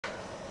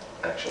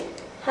Action.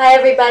 Hi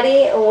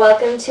everybody,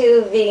 welcome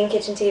to Vegan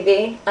Kitchen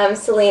TV. I'm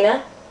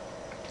Selena.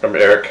 I'm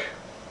Eric.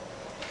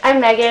 I'm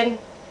Megan.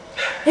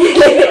 So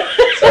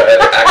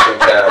action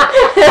cam.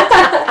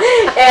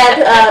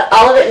 And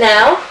all of it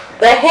now.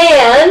 The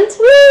hand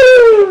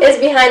is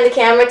behind the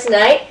camera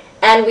tonight,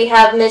 and we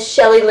have Miss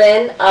Shelly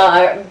Lynn,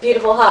 our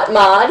beautiful hot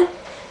mod,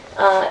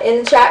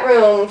 in the chat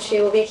room. She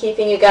will be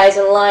keeping you guys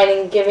in line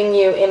and giving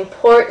you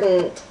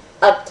important,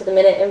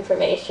 up-to-the-minute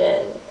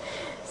information.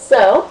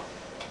 So,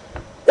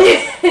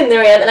 and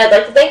there I am, and I'd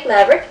like to thank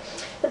Maverick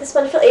for this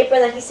wonderful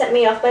apron that he sent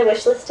me off my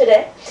wish list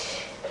today.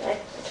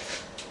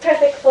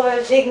 Perfect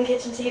for Vegan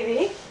Kitchen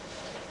TV.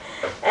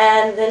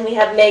 And then we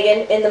have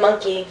Megan in the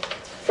monkey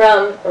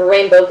from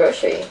Rainbow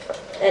Grocery,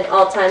 an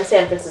all-time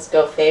San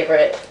Francisco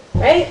favorite,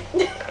 right?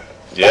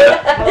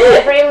 Yeah. I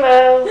love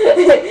Rainbow.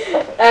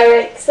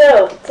 Alright,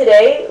 so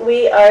today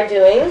we are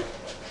doing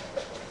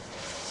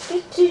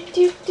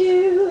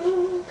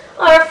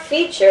our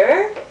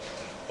feature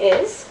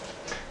is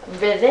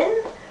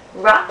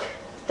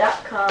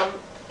Rivenrock.com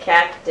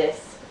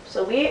Cactus.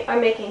 So we are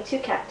making 2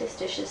 cactus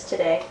dishes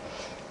today.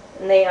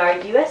 And they are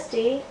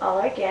USD,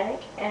 all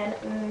organic, and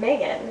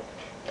Megan,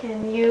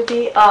 can you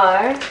be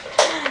our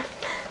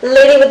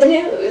lady with the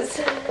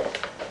news?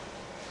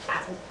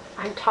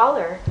 I'm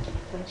taller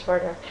and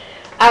shorter.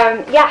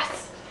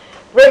 Yes,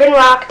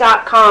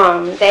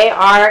 Rivenrock.com. They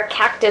are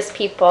cactus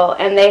people,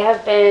 and they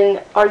have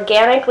been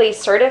organically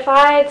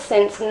certified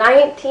since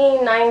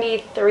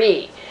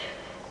 1993.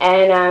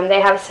 And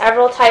they have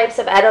several types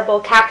of edible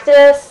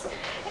cactus,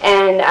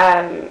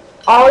 and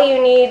all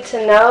you need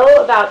to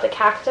know about the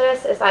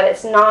cactus is that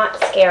it's not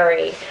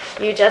scary.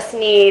 You just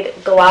need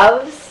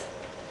gloves.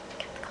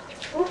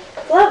 Ooh,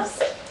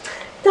 gloves.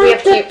 We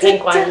have cute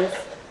pink ones.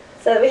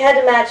 So we had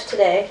to match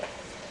today.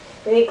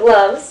 We need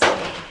gloves.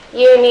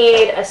 You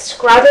need a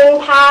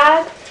scrubbing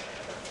pad.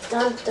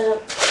 Dun, dun,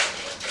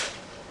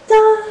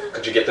 dun.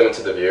 Could you get them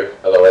into the view?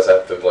 Otherwise, I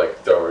have to like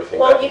throw everything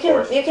Well, back you and can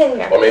forth. you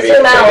can Or maybe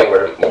zoom out. Megan,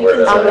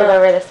 we're I'll move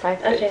over this way.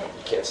 Okay.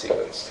 You can't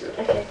sequence too.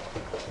 Okay.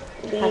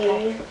 The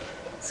Okay.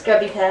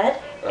 scrubby pad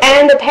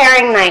And a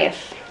paring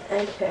knife.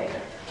 and the paring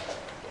knife.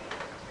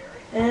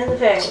 And the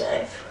paring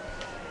knife.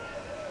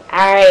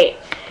 All right.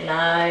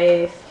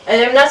 Knife.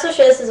 And I'm not so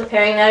sure this is a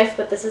paring knife,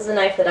 but this is the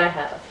knife that I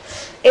have.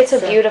 It's a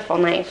So- beautiful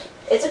knife.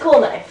 It's a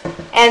cool knife.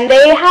 And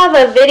they have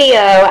a video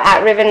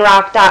at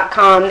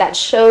Rivenrock.com that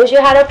shows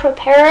you how to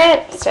prepare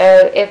it.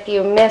 So if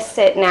you miss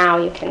it now,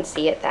 you can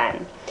see it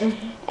then.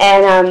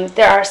 And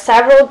there are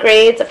several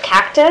grades of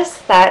cactus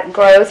that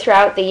grow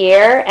throughout the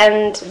year,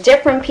 and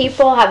different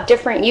people have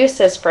different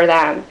uses for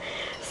them.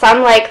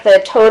 Some like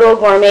the total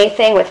gourmet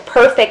thing with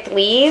perfect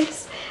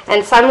leaves,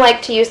 and some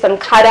like to use them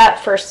cut up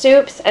for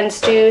soups and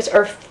stews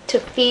or to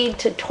feed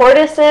to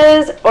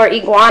tortoises or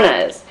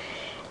iguanas.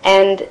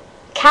 And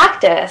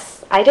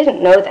cactus, I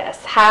didn't know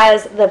this,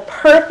 has the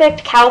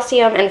perfect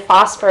calcium and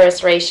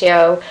phosphorus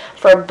ratio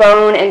for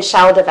bone and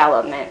shell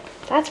development.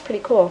 That's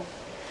pretty cool.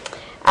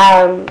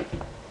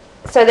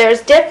 So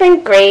there's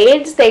different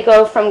grades. They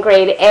go from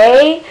grade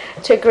A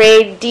to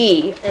grade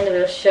D. And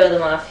we'll show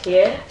them off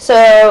here.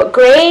 So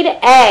grade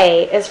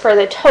A is for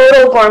the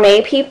total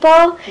gourmet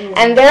people,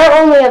 and they're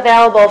only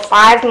available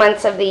 5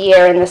 months of the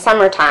year in the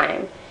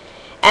summertime.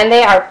 And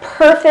they are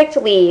perfect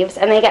leaves,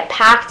 and they get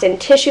packed in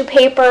tissue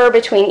paper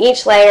between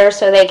each layer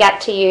so they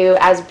get to you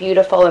as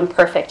beautiful and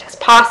perfect as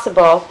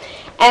possible.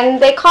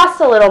 And they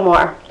cost a little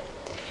more.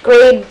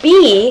 Grade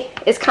B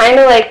is kind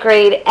of like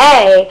grade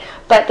A,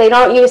 but they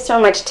don't use so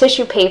much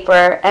tissue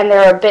paper, and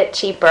they're a bit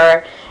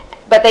cheaper.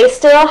 But they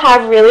still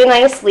have really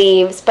nice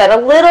leaves, but a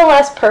little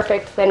less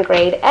perfect than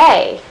grade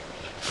A.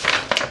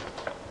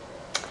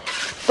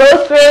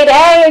 Both grade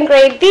A and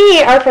grade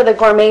B are for the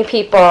gourmet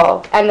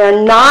people, and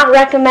they're not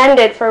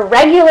recommended for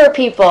regular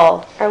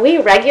people. Are we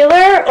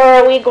regular or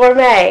are we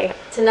gourmet?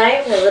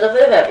 Tonight, a little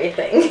bit of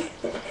everything.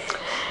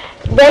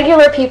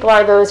 Regular people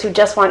are those who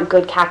just want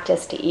good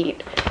cactus to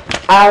eat.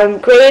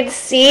 Grade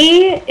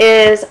C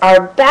is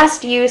our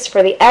best use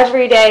for the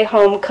everyday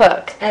home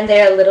cook. And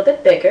they're a little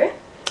bit bigger.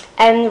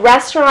 And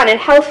restaurant and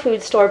health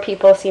food store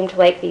people seem to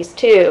like these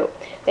too.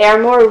 They are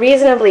more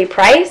reasonably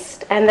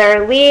priced, and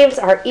their leaves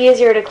are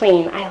easier to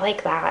clean. I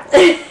like that.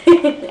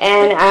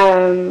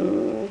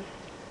 And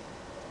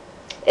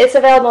it's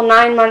available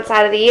 9 months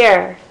out of the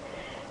year.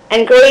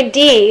 And grade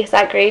D, is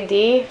that grade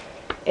D?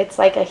 It's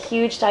like a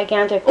huge,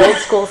 gigantic, old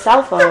school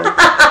cell phone.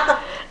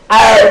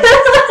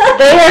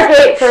 They are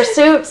great for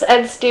soups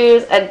and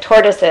stews and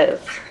tortoises.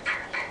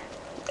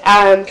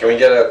 Can we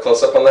get a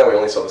close-up on that? We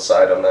only saw the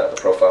side on that,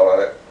 the profile on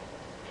it.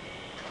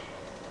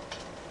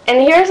 And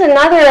here's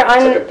another... It's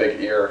like a big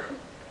ear.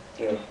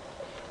 Yeah.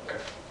 Okay.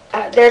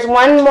 There's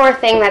one more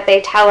thing that they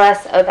tell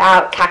us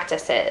about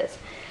cactuses.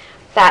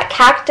 That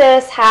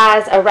cactus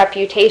has a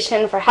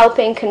reputation for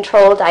helping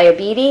control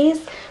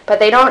diabetes, but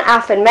they don't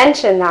often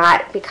mention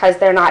that because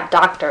they're not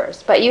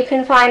doctors. But you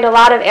can find a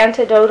lot of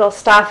anecdotal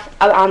stuff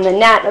on the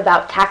net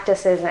about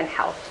cactuses and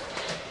health.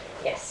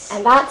 Yes.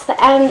 And that's the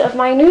end of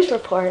my news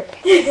report.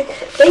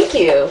 Thank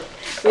you.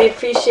 We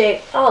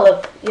appreciate all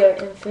of your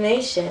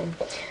information.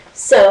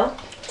 So,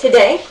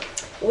 today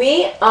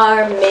we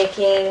are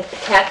making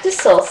cactus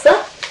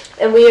salsa,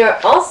 and we are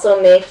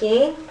also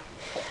making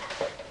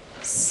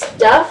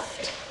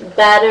stuffed,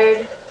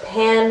 battered,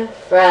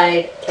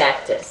 pan-fried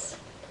cactus.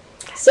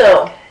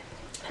 So,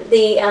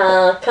 the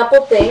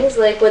couple things,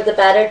 like with the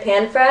battered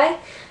pan fry,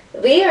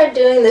 we are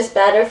doing this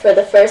batter for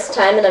the first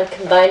time, and I'm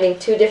combining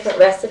 2 different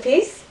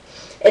recipes.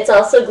 It's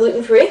also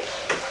gluten-free,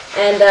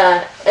 and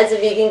as a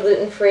vegan,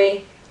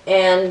 gluten-free,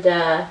 and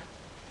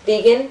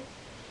vegan,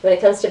 when it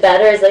comes to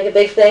batter, is like a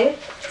big thing.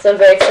 So I'm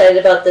very excited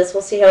about this.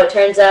 We'll see how it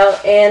turns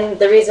out. And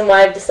the reason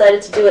why I've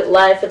decided to do it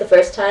live for the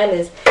first time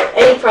is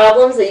any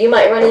problems that you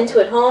might run into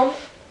at home,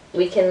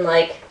 we can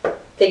like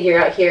figure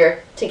out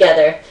here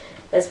together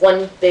as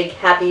one big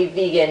happy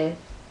vegan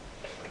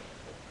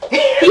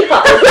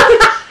peapod.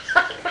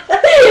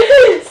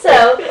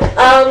 So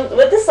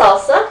with the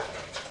salsa,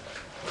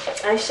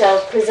 I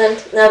shall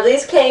present. Now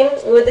these came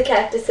with the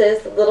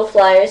cactuses, the little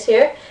flyers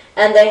here.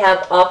 And they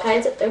have all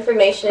kinds of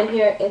information in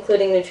here,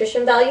 including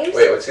nutrition values.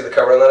 Wait, let's see the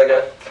cover on that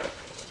again.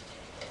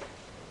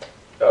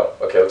 Oh,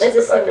 okay, let's see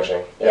the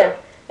packaging. Yeah.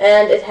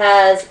 And it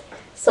has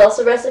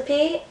salsa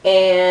recipe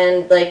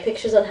and like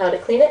pictures on how to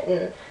clean it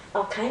and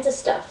all kinds of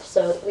stuff.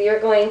 So we are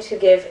going to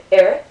give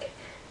Eric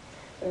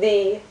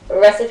the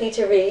recipe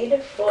to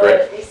read for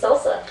the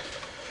salsa.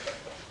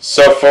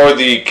 So for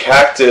the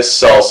cactus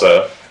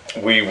salsa,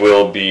 we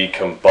will be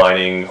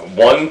combining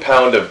 1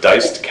 pound of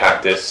diced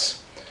cactus,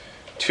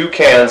 2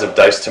 cans of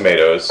diced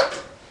tomatoes,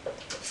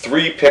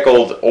 3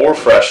 pickled or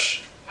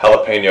fresh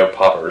jalapeno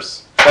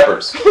peppers.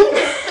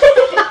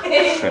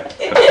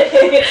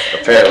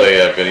 Apparently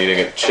I've been eating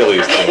at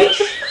Chili's too much.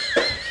 3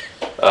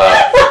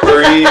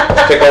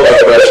 pickled or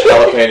fresh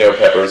jalapeno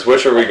peppers.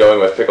 Which are we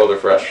going with, pickled or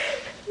fresh?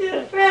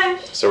 Yeah,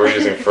 fresh. So we're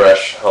using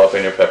fresh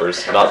jalapeno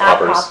peppers, not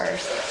poppers.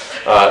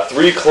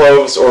 3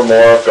 cloves or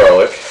more of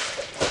garlic,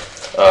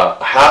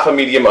 half a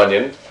medium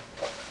onion,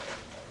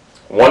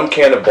 1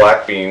 can of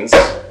black beans,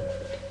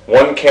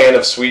 1 can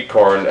of sweet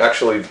corn.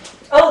 Actually,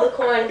 the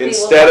corn.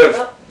 Instead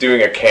of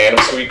doing a can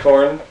of sweet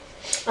corn,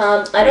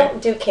 I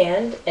don't do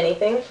canned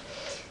anything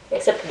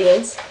except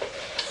beans.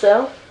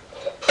 So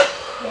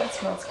that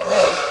smells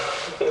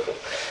good.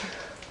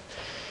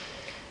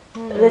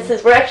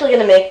 We're actually going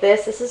to make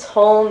this. This is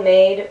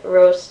homemade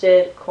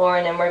roasted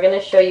corn, and we're going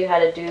to show you how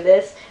to do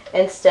this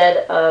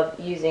instead of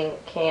using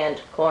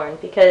canned corn,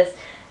 because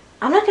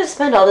I'm not going to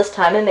spend all this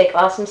time and make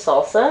awesome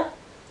salsa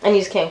and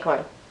use canned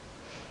corn.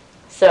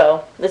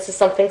 So this is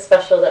something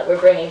special that we're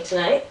bringing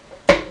tonight.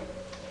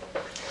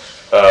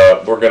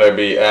 we're going to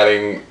be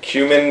adding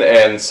cumin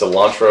and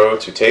cilantro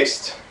to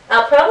taste.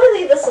 I'll probably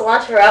leave the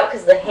cilantro out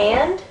because the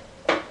hand,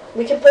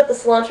 we can put the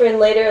cilantro in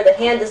later. The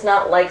hand does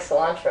not like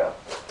cilantro.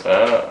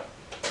 Ah.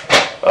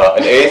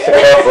 An eighth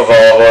cup of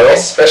olive oil.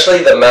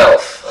 Especially the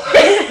mouth.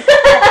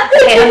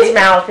 Hand's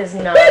mouth is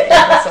not in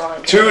the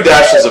cilantro. 2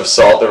 dashes of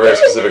salt, they're very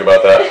specific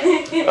about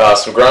that.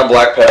 Some ground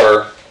black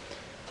pepper,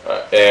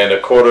 and a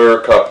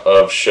 1/4 cup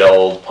of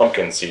shelled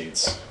pumpkin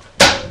seeds.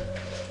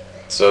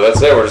 So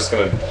that's it, we're just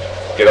going to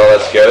get all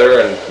that together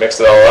and mix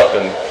it all up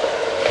and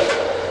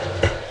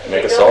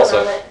make a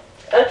salsa.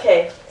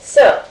 Okay,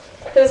 so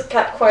who's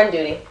got corn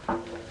duty?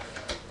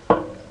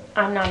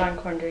 I'm not on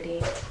corn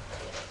duty.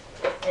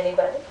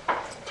 Anybody?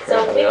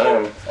 So we I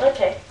can, am.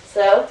 okay,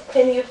 so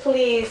can you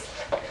please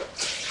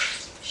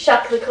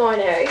shuck the corn,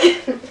 Eric?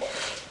 Here,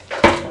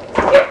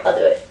 I'll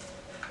do it.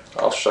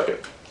 I'll shuck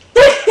it.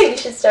 You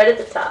should start at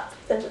the top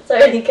since it's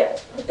already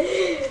cut.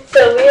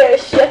 So we are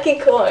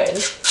shucking corn.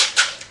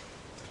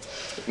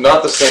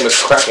 Not the same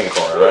as cracking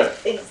corn, right?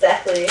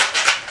 Exactly.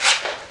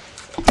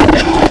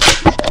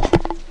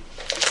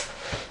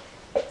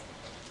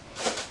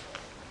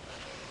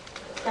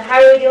 Now,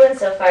 how are we doing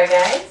so far,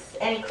 guys?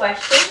 Any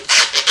questions?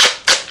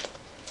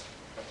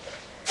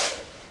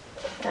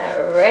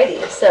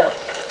 Alrighty, so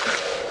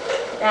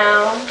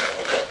now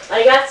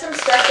I got some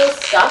special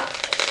stuff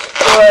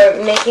for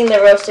making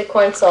the roasted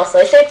corn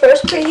salsa. I say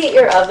first preheat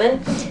your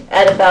oven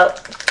at about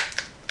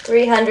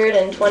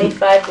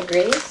 325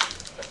 degrees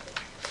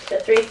to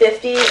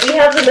 350. We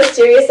have the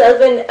mysterious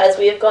oven, as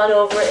we have gone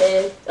over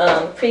in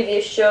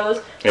previous shows.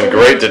 In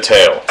great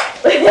detail.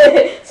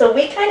 So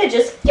we kind of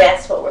just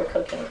guess what we're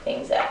cooking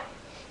things at.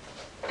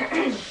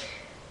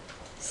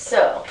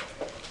 So,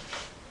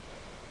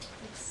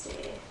 let's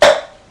see.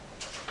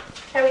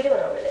 How are we doing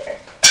over there?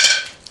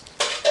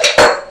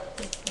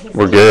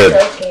 We're good.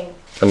 Soaking.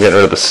 I'm getting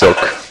rid of the silk.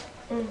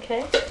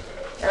 Okay.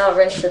 I'll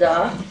rinse it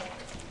off.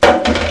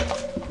 I'm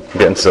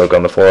getting silk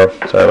on the floor.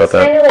 Sorry about It's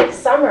that. kind of like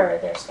summer.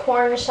 There's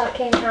corn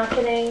shucking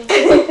happening.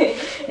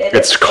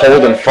 It's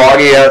cold and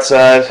foggy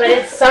outside. But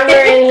it's summer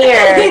in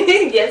here.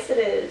 Yes, it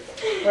is.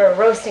 We're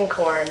roasting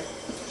corn.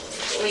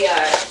 We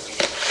are.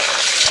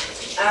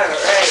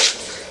 Alright.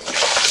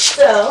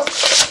 So,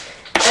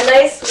 a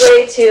nice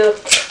way to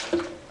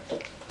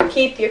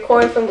keep your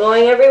corn from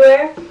going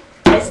everywhere,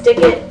 I stick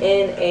it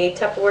in a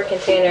Tupperware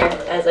container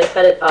as I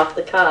cut it off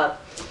the cob.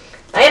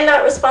 I am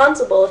not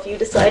responsible if you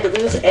decide to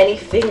lose any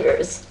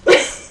fingers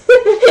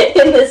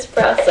in this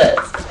process.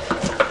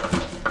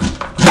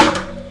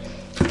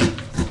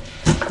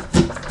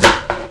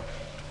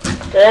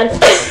 And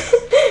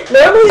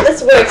normally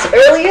this works.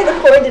 Earlier the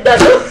corn did not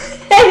go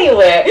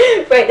anywhere.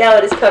 Right now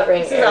it is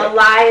covering. This is a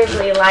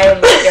lively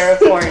ear of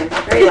corn.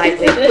 Very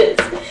lively. It is.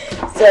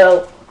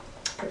 So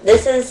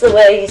this is the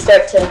way you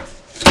start to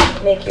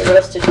make your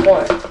roasted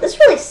corn. This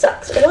really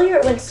sucks. Earlier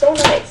it went so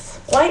nice.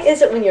 Why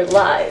is it when you're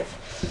live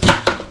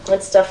when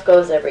stuff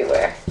goes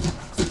everywhere?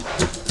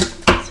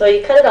 So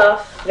you cut it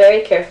off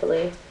very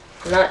carefully,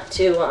 not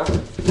to,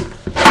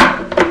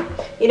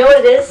 you know what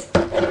it is?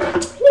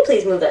 Can you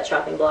please move that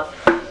chopping block?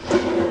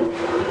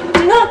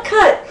 Do not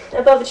cut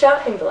above the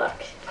chopping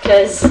block,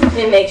 because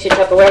it makes your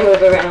Tupperware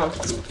move around.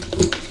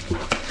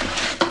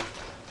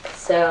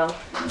 So,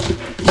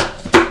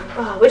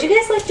 would you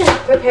guys like to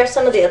prepare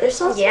some of the other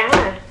sauce?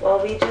 Yeah. While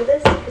we do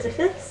this? Because I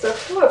feel like it's a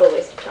horrible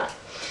waste of time.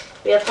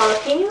 We have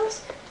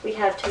jalapenos, we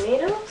have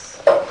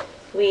tomatoes,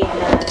 we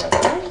have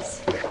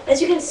rice.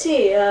 As you can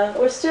see,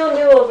 we're still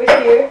new over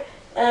here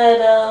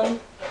at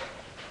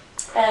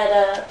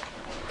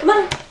come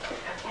on,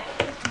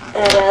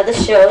 at the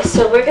show.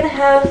 So we're gonna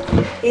have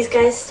these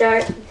guys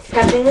start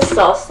prepping the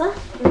salsa.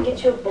 Let me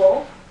get you a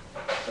bowl.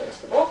 Where's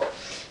the bowl?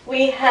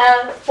 We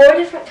have 4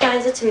 different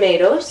kinds of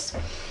tomatoes.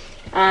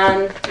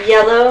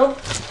 Yellow,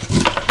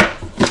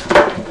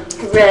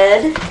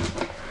 red,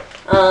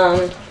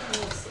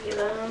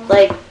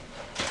 like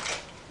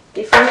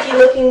the funky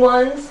looking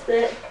ones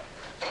that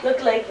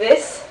look like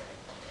this.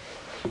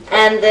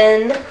 And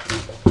then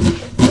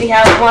we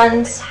have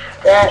ones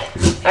that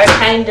are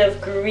kind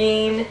of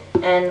green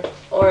and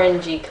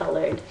orangey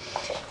colored.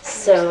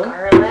 So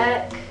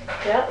garlic.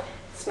 Yep.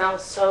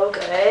 Smells so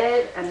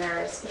good. And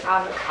there's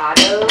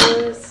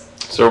avocados.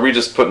 So are we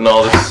just putting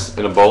all this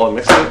in a bowl and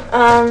mixing it?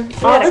 You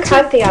gotta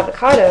cut the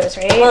avocados,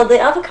 right? Well, the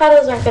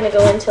avocados aren't going to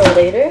go until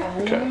later.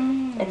 Okay.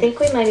 I think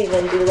we might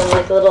even do them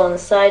like a little on the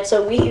side.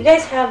 So you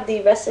guys have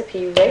the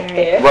recipe right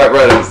there.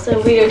 Right. So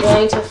we are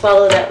going to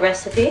follow that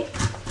recipe.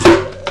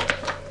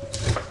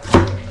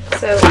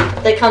 So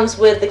that comes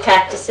with the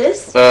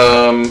cactuses.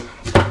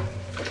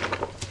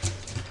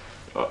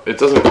 It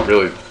doesn't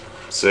really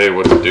say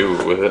what to do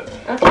with it.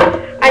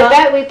 Okay. I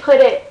bet we put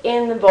it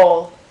in the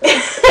bowl.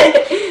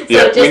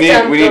 Yeah,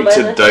 we need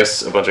to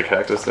dice a bunch of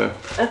cactus then.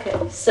 Okay,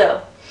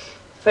 so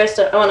first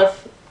I want to.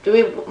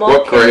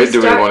 What grade do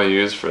we want to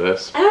use for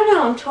this? I don't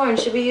know. I'm torn.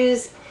 Should we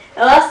use?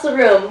 I lost the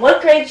room.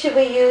 What grade should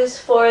we use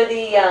for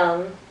the?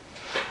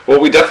 Well,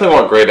 we definitely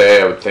want grade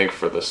A, I would think,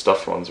 for the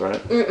stuffed ones,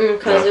 right?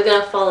 Because they're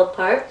gonna fall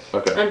apart.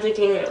 Okay. I'm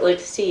thinking like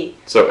C.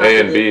 So possibly. A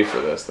and B for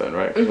this then,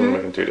 right? We're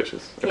making 2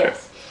 dishes. Okay.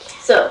 Yes.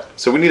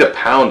 So we need a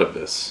pound of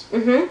this.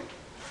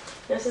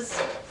 This is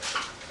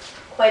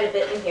quite a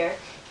bit in here.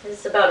 This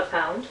is about a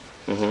pound.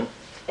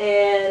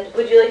 And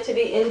would you like to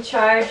be in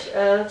charge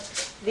of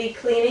the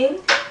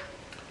cleaning?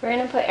 We're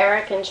going to put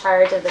Eric in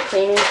charge of the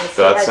cleaning because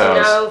he That has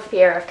sounds no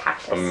fear of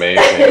cactus.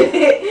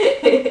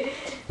 Amazing.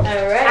 All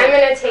right. I'm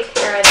going to take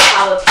care of the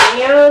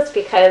jalapenos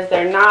because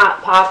they're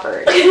not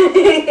poppers.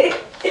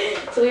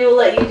 So we will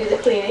let you do the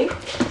cleaning.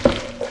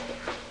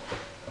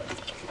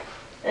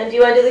 And do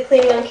you want to do the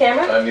cleaning on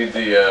camera? I need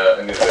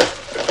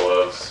the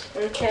gloves.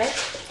 Okay.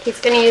 He's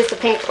going to use the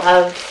pink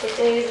gloves. He's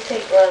going to use the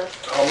pink gloves.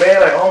 Oh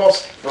man, I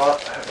almost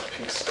thought I have a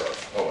pink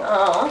stuff. Oh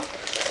well.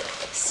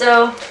 Aww.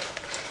 So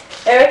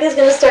Eric is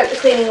going to start the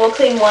cleaning. We'll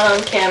clean one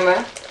on camera.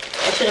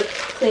 I should have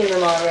cleaned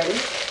them already.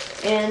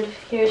 And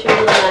here's your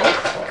little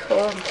knife.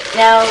 Cool.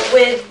 Now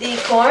with the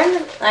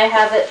corn, I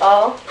have it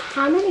all.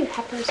 How many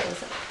peppers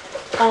was it?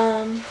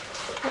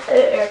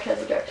 Eric has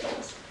the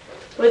directions.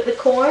 With the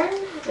corn,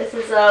 this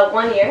is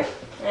 1 ear.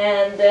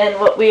 And then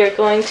what we are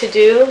going to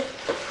do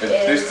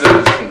This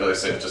doesn't really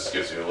say, it just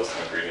gives you a list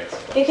of ingredients.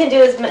 You can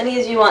do as many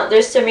as you want.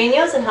 There's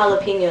serranos and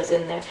jalapenos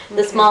in there.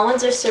 The small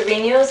ones are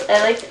serranos.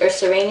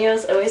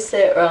 Serranos. I always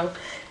say it wrong.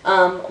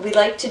 We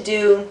like to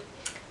do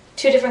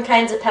 2 different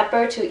kinds of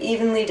pepper to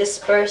evenly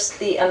disperse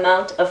the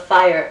amount of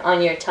fire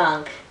on your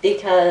tongue,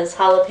 because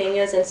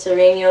jalapenos and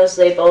serranos,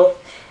 they both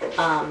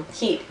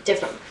heat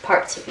different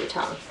parts of your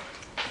tongue.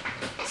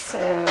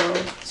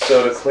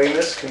 So to clean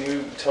this, can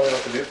you tell me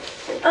what to do?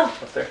 Oh,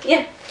 up there.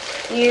 Yeah.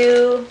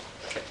 You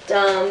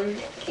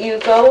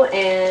go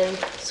and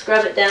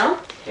scrub it down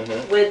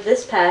with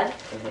this pad,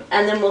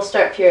 and then we'll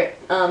start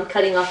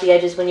cutting off the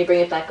edges when you bring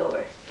it back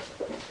over.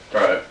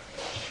 All right.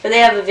 But they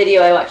have a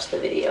video. I watched the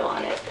video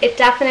on it. It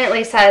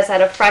definitely says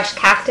that a fresh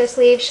cactus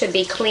leaf should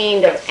be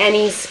cleaned of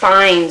any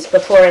spines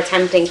before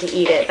attempting to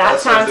eat it. That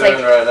sounds like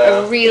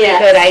a really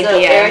good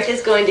idea. So Eric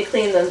is going to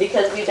clean them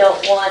because we don't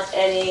want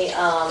any.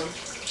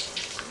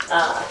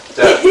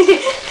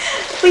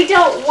 We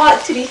don't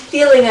want to be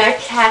feeling our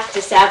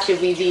cactus after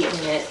we've eaten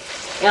it.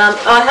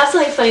 I have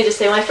something funny to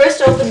say. When I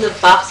first opened the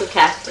box of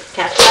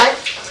cacti,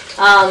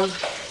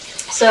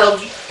 so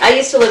I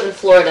used to live in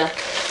Florida,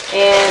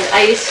 and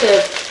I used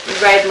to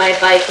ride my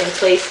bike in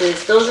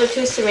places. Those are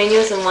 2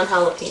 serranos and 1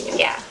 jalapeno.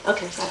 Yeah.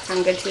 Okay. That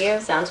sounds good to you?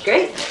 Sounds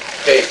great.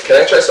 Hey,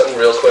 can I try something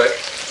real quick?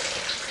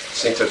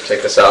 Just need to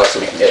take this out so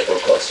we can get a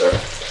little closer.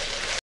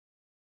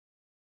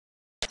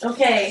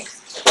 Okay.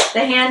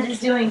 The hand is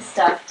doing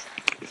stuff.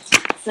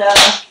 So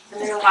I'm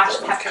gonna wash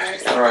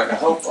peppers. All right. I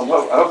hope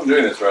I'm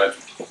doing this right.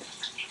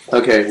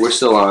 Okay, we're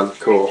still on.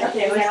 Cool.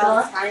 Okay, we're still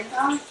on. I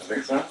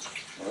think so.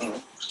 I don't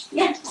know.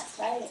 Yeah, That's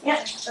right. yeah,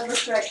 that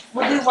looks right.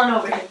 We'll do one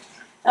over here.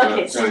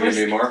 Okay, So you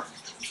need more?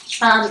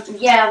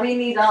 yeah, we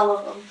need all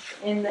of them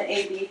in the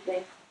AB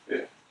thing.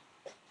 Yeah.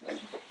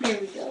 Here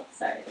we go.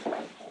 Sorry.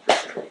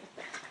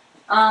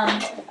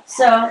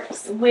 So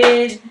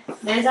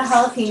there's our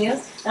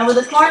jalapenos. Now with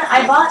the corn,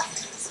 I bought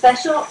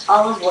special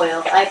olive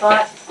oil. I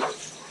bought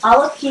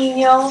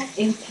jalapeno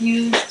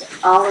infused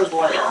olive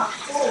oil.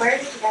 Oh, where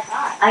did you get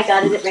that? I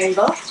got it at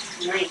Rainbow.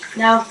 Nice.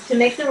 Now to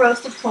make the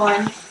roasted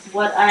corn,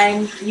 what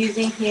I'm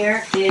using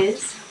here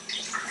is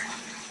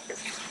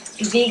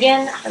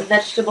vegan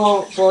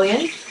vegetable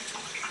bouillon.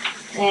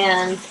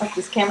 And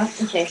this camera,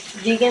 okay,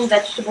 vegan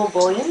vegetable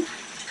bouillon.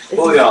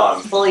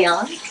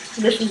 Bouillon.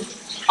 This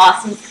is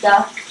awesome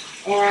stuff.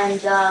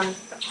 And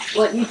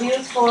what you do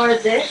for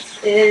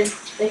this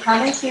is they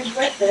come in cubes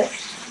like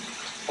this.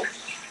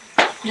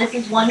 This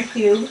is 1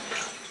 cube.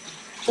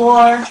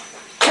 For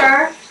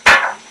per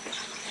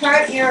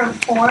ear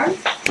of corn,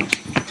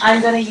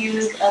 I'm going to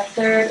use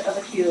 1/3 of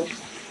a cube.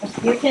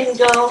 You can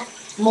go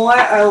more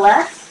or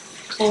less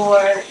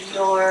for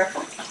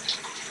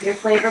your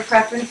flavor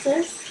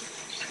preferences.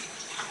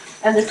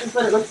 And this is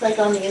what it looks like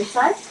on the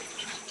inside.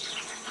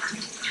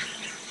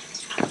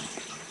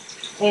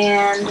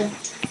 And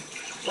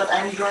what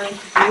I'm going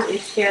to do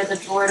is share the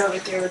board over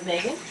here with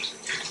Megan.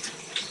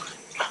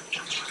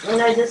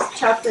 And I just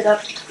chopped it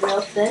up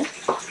real thin,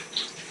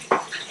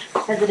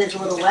 because it is a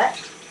little wet.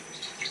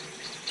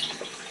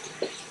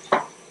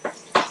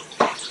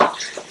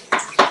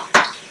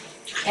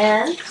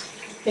 And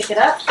pick it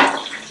up.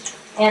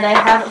 And I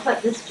haven't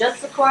put this,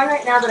 just the corn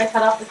right now that I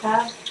cut off the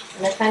cob.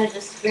 And I kind of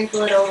just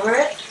sprinkle it over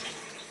it.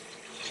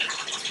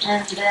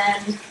 And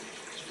then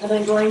what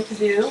I'm going to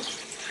do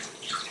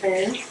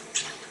is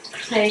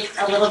take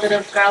a little bit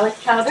of garlic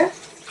powder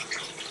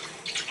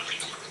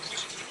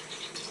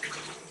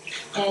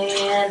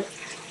and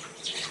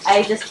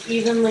I just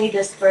evenly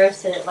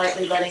disperse it,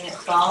 lightly letting it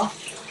fall.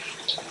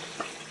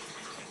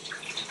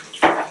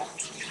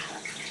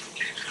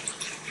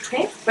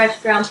 Okay,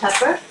 fresh ground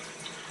pepper.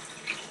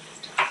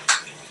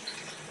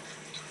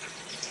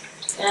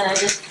 And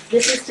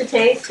this is to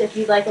taste. If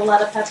you like a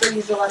lot of pepper,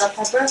 use a lot of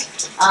pepper.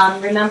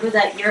 Remember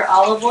that your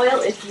olive oil,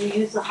 if you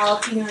use the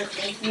jalapeno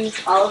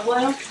infused olive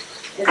oil,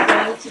 is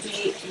going to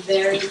be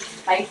very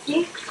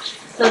spicy.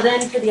 So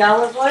then for the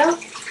olive oil,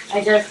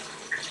 I just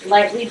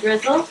lightly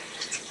drizzle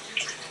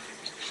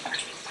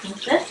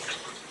like this,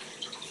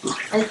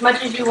 as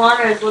much as you want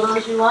or as little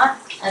as you want,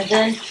 and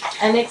then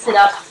I mix it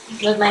up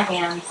with my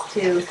hands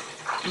to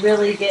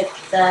really get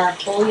the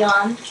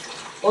bouillon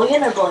or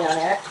bouillon,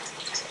 Eric?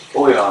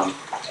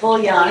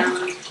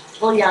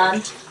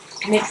 Bouillon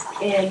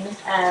mixed in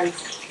as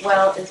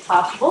well as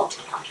possible.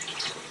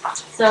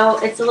 So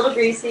it's a little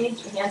greasy,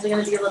 the hands are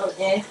going to be a little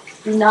in.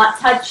 Do not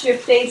touch your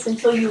face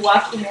until you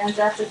wash your hands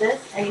after this.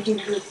 Anything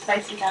to do with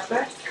spicy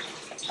pepper.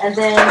 And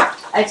then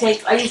I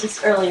used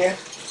this earlier,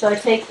 so I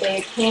take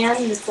a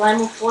pan with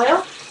lime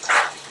foil,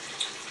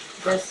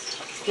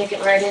 just stick it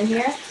right in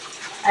here.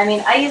 I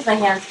mean, I use my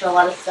hands for a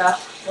lot of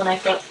stuff when I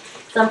cook.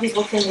 Some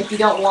people can, if you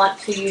don't want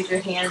to use your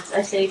hands,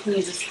 I say you can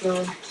use a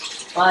spoon.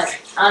 But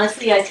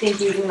honestly, I think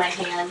using my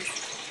hands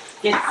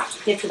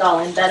gets it all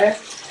in better.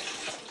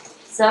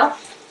 So,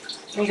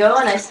 here you go,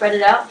 and I spread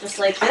it out just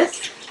like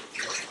this.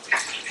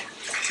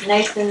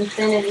 Nice and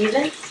thin and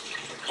even.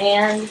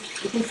 And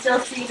you can still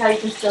see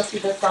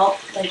the salt,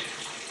 like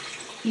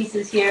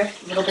pieces here,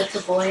 little bits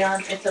of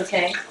bouillon. It's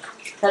okay,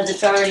 because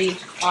it's already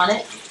on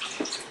it.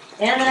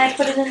 And then I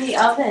put it in the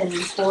oven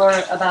for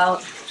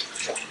about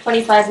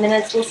 25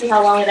 minutes. We'll see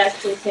how long it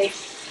actually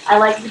takes. I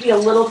like it to be a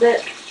little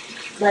bit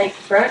like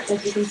burnt,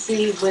 as you can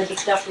see with the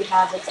stuff we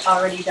have that's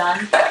already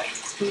done,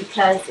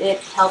 because it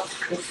helps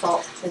the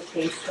salt to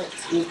taste like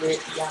super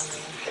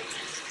yummy.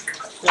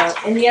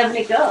 So in the oven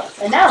it goes.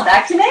 And now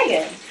back to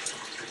Megan.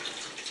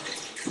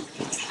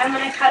 I'm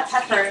gonna cut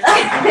peppers.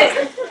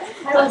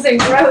 I was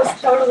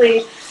engrossed,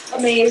 totally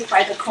amazed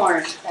by the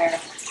corn there.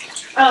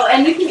 Oh,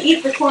 and you can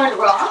eat the corn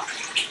raw,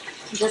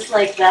 just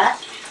like that.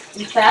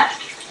 In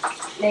fact,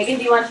 Megan,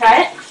 do you want to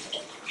try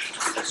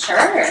it?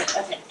 Sure.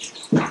 Okay.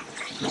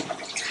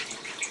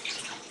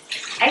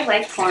 I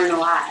like corn a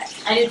lot.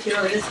 I do too.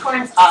 This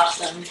corn's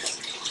awesome.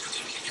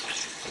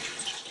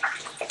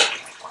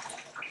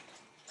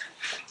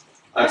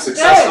 I've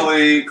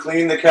successfully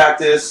cleaned the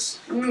cactus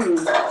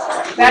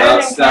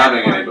without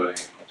stabbing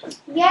anybody.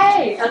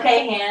 Yay!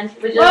 Okay, hand.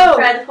 Would you like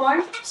to try the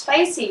corn?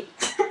 Spicy.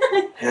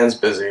 Hand's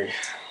busy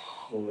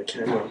on the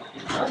camera.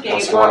 Okay,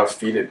 Must want to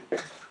feed it.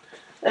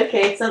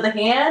 okay, so the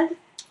hand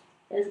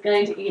is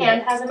going to eat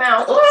Hand it. has a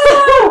mouth.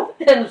 Woo!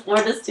 And the floor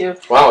does too.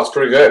 Wow, it's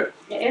pretty good.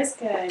 It is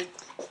good.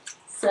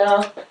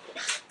 So, you're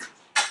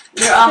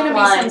It's gonna be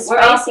offline. some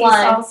We're spicy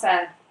offline.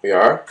 salsa. We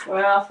are?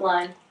 We're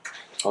offline.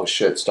 Oh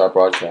shit, start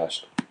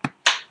broadcast.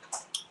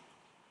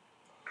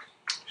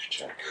 Should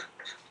check.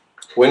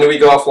 When do we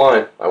go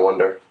offline, I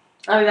wonder?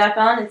 Are we back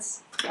on?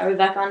 Are we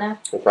back on now?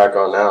 We're back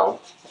on now.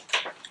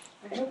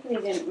 I hope we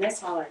didn't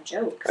miss all our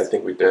jokes. I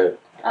think we did.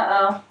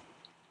 Uh-oh.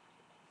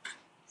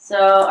 So,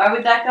 are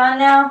we back on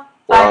now?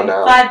 We're on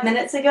now. 5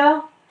 minutes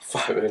ago?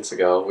 5 minutes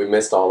ago. We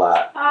missed all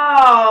that.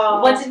 Oh.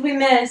 What did we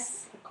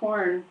miss? The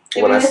corn.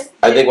 I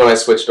think when I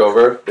switched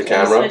over the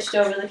camera. You switched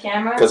over the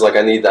camera? Because like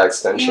I need that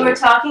extension. You were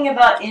talking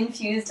about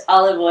infused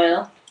olive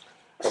oil.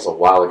 That was a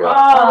while ago.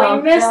 Oh,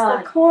 we missed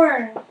the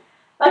corn.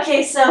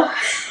 Okay, so...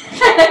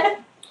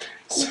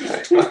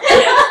 Sorry.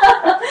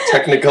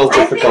 Technical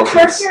difficulties.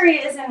 I think Mercury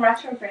is in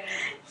retrograde.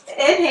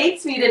 It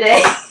hates me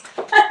today.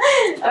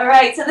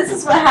 Alright, so this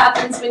is what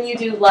happens when you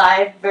do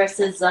live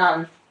versus,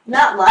 not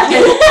live.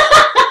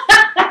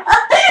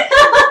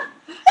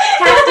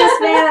 Cactus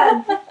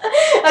man.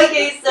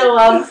 Okay, so,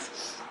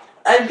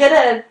 I'm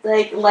gonna,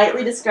 like,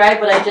 lightly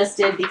describe what I just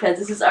did because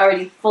this is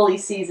already fully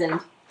seasoned.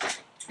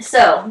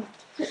 So,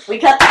 we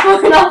cut the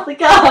corn off the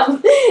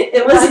cob.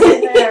 It was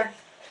in there.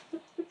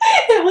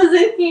 It was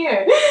in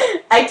here.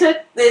 I took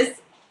this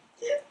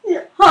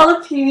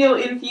jalapeno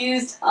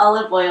infused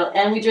olive oil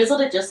and we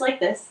drizzled it just like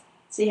this.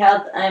 See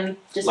how I'm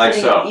just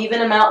putting an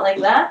even amount like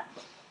that?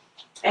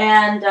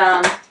 And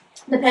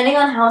depending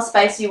on how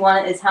spicy you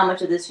want it is how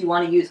much of this you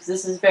want to use because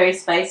this is very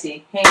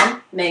spicy.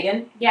 Ham,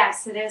 Megan?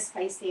 Yes, it is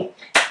spicy.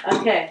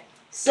 Okay,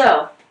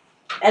 so,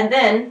 and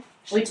then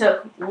we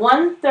took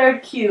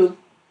 1/3 cube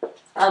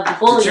of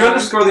bouillon. Did you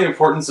underscore the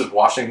importance of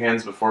washing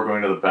hands before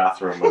going to the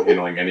bathroom when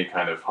handling any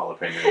kind of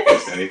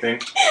jalapeno-infused anything?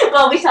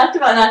 Well, we talked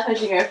about not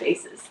touching our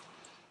faces.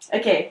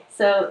 Okay,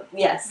 so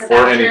yes. The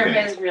bathroom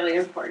is really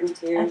important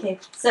too. Okay,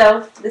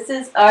 so this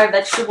is our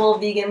vegetable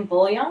vegan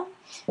bouillon,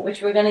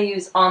 which we're gonna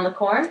use on the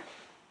corn.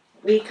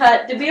 We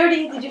cut. Did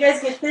you guys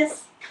get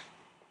this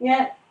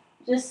yet?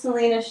 Just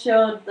Selena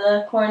showed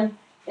the corn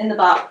in the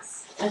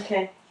box.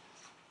 Okay.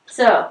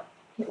 So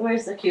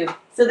where's the cube?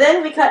 So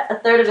then we cut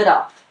 1/3 of it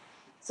off.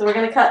 So we're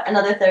gonna cut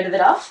another 1/3 of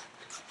it off.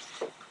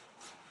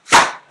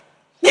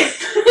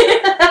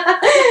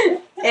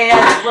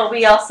 And what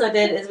we also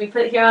did is we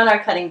put it here on our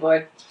cutting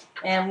board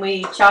and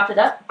we chopped it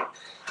up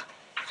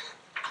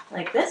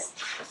like this.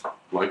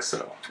 Like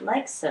so.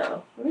 Like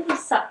so. It really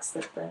sucks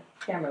that the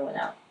camera went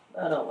out.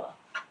 But oh well.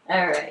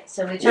 Alright,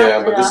 so we chopped it off.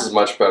 Yeah, but this is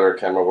much better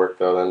camera work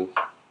though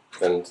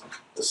than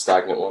the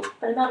stagnant one.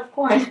 But not of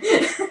corn.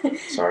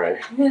 Sorry.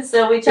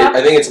 So we chopped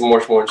I think it's a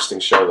much more interesting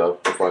show though,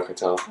 from what I could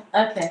tell.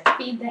 Okay.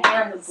 Feed the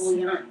ham the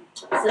bouillon.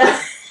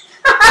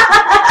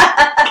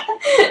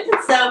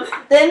 So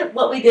then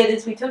what we did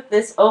is we took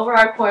this over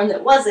our corn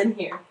that was in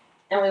here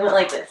and we went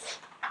like this.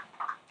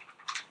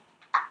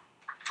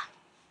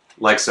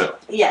 Like so.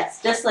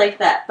 Yes, just like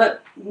that.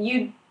 But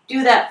you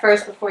do that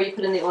first before you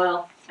put in the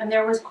oil. And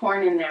there was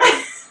corn in there.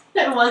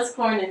 There was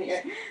corn in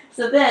here.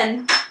 So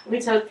then we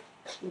took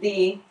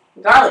the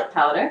garlic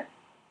powder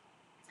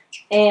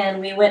and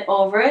we went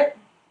over it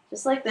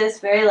just like this,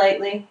 very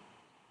lightly,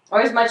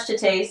 or as much to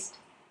taste,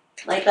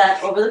 like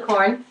that, over the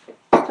corn.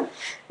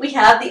 We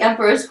have the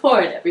Emperor's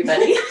corn,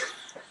 everybody.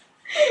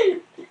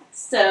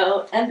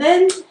 So, and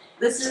then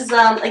this is,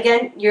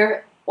 again,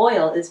 your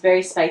oil is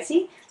very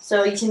spicy,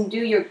 so you can do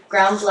your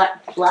ground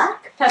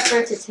black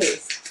pepper to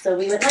taste. So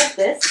we went like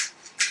this,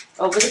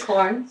 over the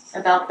corn,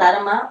 about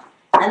that amount.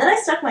 And then I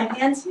stuck my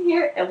hands in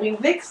here and we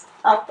mixed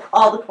up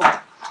all the corn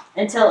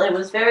until it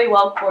was very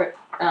well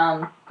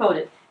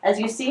coated. As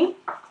you see,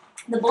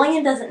 the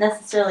bouillon doesn't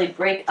necessarily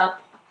break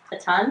up a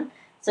ton,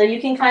 so you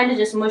can kind of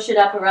just mush it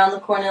up around the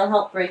corn. It'll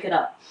help break it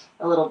up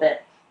a little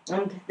bit.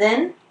 And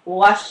then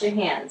wash your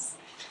hands,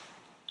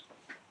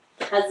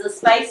 because the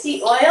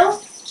spicy oil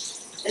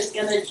is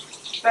going to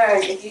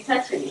burn if you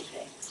touch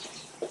anything.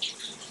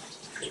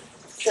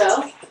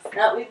 So,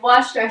 now we've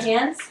washed our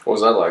hands. What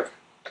was that like?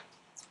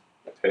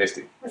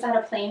 Tasty. Was that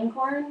a plain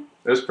corn?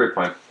 It was pretty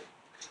plain.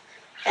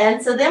 And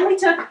so then we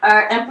took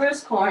our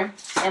Emperor's corn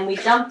and we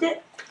dumped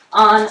it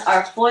on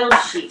our foiled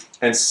sheet.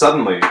 And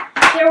suddenly,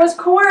 there was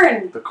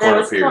corn. The corn there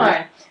was appeared.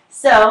 Corn.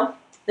 So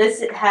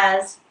this it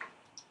has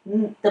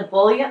the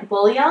bouillon,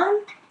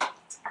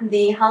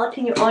 the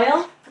jalapeno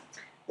oil,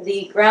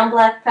 the ground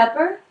black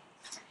pepper,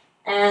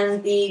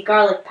 and the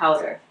garlic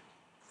powder.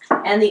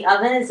 And the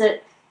oven is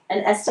at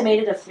an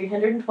estimated of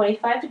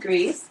 325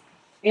 degrees.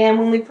 And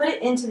when we put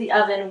it into the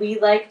oven, we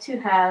like to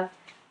have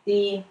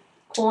the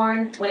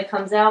corn, when it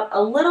comes out,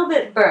 a little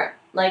bit burnt,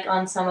 like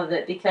on some of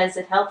it, because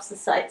it helps the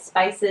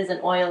spices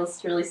and oils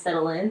to really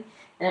settle in.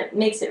 And it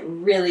makes it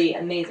really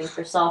amazing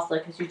for salsa,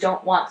 because you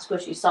don't want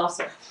squishy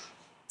salsa.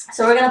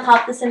 So we're going to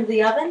pop this into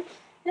the oven.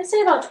 I'd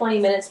say about 20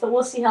 minutes, but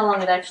we'll see how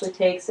long it actually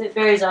takes. It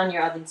varies on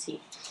your oven's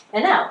heat.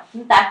 And now,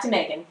 back to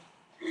Megan.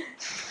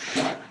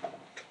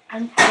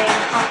 I'm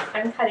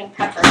cutting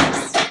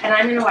peppers, and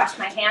I'm gonna wash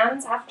my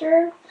hands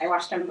after. I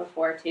washed them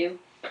before too,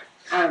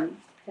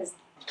 because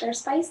they're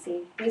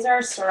spicy. These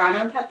are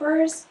serrano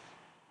peppers,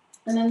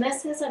 and then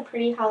this is a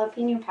pretty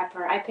jalapeno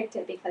pepper. I picked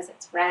it because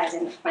it's red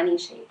and funny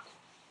shaped.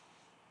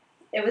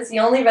 It was the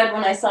only red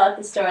one I saw at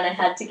the store, and I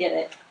had to get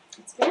it.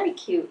 It's very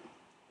cute.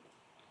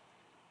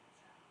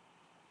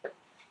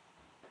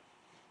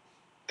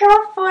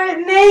 Go for it,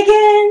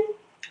 Megan!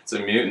 it's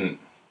a mutant.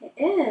 It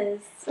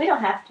is. We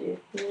don't have to.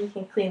 We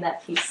can clean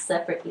that piece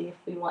separately if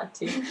we want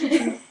to.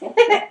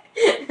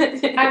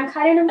 I'm cutting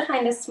cutting them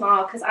kind of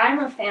small because I'm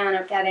a fan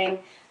of getting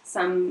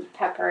some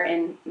pepper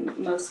in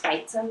most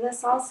bites of the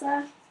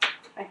salsa.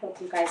 I hope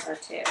you guys are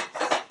too.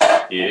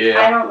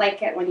 Yeah. I don't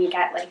like it when you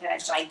get like a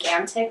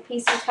gigantic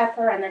piece of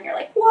pepper and then you're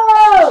like,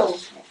 whoa!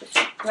 It's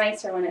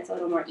nicer when it's a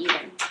little more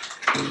even.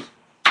 I'm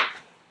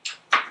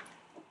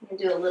going to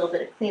do a little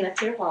bit of cleanup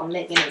here while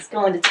Megan is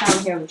going to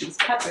town here with these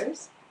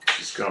peppers.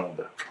 She's going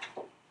to.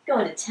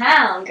 Going to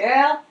town,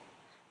 girl.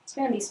 It's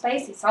going to be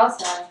spicy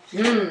salsa.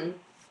 Mmm.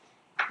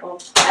 Well,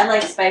 I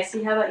like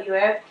spicy. How about you,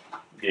 Eric?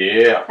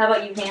 Yeah. How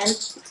about you, Han?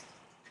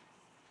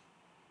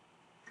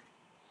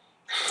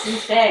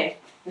 Okay.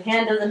 The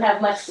Han doesn't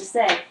have much to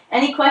say.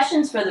 Any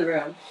questions for the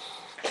room?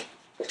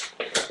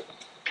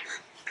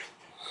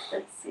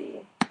 Let's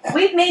see.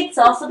 We've made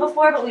salsa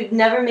before, but we've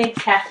never made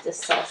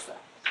cactus salsa.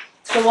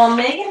 So while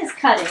Megan is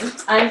cutting,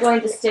 I'm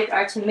going to stick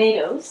our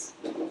tomatoes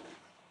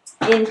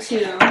into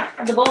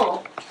the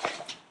bowl.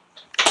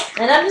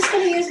 And I'm just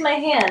going to use my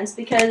hands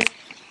because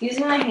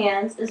using my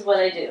hands is what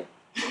I do.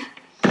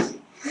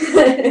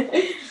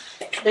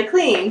 They're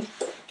clean.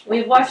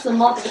 We've washed them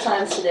multiple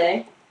times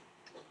today.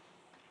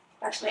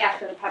 Especially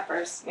after the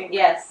peppers.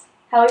 Yes.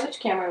 Howie, which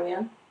camera are we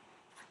on?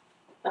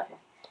 Okay.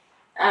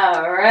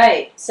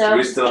 Alright, so... Do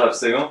we still have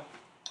signal?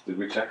 Did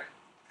we check?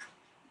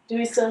 Do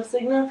we still have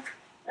signal?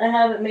 I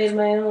haven't made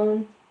my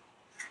own.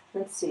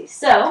 Let's see.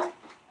 So,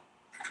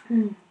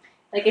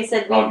 like I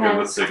said, we All good have...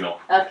 with signal.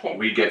 Okay.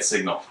 We get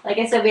signal. Like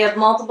I said, we have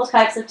multiple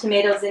types of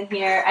tomatoes in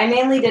here. I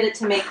mainly did it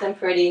to make them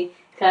pretty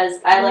because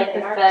I like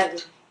the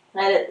fact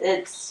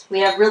that we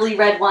have really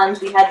red ones.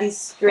 We had these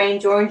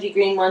strange orangey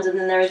green ones, and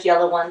then there was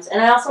yellow ones.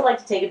 And I also like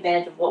to take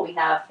advantage of what we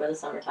have for the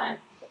summertime.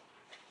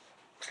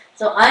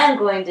 So I am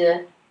going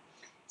to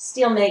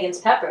steal Megan's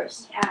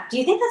peppers. Yeah. Do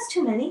you think that's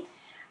too many?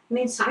 I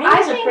mean, I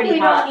serranos are think pretty we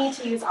hot. don't need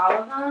to use all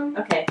of them.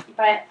 Okay.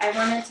 But I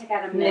wanted to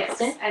get a mix.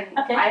 Mixed in? And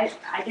Okay.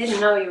 I didn't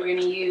know you were going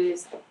to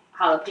use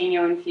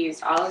jalapeno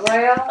infused olive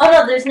oil. Oh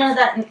no, there's none of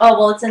that. Oh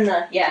well, it's in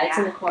the it's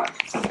in the corn.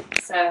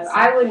 So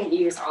I wouldn't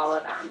use all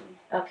of them.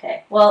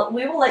 Okay. Well,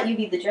 we will let you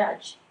be the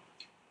judge.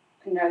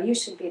 No, you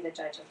should be the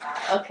judge of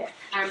that. Okay.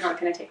 I'm not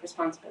going to take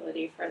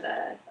responsibility for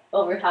the...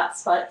 Over hot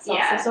spot salsa.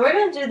 Yeah. So we're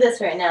gonna do this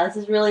right now. This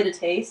is really to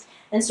taste.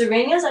 And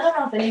serranos, I don't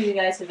know if any of you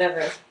guys have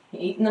ever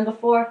eaten them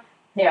before.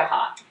 They are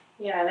hot.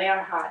 Yeah, they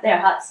are hot. They're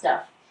hot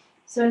stuff.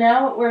 So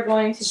now what we're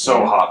going to So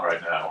do... hot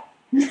right now.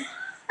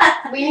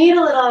 We need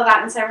a little of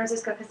that in San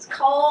Francisco because it's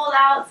cold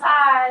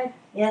outside.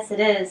 Yes, it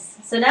is.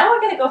 So now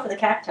we're gonna go for the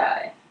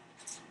cacti.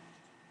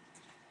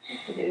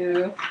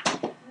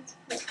 Let's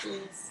put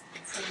these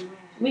somewhere.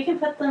 We can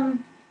put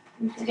them...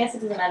 I guess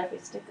it doesn't matter if we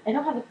stick... I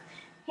don't have a...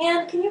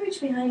 Han, can you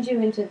reach behind you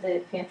into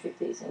the pantry,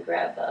 please, and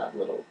grab a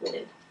little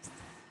lid?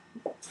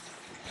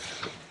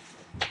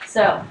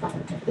 So,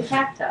 the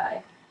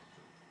cacti.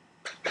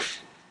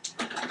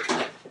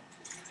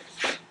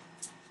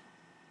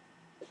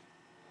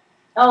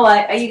 Oh,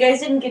 you guys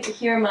didn't get to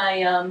hear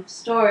my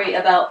story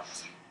about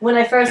when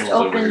I first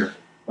opened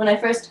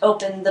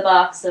the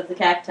box of the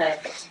cacti.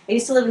 I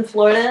used to live in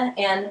Florida,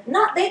 and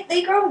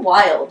they grow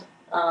wild.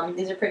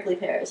 These are prickly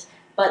pears,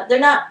 but they're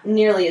not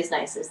nearly as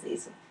nice as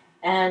these.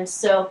 And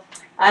so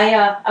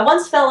I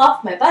once fell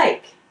off my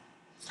bike.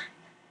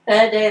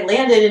 And I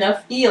landed in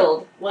a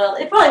field. Well,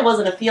 it probably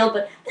wasn't a field,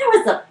 but there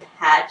was a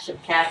patch of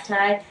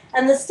cacti,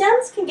 and the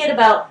spines can get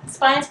about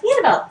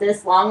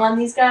this long on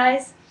these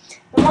guys.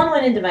 And one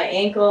went into my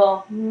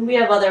ankle. We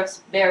have other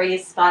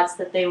various spots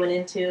that they went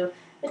into.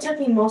 It took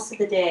me most of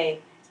the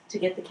day to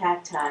get the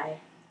cacti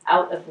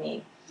out of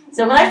me.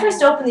 So when I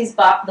first opened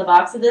the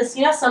box of this,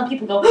 you know, some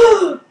people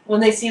go when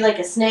they see like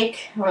a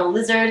snake or a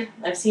lizard.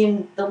 I've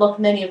seen the look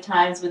many of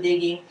times with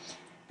Iggy.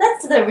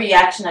 That's the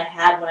reaction I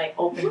had when I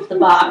opened the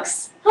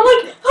box. I'm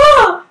like,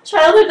 oh,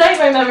 childhood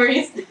nightmare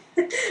memories.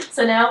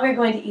 So now we're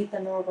going to eat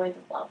them and we're going to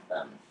love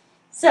them.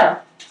 So,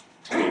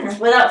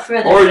 without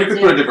further ado. Or you could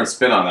put a different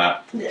spin on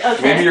that.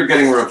 Okay. Maybe you're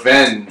getting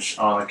revenge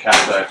on the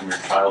cacti from your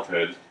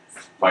childhood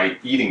by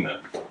eating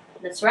them.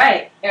 That's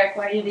right. Eric,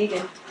 why are you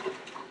vegan?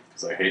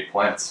 Because I hate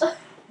plants.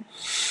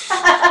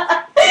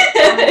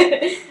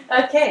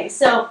 Okay,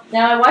 so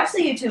now I watched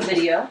the YouTube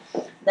video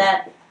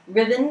that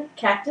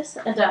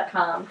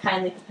Rivenrockcactus.com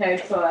kindly prepared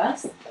for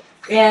us,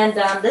 and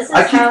this is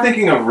I keep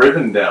thinking of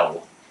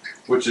Rivendell,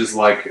 which is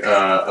like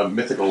a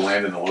mythical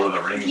land in the Lord of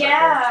the Rings.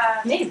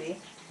 Yeah. Maybe.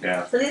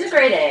 Yeah. So these are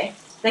grade A.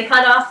 They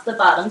cut off the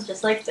bottoms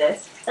just like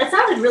this. That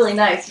sounded really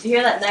nice. Did you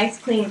hear that nice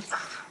clean?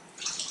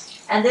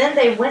 And then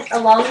they went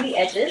along the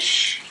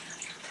edges,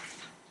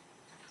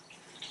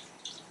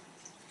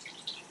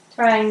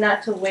 trying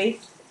not to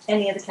waste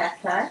any of the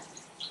cacti.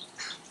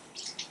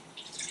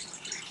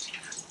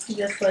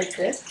 Just like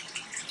this.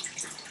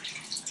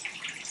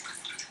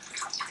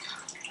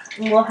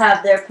 And we'll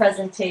have their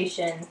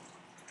presentation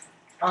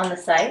on the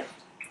site.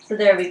 So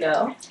there we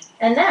go.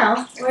 And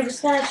now we're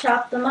just going to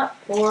chop them up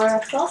for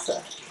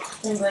salsa.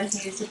 I'm going to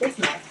use a big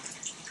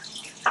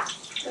knife.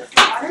 Does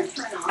the water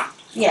turn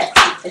off? Yes,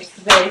 it's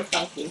very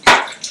funky.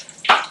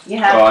 You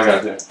have Oh, I to.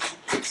 got you.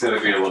 It's going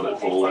to be a little bit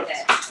fuller.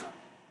 Oh,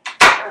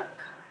 gosh.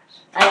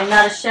 I am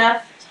not a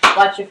chef.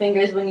 Watch your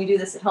fingers when you do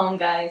this at home,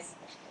 guys.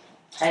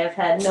 I have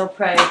had no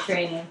prior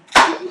training.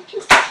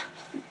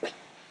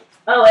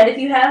 Oh, and if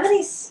you have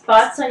any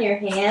spots on your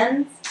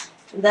hands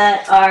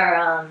that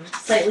are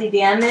slightly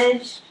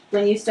damaged,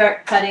 when you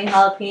start cutting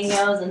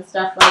jalapenos and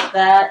stuff like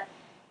that,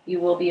 you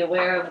will be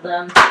aware of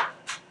them.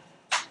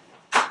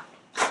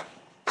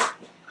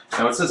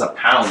 Now it says a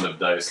pound of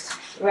diced.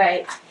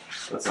 Right.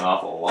 That's an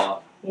awful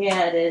lot.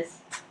 Yeah, it is.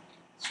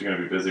 So you're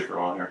going to be busy for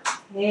a while here.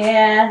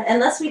 Yeah,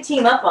 unless we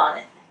team up on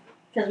it.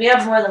 Because we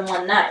have more than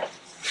one knife.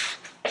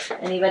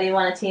 Anybody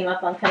want to team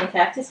up on cutting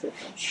cactus with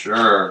me?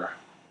 Sure.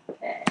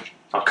 Okay.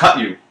 I'll cut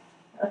you.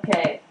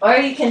 Okay. Or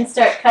you can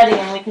start cutting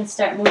and we can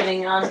start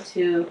moving on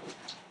to...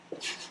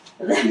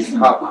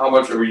 How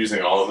much are we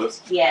using all of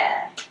this?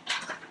 Yeah.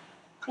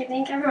 I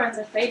think everyone's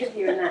afraid of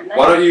you in that night.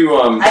 Why don't you,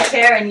 I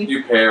pair and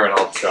you pair and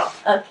I'll chop.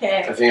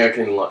 Okay. I think I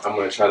can. I'm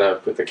gonna try to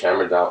put the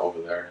camera down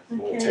over there.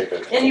 We'll Okay. take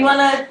it. And you want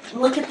to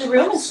look at the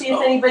room and see if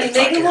anybody...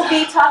 Maybe we'll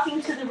be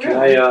talking to the room. Can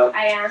I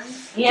I am.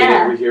 get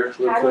Yeah. over here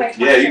real How do I quick?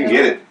 Yeah, you can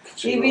get it.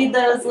 Do you read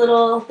those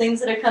little things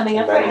that are coming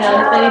up right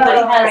now? If Oh,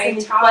 anybody has right,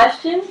 any top.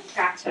 questions?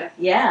 Gotcha.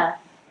 Yeah.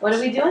 What are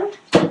we doing?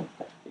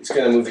 He's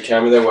gonna move the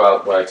camera there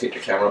while I take the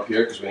camera up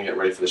here because we're gonna get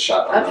ready for the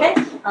shot on Okay.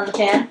 On the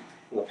pan?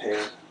 the pan.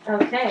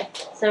 Okay.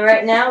 So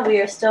right now we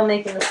are still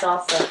making the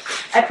salsa.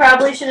 I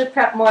probably should have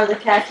prepped more of the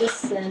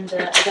cactus, and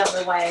I don't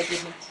know why I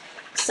didn't.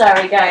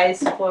 Sorry,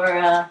 guys, for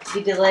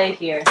the delay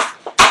here.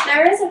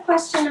 There is a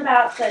question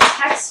about the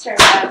texture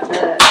of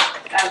the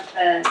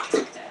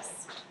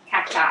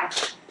cacti.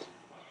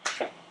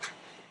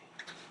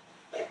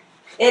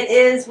 It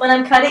is, when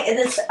I'm cutting,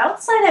 this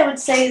outside I would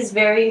say is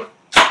very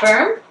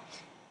firm.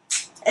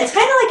 It's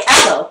kind of like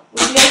aloe.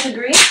 Would you guys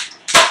agree?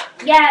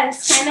 Yeah,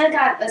 it's kind of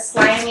got a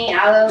slimy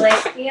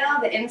aloe-like feel.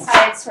 The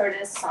inside sort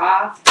of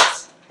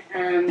soft.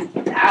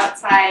 The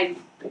outside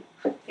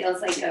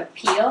feels like a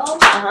peel.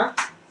 Uh-huh.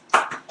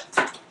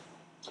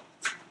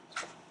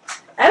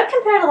 I would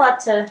compare it a lot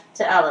to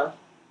aloe.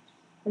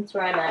 That's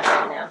where I'm at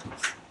right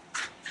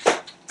now.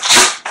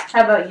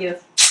 How about you?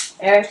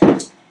 Eric?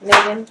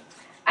 Megan?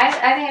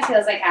 I think it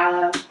feels like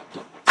aloe.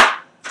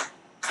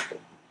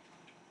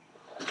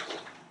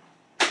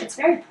 It's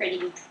very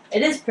pretty.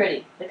 It is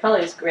pretty. The color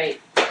is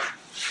great.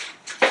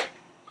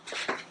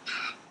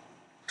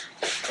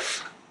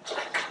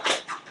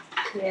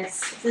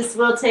 Yes, this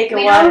will take a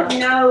We while. don't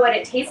know what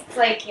it tastes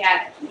like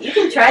yet. You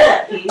can try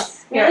that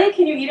piece. Really?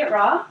 Can you eat it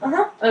raw?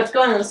 Uh-huh. Oh, it's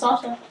going in the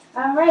salsa.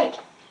 All right.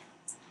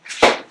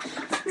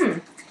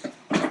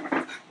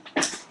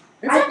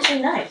 It's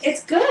actually nice.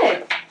 It's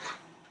good.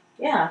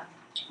 Yeah,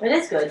 it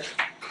is good.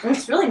 And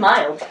it's really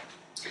mild.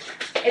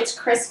 It's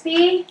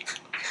crispy.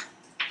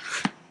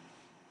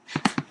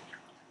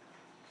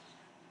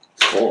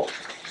 Cool.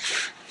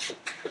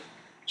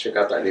 Check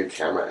out that new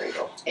camera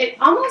angle. It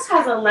almost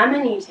has a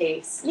lemony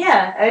taste.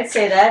 Yeah, I would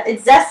say that.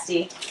 It's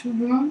zesty,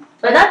 Mm-hmm.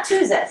 but not too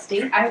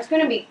zesty. It's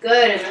going to be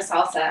good in the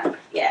salsa.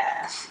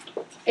 Yeah.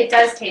 It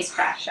does taste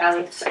fresh,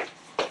 Allie.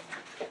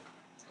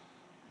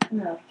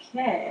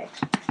 Okay.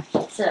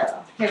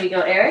 So, here we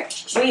go, Eric.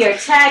 We are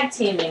tag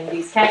teaming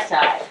these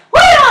cacti.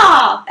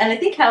 Wah! And I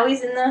think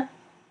Howie's in the...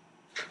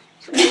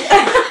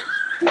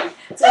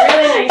 It's a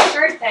really nice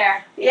shirt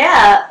there.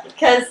 Yeah,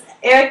 because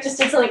Eric just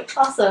did something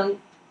awesome,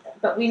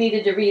 but we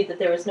needed to read that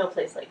there was no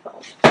place like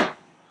home.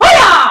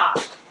 Wah!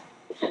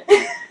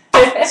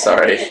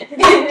 Sorry.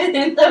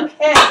 It's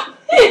okay.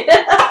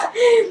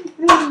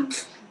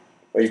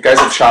 Well, you guys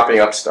are chopping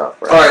up stuff,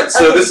 right? Alright,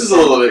 so this is a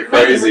little bit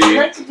crazy. Would you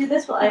like to do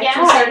this while I Yeah,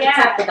 actually start yeah.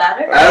 to prep the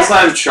batter? As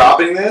I'm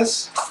chopping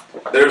this,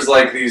 there's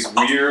like these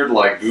weird,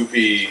 like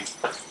goopy.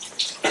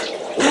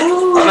 I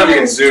don't know if you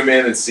can zoom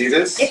in and see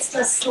this. It's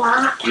the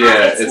slime.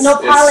 Yeah, it's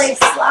nopal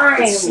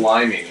slime. It's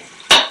slimy.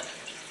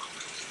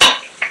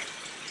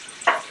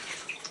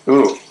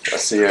 Ooh, I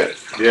see it.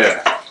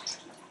 Yeah.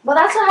 Well,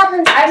 that's what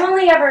happens. I've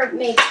only ever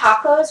made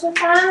tacos with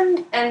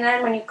them, and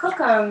then when you cook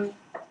them,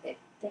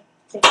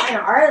 they kind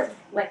of are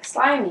like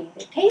slimy.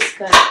 They taste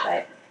good,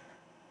 but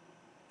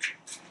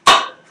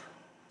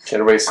Can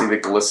everybody see the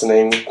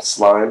glistening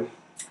slime?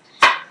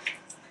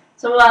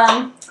 So,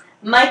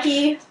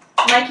 Mikey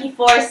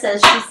Force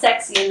says she's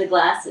sexy in the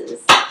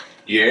glasses.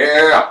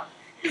 Yeah.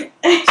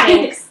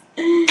 thanks.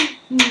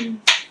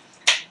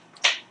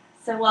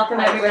 So welcome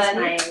That was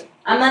everybody. my-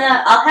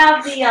 I'll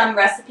have the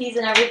recipes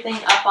and everything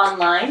up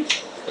online.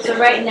 So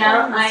right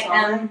now I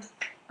am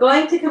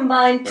going to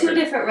combine two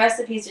different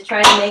recipes to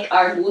try to make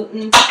our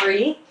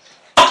gluten-free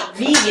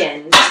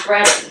vegan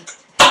breading.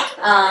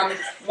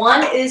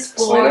 One is for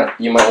Selena,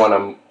 you might want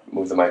to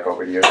move the mic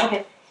over to you.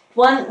 okay.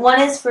 One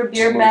is for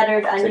beer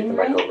battered Take the onion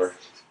mic rings. over.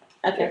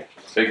 Okay.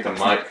 Take the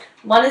mic.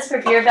 One is for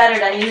beer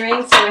battered onion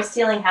rings, so we're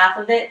stealing half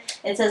of it.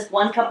 It says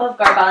 1 cup of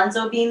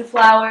garbanzo bean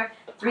flour,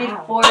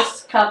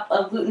 3/4 cup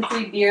of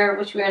gluten-free beer,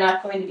 which we are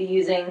not going to be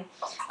using,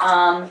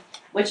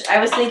 which I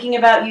was thinking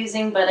about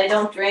using, but I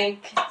don't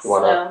drink,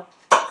 so...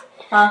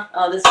 Huh?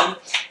 Oh, this one.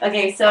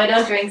 Okay, so I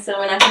don't drink, so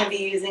we're not going to be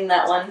using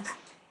that one.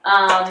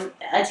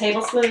 A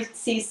tablespoon of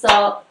sea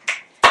salt,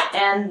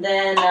 and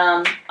then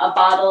a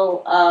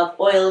bottle of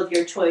oil of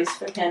your choice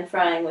for pan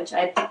frying, which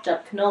I picked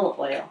up canola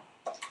oil.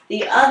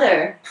 The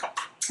other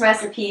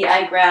recipe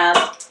I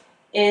grabbed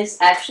is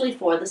actually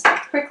for the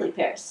stuffed prickly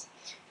pears.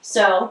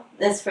 So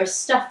this for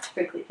stuffed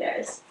prickly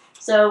pears.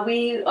 So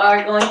we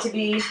are going to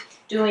be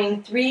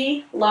doing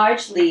 3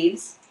 large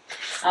leaves,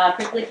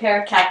 prickly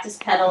pear cactus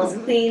petals,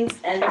 cleans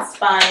and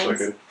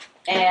spines,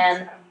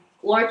 and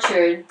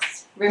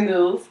glorchurds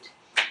removed.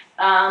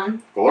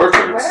 Glorchurds. What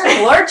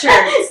are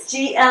glorchurds?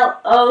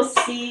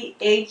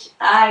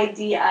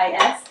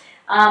 Glorchidis.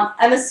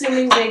 I'm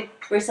assuming they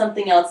were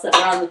something else that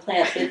were on the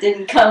plant that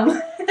didn't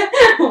come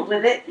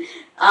with it.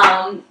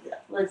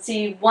 Let's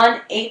see,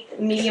 1/8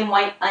 medium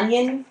white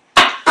onion,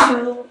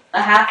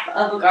 2½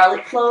 of a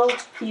garlic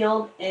clove,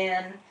 peeled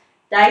and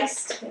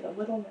diced.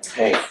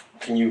 Hey,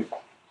 can you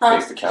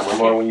face the camera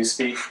more when you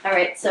speak?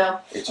 Alright, so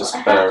It's just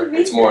better.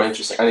 It's more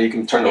interesting. I know you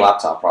can turn the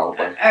laptop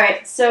probably.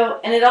 Alright, so,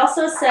 and it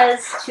also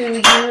says to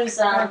use,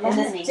 in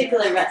this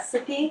particular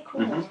recipe,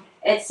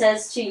 it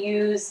says to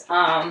use,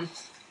 Yeah,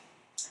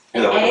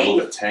 that was a little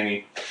bit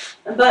tangy.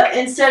 but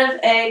instead of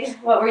egg,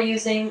 what we're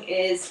using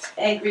is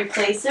egg Do you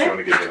replacer. want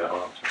to give me that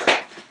one?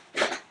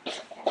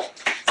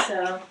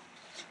 So,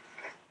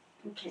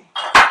 okay,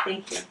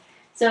 thank you.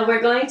 So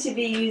we're going to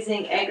be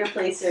using egg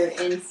replacer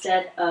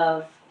instead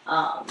of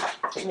 1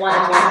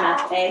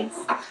 1/2 eggs,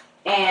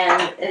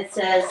 and it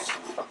says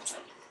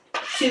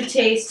to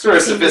taste. It's a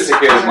very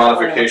sophisticated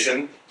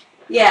modification.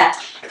 Yeah,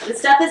 the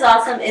stuff is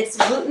awesome. It's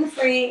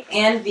gluten-free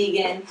and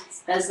vegan,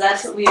 as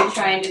that's what we are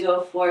trying to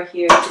go for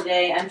here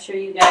today. I'm sure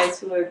you guys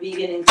who are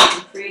vegan and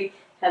gluten-free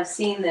have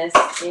seen this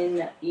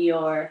in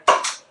your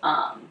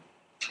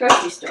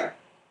grocery store.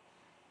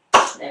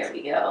 There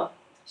we go.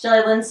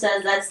 Shelly Lynn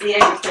says that's the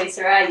egg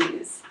replacer I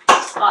use.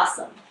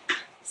 Awesome.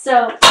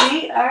 So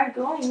we are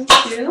going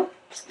to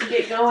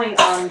get going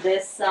on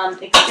this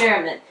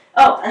experiment.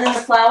 Oh, and then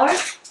the flour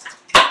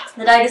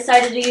that I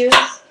decided to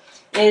use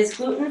is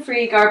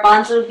gluten-free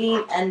garbanzo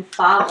bean and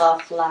fava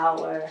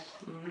flour.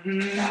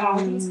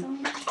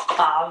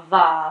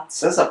 Fava. It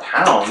says a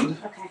pound.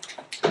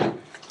 Okay.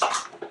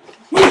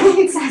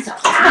 It says a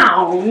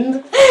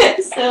pound.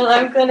 So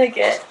I'm gonna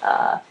get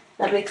a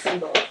mixing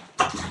bowl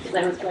because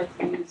I was going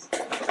to use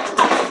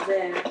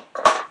there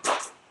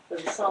for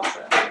the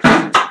salsa. There.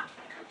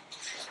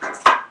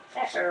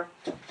 That's a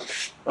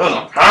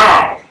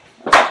pound.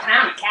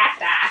 Pound of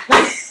cacti.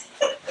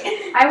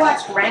 I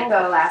watched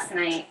Rango last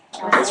night.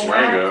 What's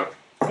Rango?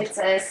 It's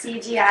a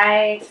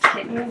CGI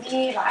kitten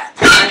movie that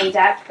Johnny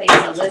Depp plays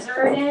a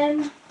lizard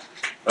in.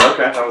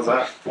 Okay, how was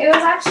that? It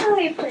was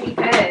actually pretty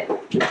good.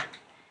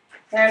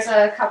 There's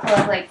a couple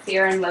of like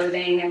Fear and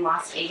Loathing and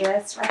Las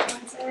Vegas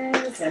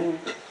references, and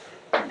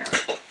you know,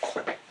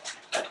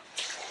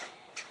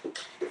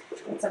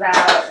 it's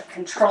about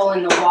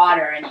controlling the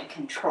water and you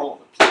control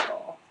the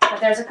people. But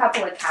there's a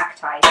couple of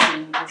cacti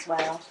scenes as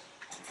well.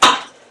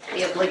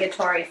 The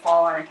obligatory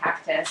fall on a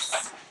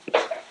cactus.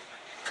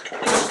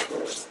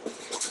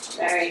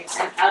 Sorry,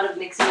 I'm out of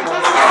mixing bowls.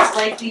 It's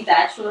like the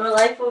bachelor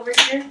life over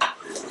here.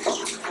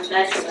 I'm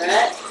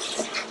bachelorette.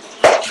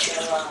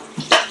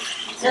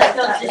 So, just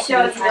goes to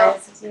show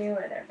you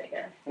or they're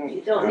bigger.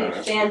 you don't need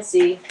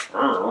fancy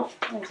to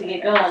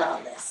get going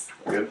on this.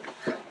 Good.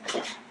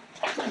 Okay.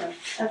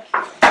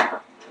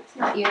 It's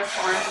not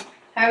uniform.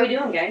 How are we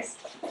doing, guys?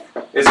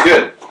 It's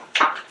good.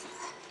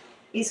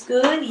 He's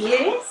good,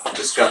 yes.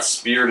 Just got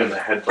speared in the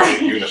head by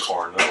a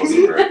unicorn. That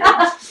wasn't very good.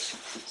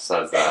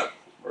 Besides that,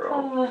 we're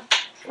all...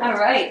 All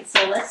right,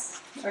 so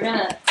we're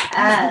gonna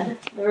add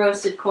the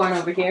roasted corn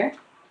over here.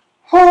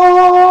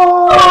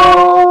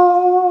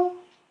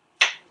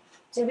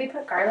 Did we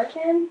put garlic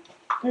in?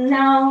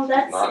 No,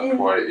 that's Not in.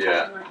 quite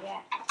yet. Not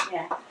yet.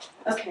 Yeah.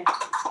 Okay.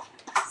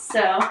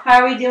 So, how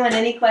are we doing?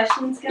 Any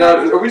questions, guys?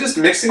 No, are we just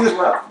mixing this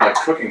up? Like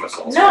cooking the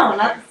salsa? No,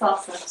 not the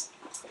salsa.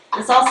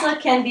 The salsa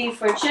can be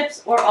for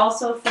chips or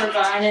also for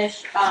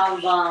garnish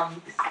of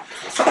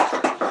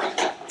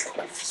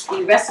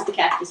the rest of the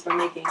cactus we're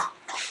making.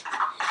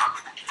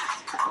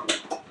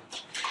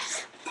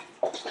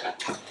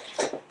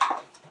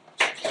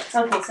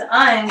 Okay, so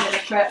I'm going to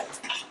prep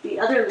the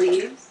other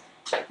leaves,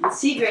 the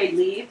C-grade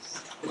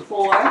leaves,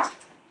 for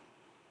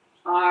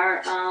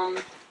our,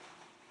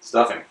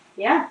 Stuffing.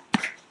 yeah.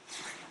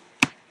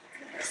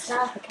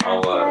 Stop the I'll,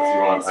 if you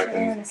want, I cactus, can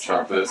we're gonna chop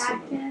stop the this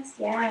and cactus.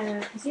 Yeah,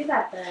 because you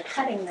got the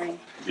cutting knife.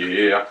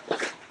 Yeah.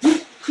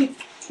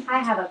 I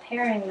have a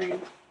paring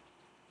knife.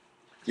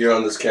 You're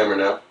on this camera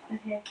now.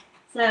 Okay.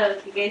 So,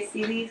 you guys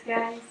see these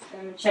guys?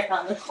 I'm going to check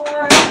on the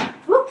corn.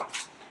 Whoop!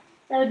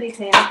 That a big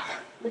fan.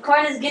 The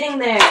corn is getting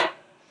there.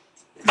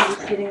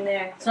 It's getting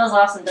there. It smells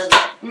awesome, doesn't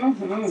it?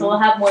 Mm-hmm. So we'll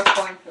have more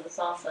corn for the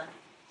salsa.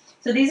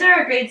 So these are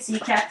our grade C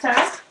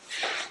cacti.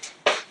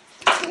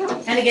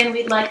 And again,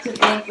 we'd like to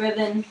thank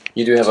Riven.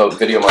 You do have a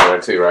video monitor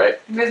too, right?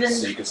 Riven.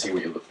 So you can see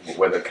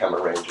where the camera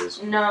range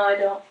is. No, I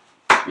don't.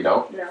 You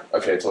don't? No.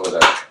 Okay, it's over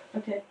there.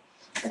 Okay.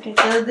 Okay,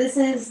 so this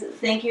is,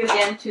 thank you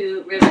again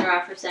to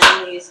Rivenrock for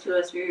sending these to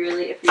us. We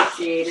really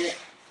appreciate it.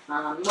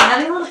 We're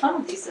having a lot of fun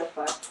with these so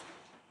far.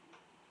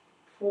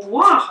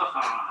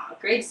 Wow,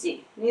 great to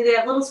see. They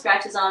have little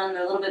scratches on them.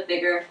 They're a little bit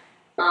bigger.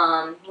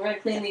 We're going to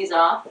clean these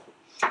off.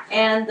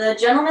 And the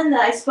gentleman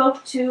that I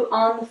spoke to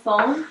on the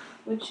phone,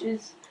 which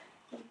is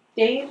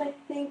Dave, I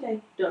think.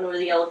 I don't know where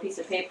the yellow piece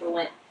of paper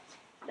went.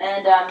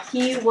 And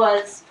he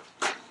was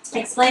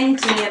explaining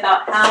to me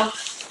about how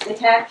the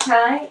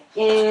cacti,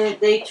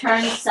 they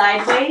turn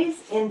sideways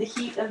in the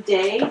heat of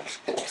day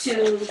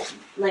to,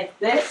 like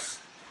this,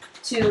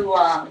 to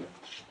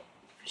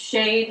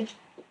shade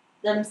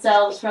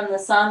themselves from the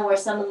sun, where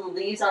some of the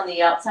leaves on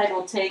the outside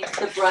will take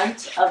the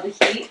brunt of the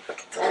heat,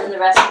 and then the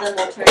rest of them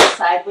will turn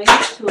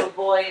sideways to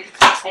avoid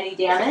any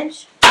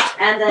damage.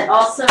 And that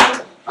also,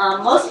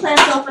 most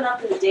plants open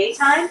up in the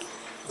daytime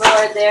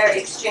for their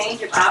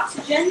exchange of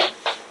oxygen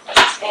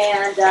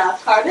and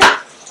carbon,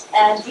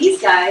 and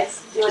these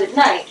guys do it at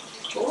night.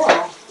 Cool.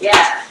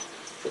 Yeah.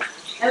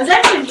 It was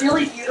actually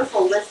really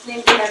beautiful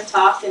listening to him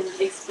talk and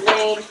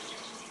explain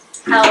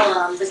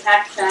how the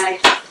cacti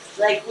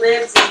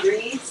lives and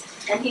breathes.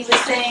 And he was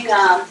saying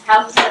how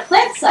he had a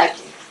plant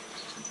psychic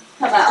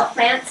come out. A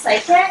plant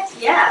psychic?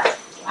 Yeah.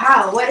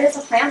 Wow, what is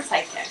a plant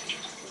psychic?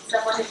 It's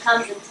someone who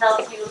comes and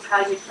tells you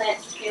how your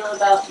plants feel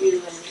about you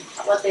and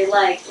what they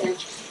like. And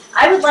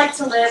I would like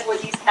to live where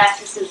these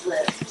cactuses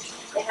live.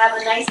 They have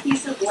a nice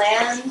piece of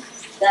land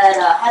that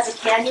has a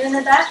canyon in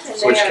the back. And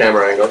Switch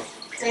camera angle.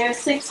 They're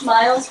 6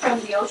 miles from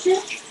the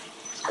ocean.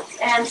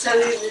 And so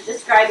he was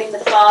describing the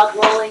fog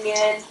rolling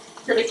in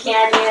to the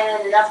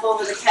canyon and up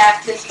over the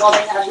cactus while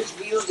they have this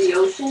view of the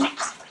ocean.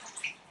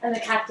 And the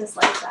cactus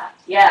likes that.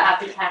 Yeah,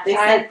 Happy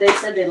cacti. they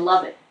said they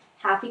love it.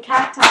 Happy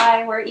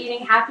cacti. We're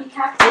eating happy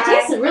cacti. It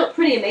tastes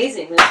pretty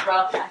amazing, this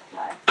raw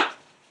cacti.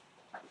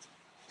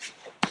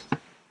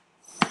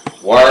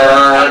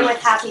 Okay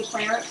with happy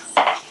plants?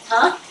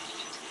 Huh?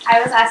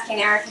 I was asking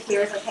Eric if he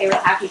was okay with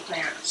happy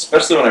plants.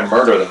 Especially when I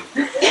murder them.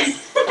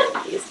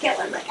 He's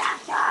killing the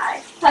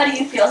cacti. How do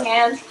you feel,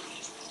 Han?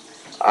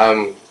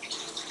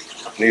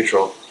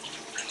 Neutral.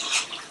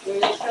 You're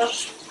neutral?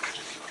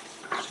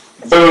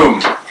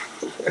 Boom!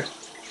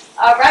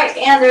 Alright,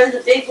 and there's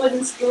a big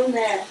wooden spoon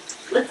there.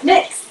 Let's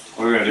mix.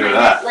 What are we gonna do with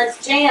that?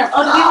 Let's jam.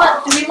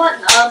 Oh, do we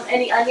want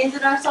any onions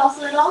in our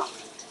salsa at all?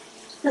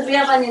 Because we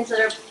have onions that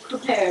are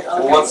prepared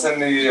already. Well, what's in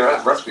the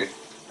recipe?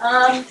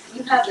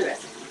 You have the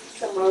recipe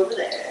somewhere over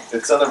there.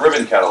 It's on the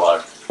ribbon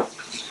catalog.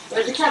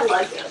 Where's the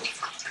catalog go?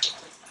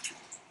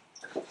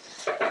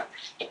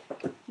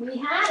 We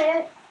had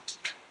it.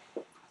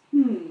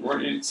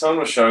 Someone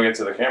was showing it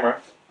to the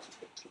camera.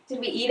 Did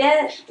we eat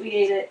it? We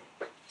ate it.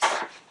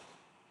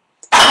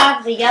 I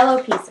have the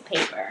yellow piece of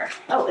paper.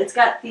 Oh, it's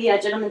got the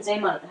gentleman's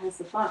name on it that has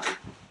the farm.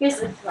 Here's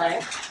the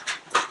flyer.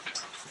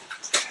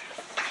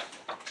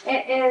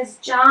 It is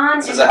John.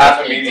 This is a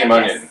half a medium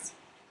onion.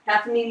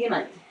 Half a medium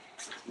onion.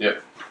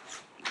 Yep.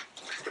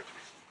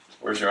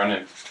 Where's your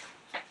onion?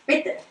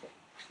 Right there.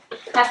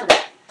 Half of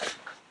that.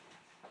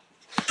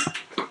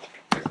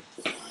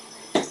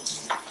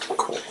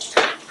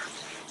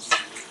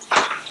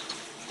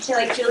 I feel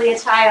like Julia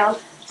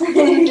Child. I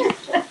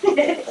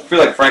feel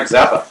like Frank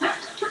Zappa.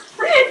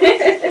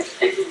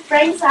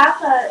 Frank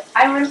Zappa,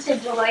 I went to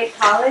Beloit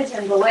College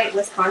in Beloit,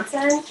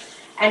 Wisconsin,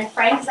 and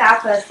Frank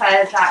Zappa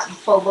said that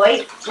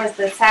Beloit was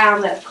the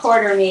sound that a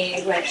quarter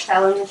made when it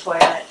fell in the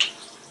toilet.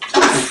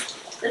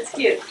 That's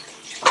cute.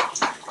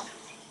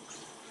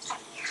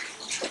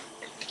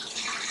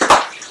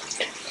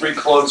 3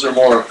 cloves or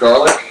more of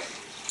garlic.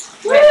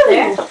 Right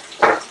there.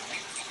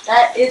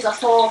 That is a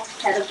whole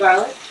head of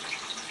garlic.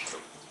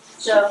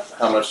 So,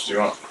 How much do you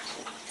want?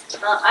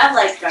 I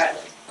like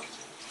garlic.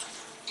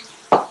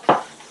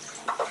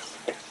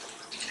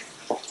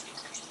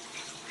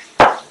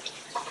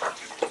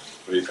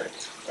 What do you think?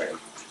 Megan?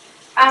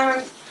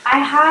 I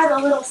had a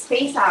little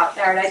space out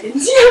there and I didn't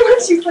see how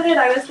much you put it.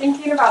 I was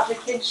thinking about the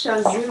kids' show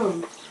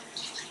Zoom.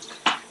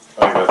 I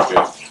think that's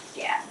good.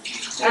 Yeah.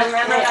 Do you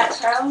remember that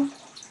show?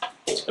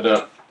 I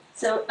don't.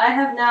 So, I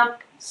have now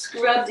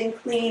scrubbed and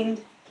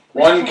cleaned.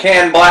 1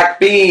 can black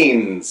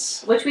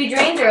beans. Which we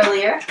drained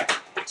earlier.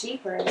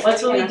 Jeepers.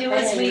 What we do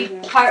is we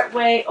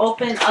partway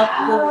open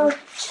up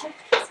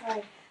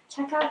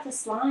Check out the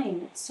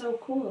slime. It's so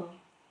cool.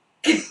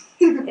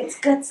 It's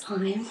good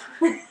slime.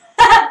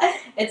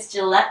 It's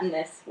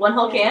gelatinous. 1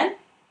 whole can?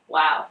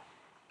 Wow.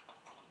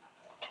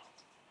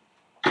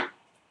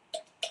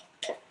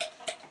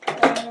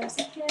 There's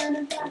a can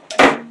of black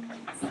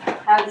beans.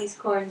 How these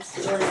corns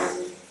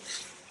really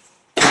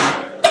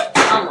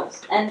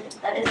almost. And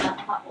that is not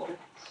hot water.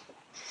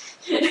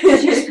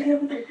 Did you spray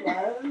it with your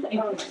glove?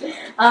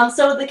 Oh,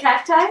 So the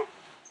cacti.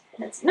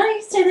 No, you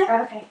can stay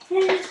there. okay.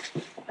 Yeah.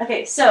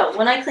 Okay, so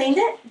when I cleaned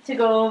it, to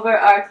go over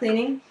our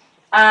cleaning,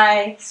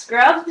 I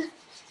scrubbed,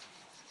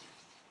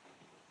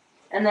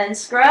 and then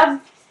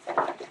scrub,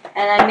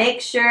 and I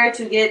make sure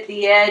to get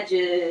the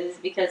edges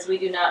because we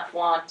do not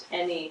want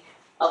any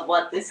of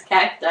what this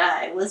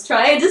cacti was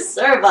trying to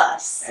serve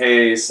us.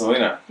 Hey,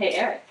 Selena. Hey,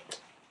 Eric.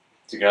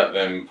 You got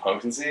them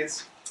pumpkin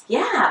seeds?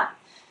 Yeah.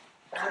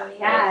 Oh, I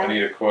yeah.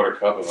 need a 1/4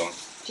 cup of them.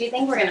 Do you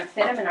think we're going to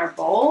fit them in our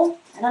bowl?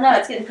 I don't know,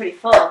 it's getting pretty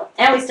full.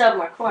 And we still have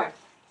more corn.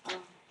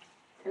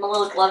 I'm a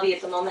little glovey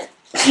at the moment.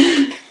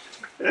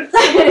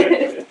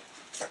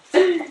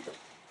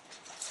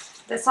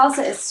 The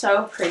salsa is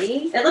so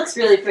pretty. It looks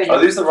really pretty. Are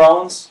these the raw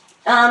ones?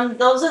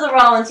 Those are the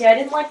raw ones. Yeah, I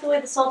didn't like the way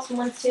the salted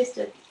ones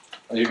tasted.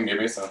 Oh, you can give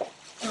me some.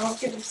 I'll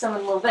give you some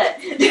in a little bit.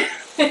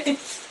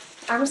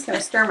 I'm just gonna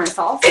stir my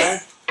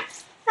salsa.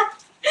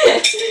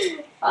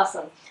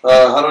 Awesome.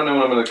 How do I know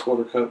when I'm in a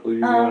quarter cup? Will you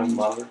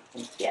monitor?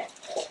 Yeah.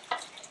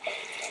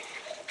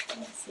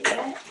 Let's see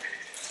it.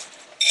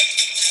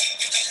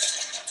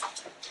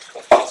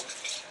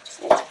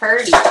 It's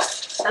pretty.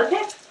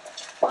 Okay.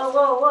 Whoa,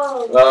 whoa,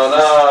 whoa.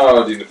 Oh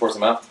no! Do you need to pour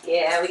some out?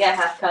 Yeah, we got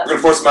half cup. We're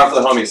gonna pour some out for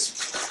the homies.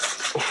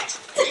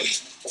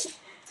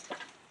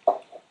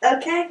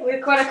 Okay, we're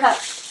a quarter cup.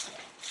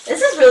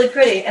 This is really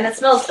pretty, and it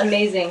smells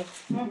amazing.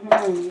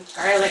 Mm-hmm.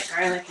 Garlic,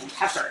 and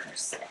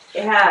peppers.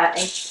 Yeah.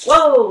 And,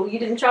 whoa, you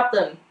didn't chop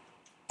them.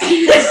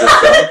 It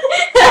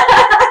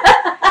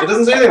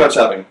doesn't say anything about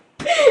chopping.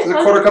 It's a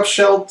quarter cup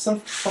shelled some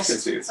pumpkin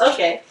seeds.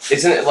 Okay.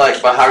 Isn't it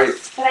like, but how?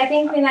 But I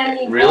think we then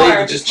need Really? more.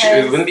 You just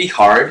it wouldn't be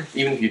hard,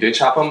 even if you did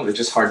chop them. They're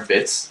just hard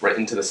bits right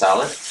into the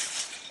salad.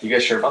 You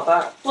guys sure about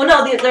that? Well,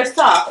 no, they're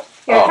soft.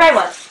 Here, Oh. try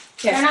one.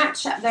 Here. They're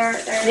not. They're.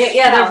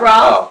 Yeah, they're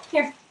raw. Oh.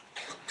 Here.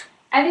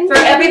 I think For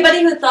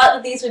everybody who thought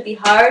that these would be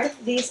hard,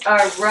 these are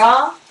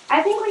raw.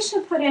 I think we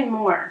should put in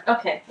more.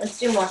 Okay, let's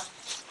do more.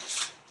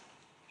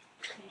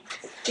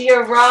 These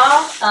are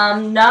raw,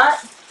 not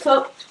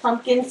cooked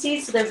pumpkin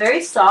seeds, so they're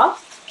very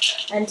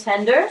soft and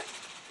tender.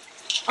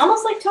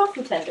 Almost like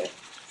tofu tender.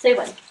 Say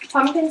when.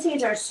 Pumpkin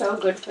seeds are so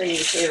good for you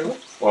too.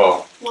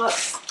 Whoa.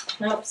 Whoops.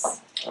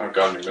 Oops. Oh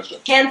god, you missed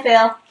it. Hand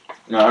fail.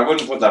 No, I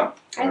wouldn't put that.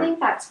 I think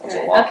that's That's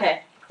good. a lot.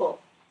 Okay, cool.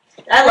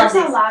 I love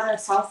There's these. a lot of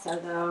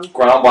salsa though.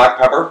 Ground black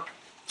pepper.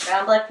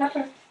 Ground black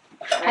pepper.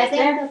 I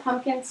think the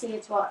pumpkin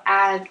seeds will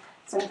add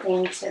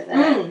something to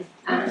the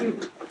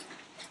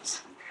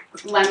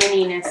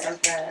lemoniness of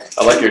the.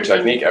 I like your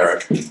technique,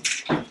 Eric.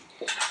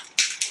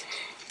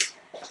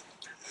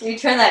 You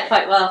turned that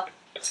quite well.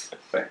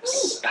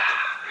 Thanks.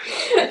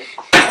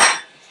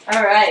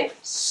 All right.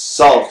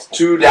 Salt.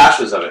 2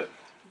 dashes of it.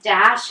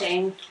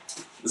 Dashing.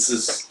 This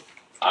is,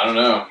 I don't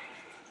know.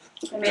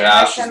 American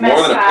Dash is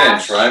more than a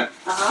pinch, right?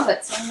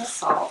 Put some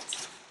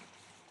salt.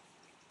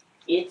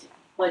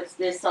 What's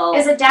this all?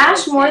 Is a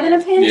dash more than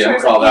a pinch, Yeah, or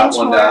is call a that pinch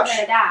one more dash.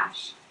 than a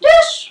dash?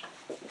 Dash.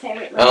 Okay,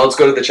 wait. Let's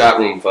go to the chat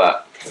room for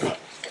that.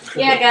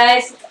 Yeah,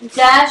 guys.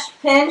 Dash,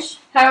 pinch.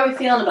 How are we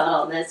feeling about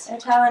all this? They're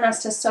telling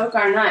us to soak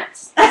our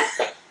nuts.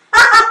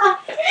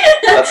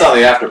 That's on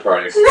the after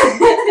party.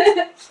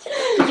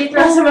 Did you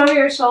throw some over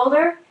your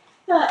shoulder?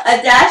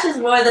 A dash is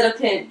more than a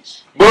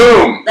pinch.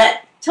 Boom!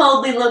 That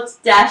totally looks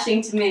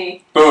dashing to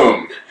me.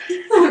 Boom!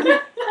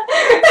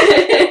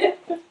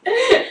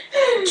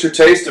 To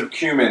taste of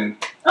cumin.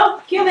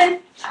 Oh, cumin.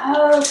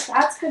 Oh,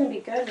 that's gonna be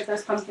good with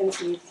those pumpkin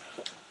seeds.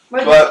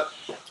 But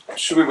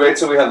should we wait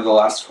till we have the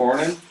last corn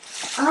in?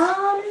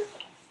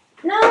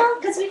 No,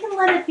 because we can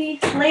let it be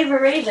flavor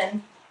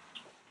raven.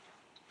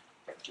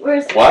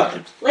 Where's What?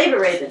 flavor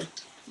raven?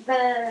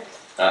 The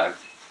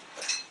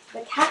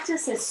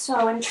cactus is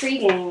so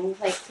intriguing.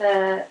 Like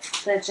the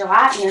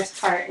gelatinous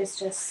part is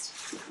just.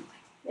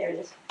 There it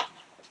is.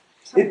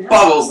 It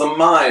boggles the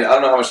mind. I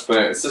don't know how much to put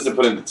in. It says to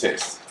put in the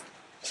taste.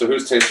 So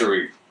whose taste are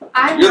we?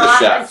 I'm You're the not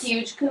a chef.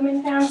 huge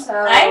cumin fan, so.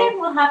 I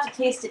will have to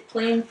taste it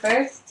plain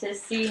first to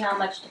see how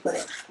much to put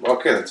in.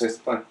 Okay, then taste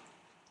the plant.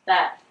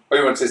 That. Oh,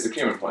 you want to taste the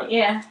cumin plant?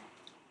 Yeah.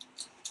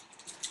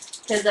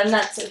 Because I'm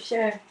not so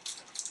sure. Have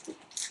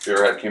you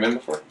ever had cumin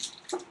before?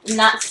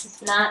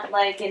 Not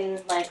like in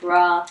like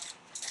raw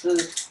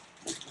food.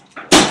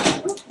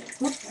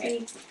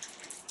 Okay.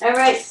 All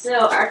right,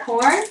 so our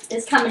corn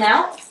is coming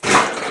out,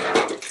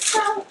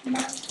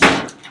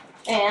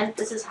 and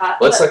this is hot.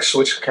 Let's like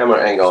switch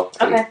camera angle.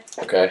 Okay.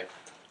 Okay.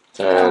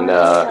 And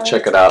okay.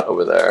 check it out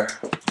over there.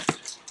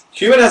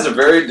 Cumin has a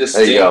very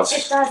There you go.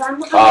 distinct It does. I'm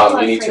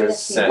you need to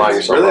scent. mind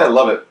yourself Really, I up.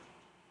 love it.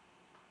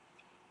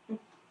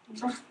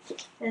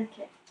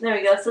 Okay. There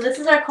we go. So this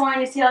is our corn.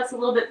 You see how it's a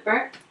little bit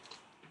burnt?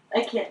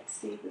 I can't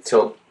see this.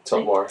 Tilt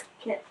more.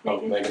 Can't Oh,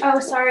 make it. Megan. Oh,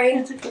 sorry.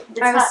 It's okay.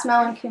 It's I was hot.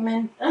 smelling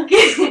cumin.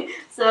 Okay.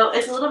 So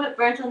it's a little bit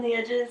burnt on the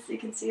edges. You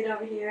can see it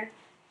over here.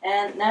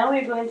 And now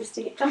we're going to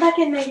stick it. Come back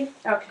in, Megan.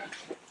 Okay.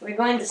 We're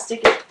going to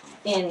stick it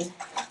in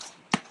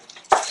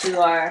to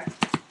our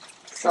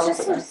It's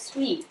just so salsa.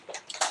 sweet.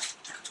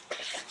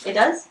 It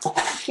does?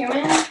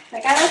 Cumin,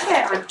 like I like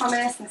it on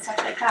hummus and stuff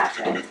like that,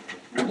 but I'm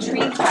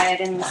intrigued by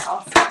it in the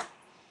salsa.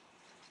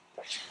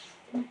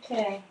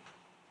 Okay.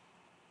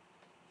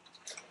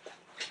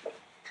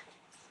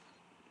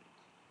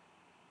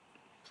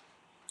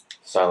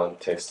 Silent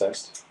taste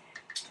test.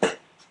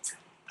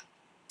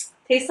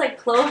 Tastes like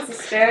cloves,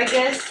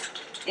 asparagus,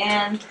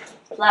 and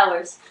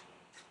flowers.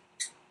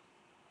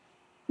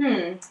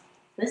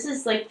 This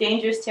is like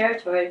dangerous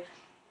territory.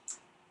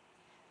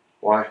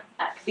 Why?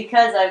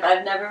 Because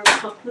I've never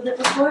cooked with it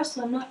before,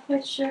 so I'm not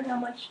quite sure how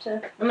much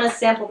to. I'm gonna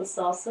sample the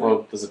salsa.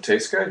 Well, does it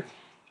taste good?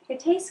 It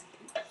tastes.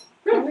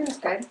 Cumin's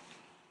good.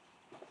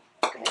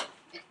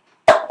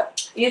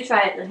 You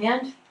try it, the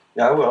hand.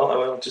 Yeah, I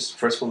will. Just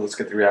first of all, let's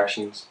get the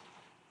reactions.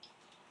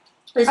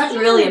 This is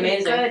really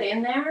amazing. Good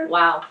in there.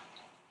 Wow.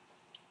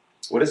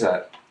 What is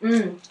that?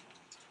 Mmm.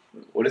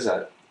 What is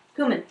that?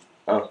 Cumin.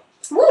 Oh.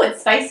 Ooh,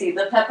 it's spicy.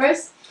 The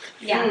peppers.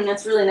 Yeah.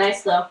 It's really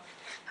nice though.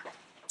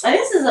 I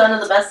think this is one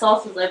of the best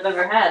salsas I've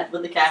ever had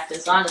with the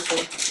cactus, honestly.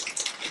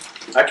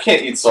 I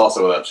can't eat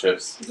salsa without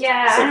chips.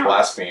 Yeah. It's I like don't-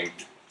 blasphemy.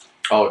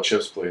 Oh,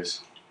 chips,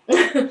 please.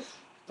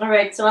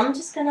 Alright, so I'm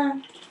just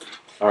gonna...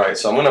 Alright,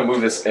 so I'm gonna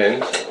move this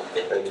in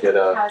and get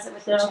a. How's it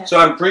with the So- chips? So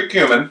I'm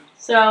pre-cumin.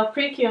 So,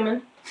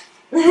 pre-cumin.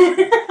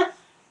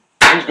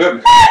 Seems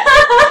good.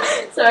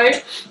 Sorry.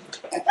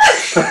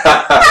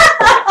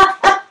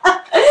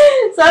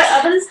 Sorry,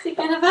 I was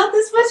thinking about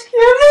this much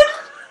cumin.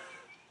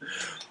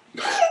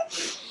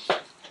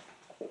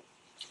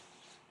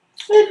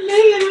 And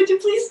Megan, would you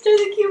please stir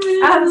the cumin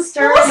in? I'm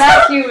stirring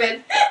that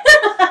cumin.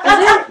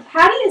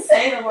 How do you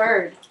say the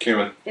word?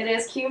 Cumin. It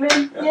is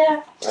cumin?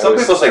 Yeah. Some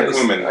people say I just-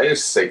 cumin. I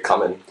just say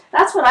cumin.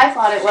 That's what I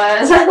thought it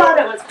was. I thought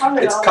it was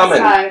cumin It's all cumin.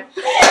 the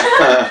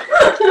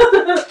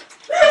time.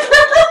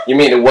 You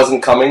mean it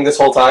wasn't coming this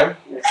whole time?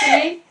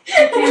 See?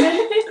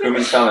 Cumin?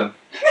 Cumin's coming.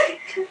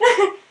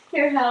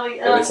 Here, Howie.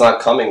 If it's not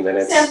coming, then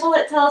it's. Sample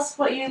it. Tell us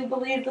what you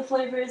believe the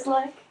flavor is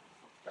like.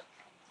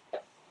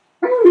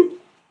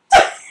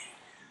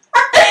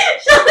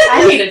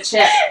 I need a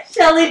chip.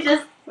 Shelly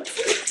just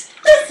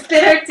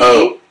spit her tea.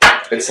 Oh,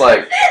 it's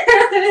like.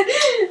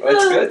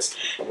 It's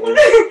good.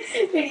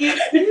 You've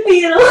been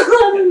eating a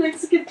lot of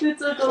Mexican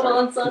pizza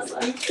con sauce,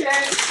 I'm sure.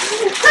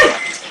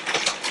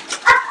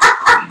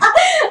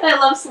 I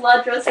love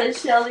cilantro,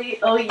 says Shelly.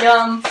 Oh,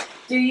 yum.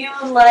 Do you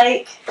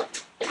like,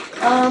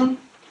 I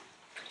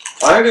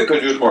think it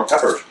could use more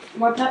peppers.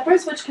 more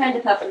peppers? Which kind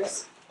of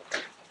peppers?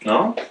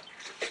 No?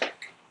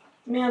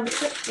 Yeah, we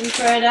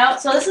try it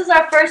out. So this is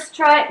our first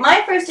try,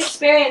 my first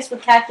experience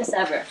with cactus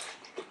ever.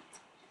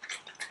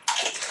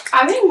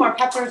 I think more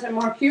peppers and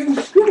more cumin.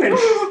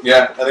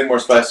 Yeah, I think more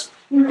spice.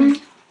 Mm-hmm.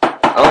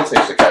 I don't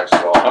taste the cactus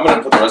at all. I'm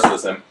gonna put the rest of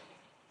this in.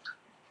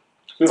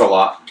 There's a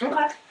lot.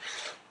 Okay.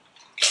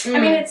 I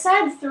mean, it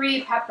said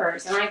 3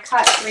 peppers, and I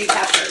cut 3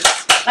 peppers.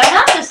 I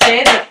have to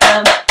say that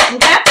the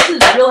cactus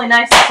is really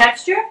nice. The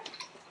texture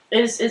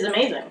is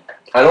amazing.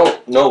 I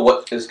don't know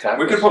what is cactus.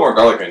 We could put more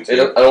garlic in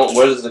too. I don't.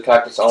 What is the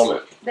cactus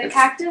element? The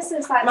cactus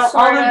is that All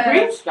sort the of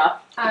green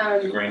stuff.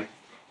 Green.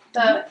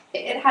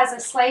 it has a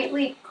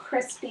slightly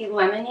crispy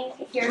lemony.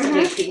 Here's a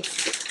big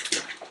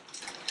piece.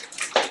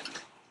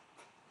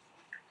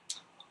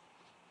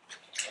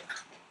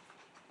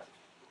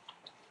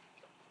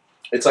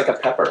 It's like a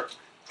pepper,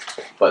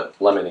 but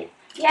lemony.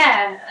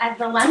 Yeah,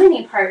 the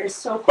lemony part is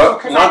so cool. But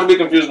 'cause not to be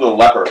confused with a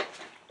leper.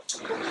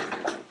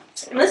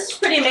 And this is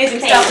pretty amazing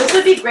stuff. This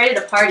would be great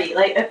at a party.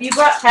 Like, if you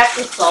brought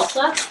cactus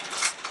salsa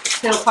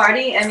to a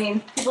party, I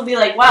mean, people would be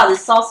like, wow,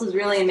 this salsa is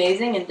really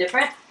amazing and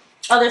different.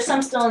 Oh, there's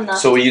some still in the...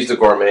 So we use the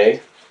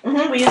gourmet.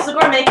 We use the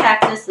gourmet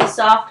cactus, the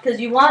soft, because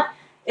you want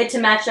it to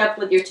match up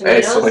with your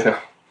Hey, tomatoes.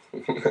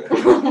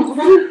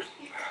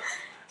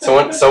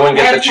 Selena. Someone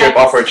get the chip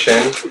off her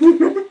chin.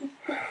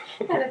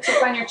 Got a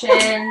chip on your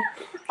chin.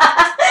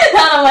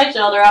 Not on my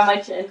shoulder, on my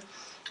chin.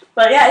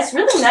 But yeah, it's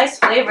really nice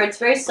flavor. It's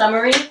very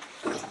summery.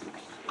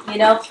 You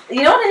know what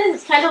it is?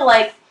 It's kind of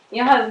like,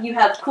 you know how you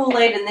have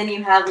Kool-Aid and then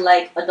you have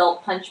like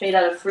adult punch made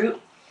out of fruit?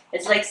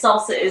 It's like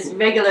salsa is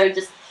regular,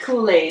 just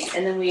Kool-Aid,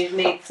 and then we've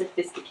made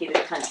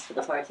sophisticated punch for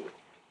the party.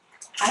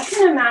 I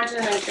can imagine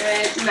a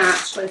good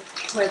match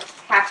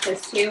with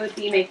cactus too would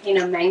be making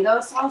a mango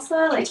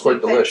salsa. Like It's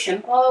quite keep it delish.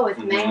 simple with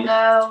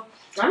mango,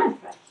 I'm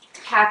impressed.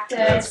 cactus,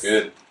 Yeah, it's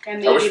good. and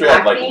I maybe wish we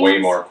had black like way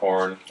beans. more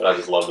corn, but I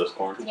just love this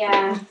corn.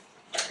 Yeah.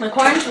 The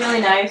corn's really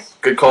nice.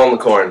 Good call on the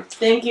corn.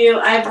 Thank you.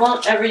 I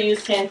won't ever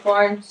use canned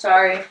corn.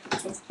 Sorry.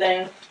 It's a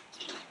thing.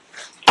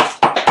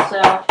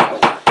 So,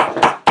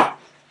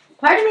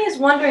 part of me is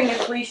wondering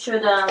if we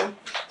should,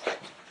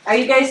 are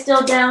you guys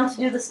still down to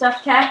do the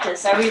stuffed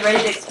cactus? Are we ready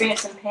to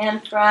experience some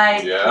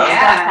pan-fried Yeah. stuffed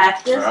Yeah.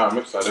 cactus? Yeah, I'm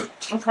excited.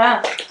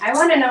 Okay. I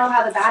want to know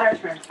how the batter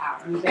turns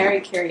out. I'm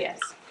very curious.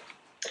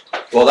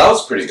 Well, that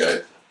was pretty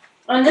good.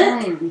 And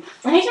then,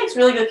 and he takes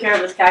really good care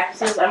of his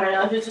cactuses. I don't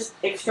know, it's just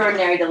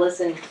extraordinary to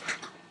listen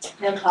to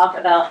him talk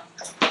about.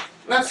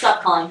 Let's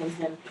stop calling him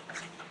him.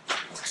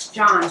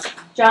 John.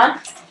 John,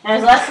 and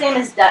his last name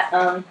is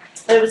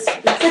it's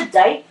a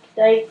Dyke.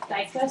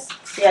 Dicus?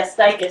 Yes,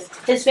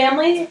 Dykus. His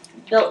family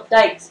built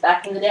dikes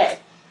back in the day.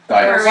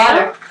 Diet. For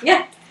water.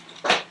 Yeah.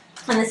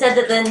 And they said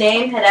that the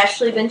name had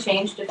actually been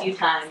changed a few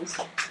times,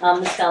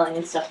 the spelling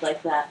and stuff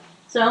like that.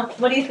 So,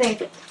 what do you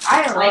think?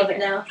 I Like it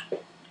now.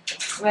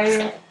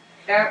 Right,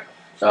 Eric?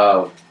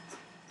 Uh,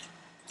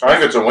 I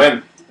think it's a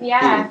win.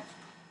 Yeah.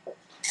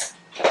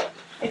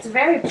 It's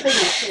very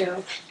pretty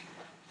too.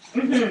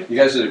 Mm-hmm. you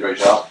guys did a great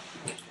job.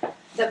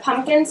 The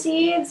pumpkin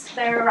seeds,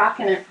 they're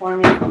rocking it for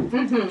me.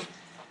 Mm-hmm.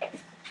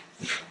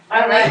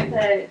 I like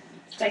the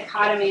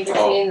dichotomy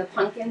between the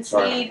pumpkin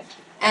Sorry. seed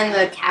and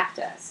the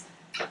cactus.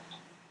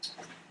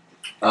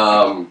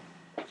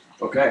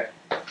 Okay.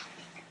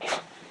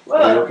 Whoa.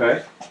 Are you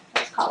okay?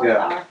 It's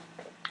cauliflower.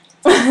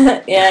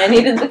 Yeah, I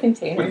needed the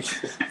container.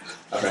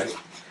 Alright.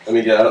 Let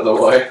me get out of the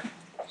way.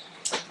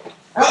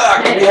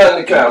 Back behind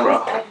the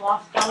camera. I've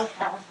lost all of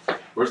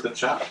that. Where's the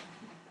chop?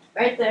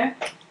 Right there.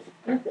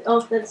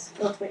 Oh, that's.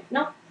 Oh, wait.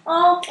 No.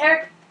 Oh,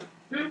 Eric.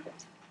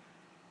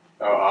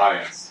 Oh,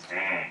 audience.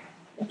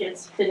 It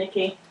gets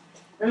finicky.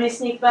 Let me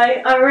sneak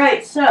by.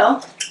 Alright,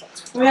 so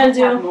we're gonna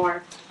do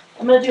more.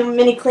 I'm gonna do a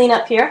mini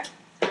cleanup here.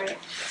 Alright.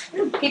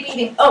 Keep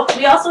eating. Oh,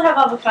 we also have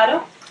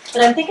avocado,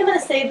 but I think I'm gonna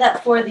save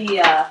that for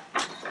the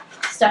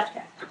stuffed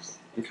cactus.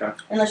 Okay.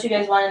 Unless you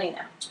guys want any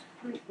now.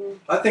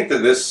 I think that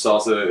this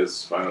salsa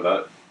is fine with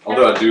that.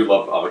 Although I do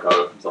love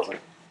avocado salsa.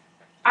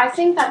 I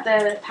think that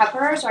the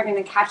peppers are going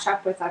to catch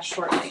up with us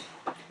shortly.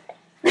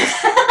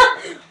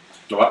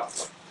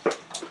 What? The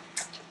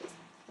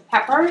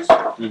peppers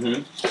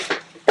Mm-hmm.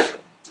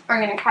 are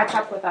going to catch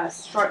up with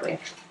us shortly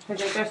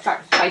because they just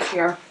got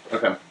spicier.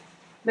 Okay.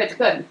 But it's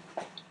good.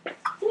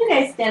 Can you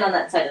guys stand on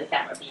that side of the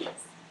camera, please?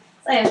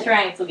 I am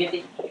trying to get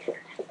in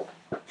here.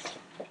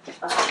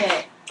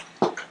 Okay.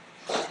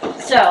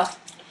 So,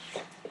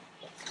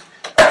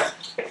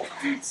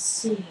 let's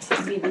see.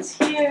 Leave this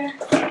here.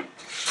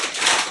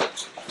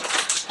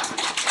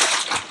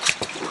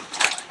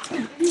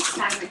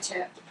 Sandwich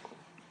it.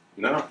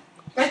 No.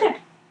 Right there.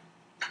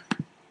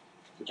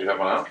 Did you have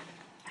one out?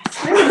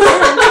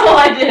 Oh,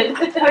 I did.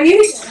 Are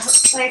you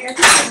like? I think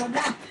I wrote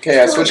down. Okay,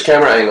 I switched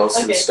camera angles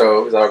to the Okay.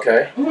 stove. Is that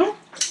okay?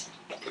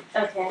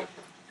 Okay.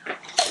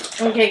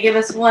 Okay, give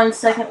us 1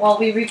 second while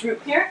we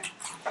regroup here.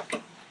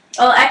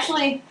 Oh,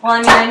 actually, well,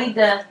 I mean, I need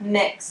to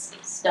mix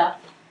stuff.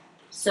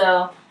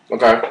 So,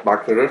 Okay,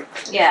 back to it.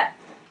 yeah.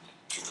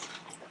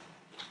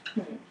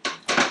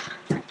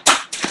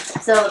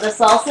 So, the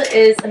salsa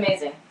is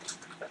amazing.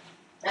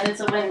 And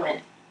it's a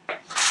win-win.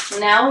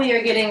 Now we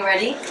are getting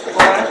ready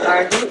for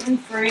our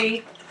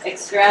gluten-free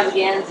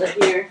extravaganza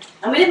here.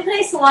 And we didn't put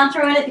any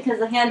cilantro in it because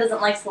the hand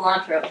doesn't like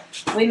cilantro.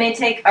 We may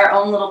take our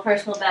own little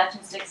personal batch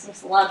and stick some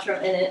cilantro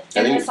in it. I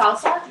In think the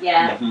salsa?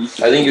 Yeah.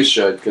 I think you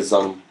should because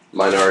I'm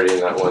minority in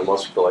that one.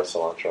 Most people like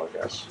cilantro, I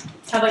guess.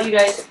 How about you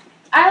guys?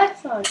 I like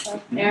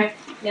cilantro. Eric?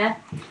 Yeah?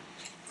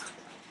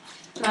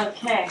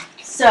 Okay.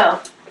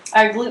 So,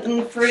 our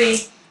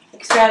gluten-free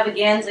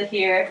extravaganza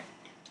here.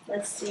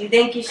 Let's see.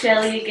 Thank you,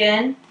 Shelly,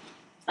 again.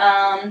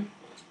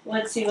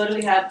 Let's see. What do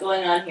we have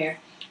going on here?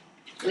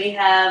 We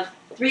have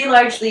 3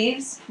 large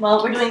leaves.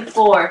 Well, we're doing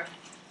 4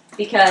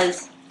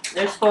 because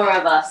there's 4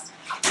 of us.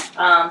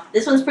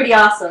 This one's pretty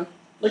awesome.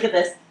 Look at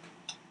this.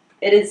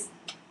 It is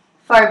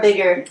far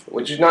bigger.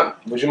 Would you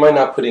mind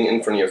not putting it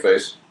in front of your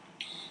face?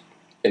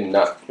 And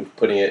not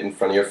putting it in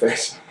front of your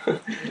face.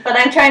 But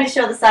I'm trying to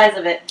show the size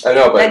of it. I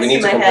know, but Next we to need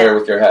to my compare head.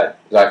 with your head.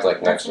 Exactly,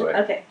 like next to it.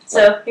 Okay.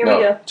 So, here no,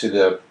 we go. To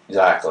the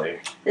exactly.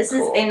 This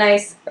Cool. is a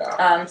nice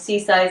Yeah.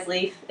 sea-size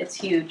leaf. It's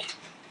huge.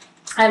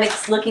 I'm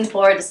looking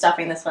forward to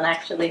stuffing this one,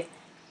 actually.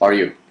 Are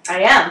you?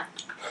 I am.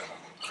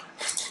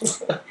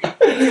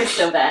 You're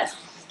so bad.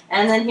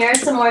 And then here are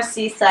some more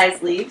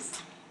sea-size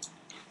leaves.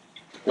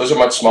 Those are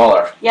much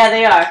smaller. Yeah,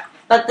 they are.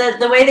 But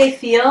the way they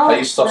feel... How do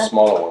you stuff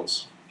smaller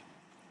ones?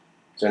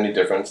 Is there any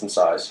difference in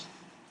size?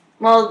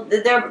 Well,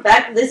 they're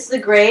back. This is the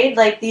grade.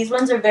 Like, these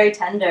ones are very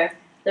tender.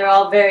 They're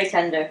all very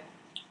tender.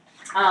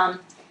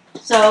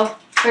 So,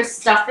 for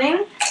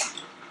stuffing,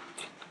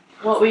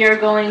 what we are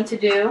going to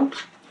do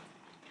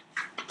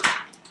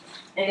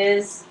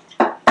is...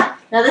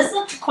 Now, this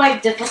looked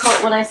quite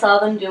difficult when I saw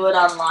them do it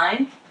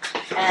online.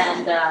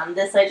 And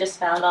this I just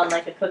found on,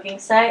 like, a cooking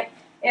site.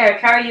 Eric,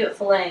 how are you at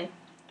filleting?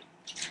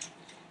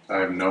 I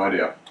have no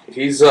idea.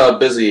 He's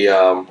busy.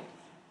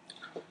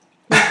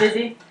 He's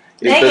busy?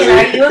 He's Megan, busy.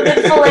 are you a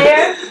good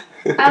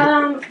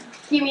filleter?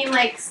 You mean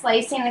like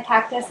slicing the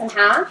cactus in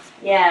half?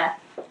 Yeah.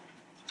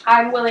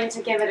 I'm willing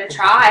to give it a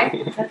try.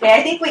 Okay,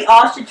 I think we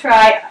all should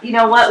try, you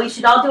know what, we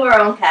should all do our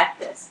own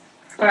cactus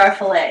for our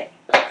fillet.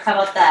 How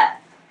about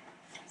that?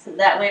 So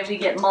that way we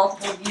get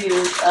multiple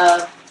views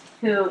of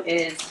who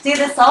is... See,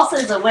 the salsa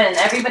is a win.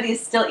 Everybody is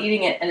still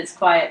eating it and it's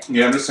quiet.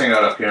 Yeah, I'm just hanging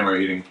out off camera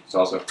eating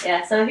salsa.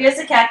 Yeah, so here's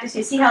the cactus.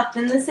 You see how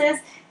thin this is?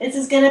 This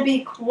is going to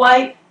be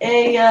quite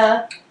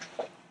a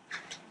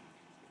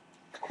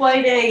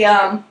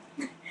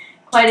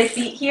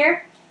feat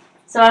here.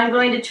 So I'm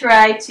going to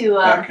try to...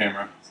 Off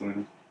camera.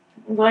 I'm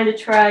going to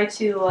try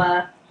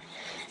to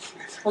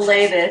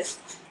fillet this.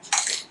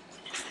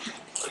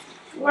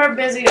 We're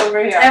busy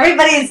over here.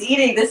 Everybody is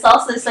eating. This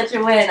salsa is such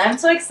a win. I'm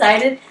so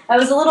excited. I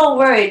was a little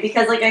worried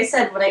because, like I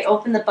said, when I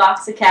opened the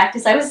box of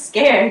cactus, I was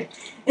scared.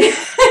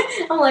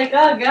 I'm like,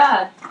 oh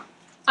God.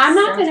 I'm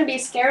not going to be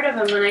scared of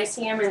them when I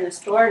see them in the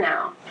store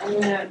now.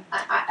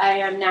 I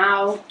am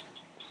now...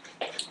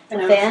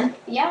 A fan?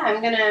 Yeah,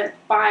 I'm going to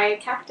buy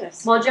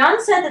cactus. Well,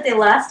 John said that they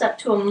last up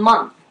to a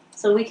month,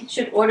 so we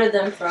should order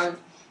them from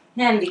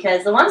him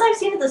because the ones I've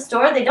seen at the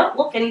store, they don't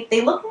look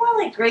they look more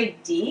like grade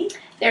D.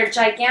 They're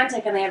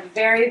gigantic and they have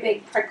very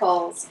big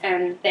prickles,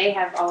 and they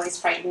have always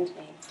frightened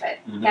me. But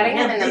getting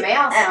them in the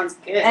mail sounds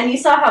good. And you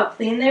saw how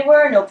clean they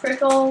were, no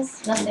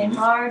prickles, nothing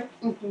hard.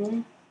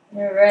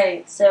 You're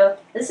right. So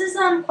this is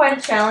quite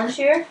a challenge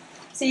here.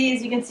 See,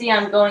 as you can see,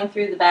 I'm going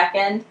through the back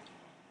end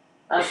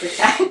of the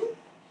cactus.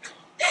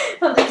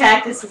 Of the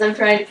cactus as I'm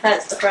trying to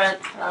cut the front.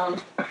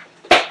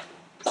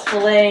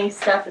 filleting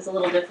stuff is a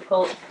little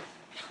difficult.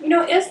 You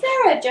know, is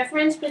there a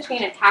difference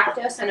between a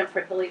cactus and a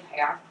prickly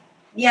pear?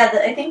 Yeah,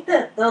 I think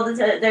that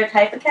they're a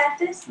type of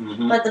cactus,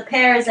 but the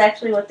pear is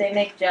actually what they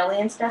make jelly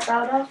and stuff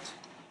out of.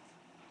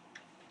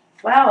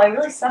 Wow, I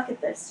really suck at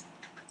this.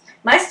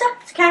 My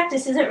stuffed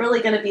cactus isn't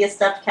really going to be a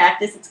stuffed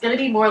cactus. It's going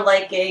to be more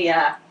like a,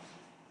 I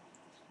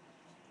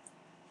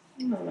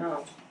don't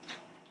know.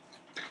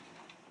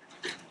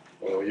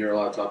 Well, your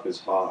laptop is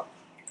hot.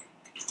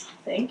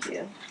 Thank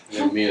you. I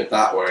didn't mean it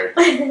that way.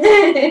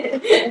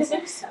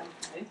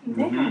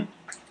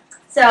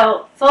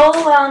 So, full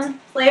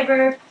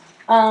flavor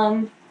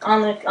on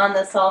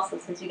the salsa,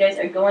 since you guys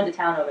are going to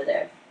town over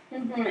there.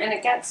 And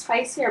it gets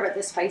spicier, but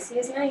the spicy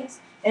is nice.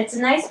 It's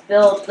a nice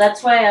build.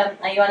 That's why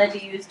I wanted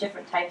to use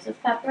different types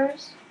of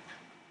peppers.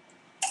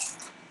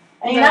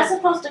 And you're not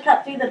supposed to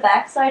cut through the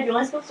back side. You're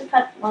only supposed to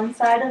cut one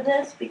side of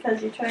this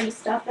because you're trying to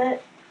stuff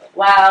it.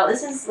 Wow,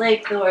 this is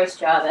like the worst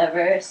job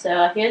ever.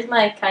 So here's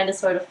my kind of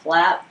sort of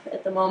flap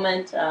at the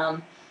moment.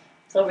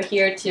 It's over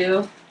here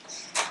too.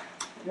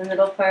 The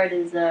middle part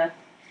is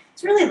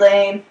it's really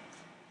lame.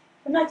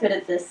 I'm not good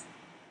at this.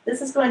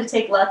 This is going to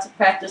take lots of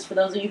practice for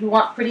those of you who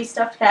want pretty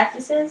stuffed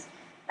cactuses.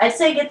 I'd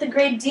say get the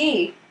grade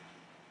D.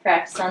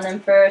 Practice on them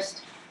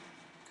first.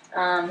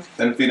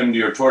 Then feed them to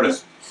your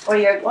tortoise. Or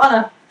your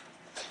iguana.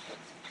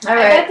 I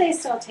bet they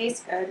still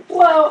taste good.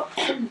 Whoa.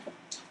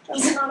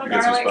 That's not a You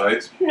get some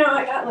garlic. spice. No,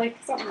 I got like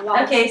something wrong.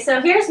 Okay, so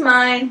here's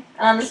mine.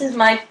 This is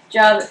my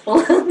job at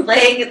full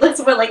laying. It looks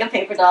more like a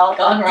paper doll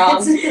gone wrong.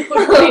 It's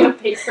a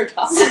paper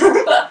doll.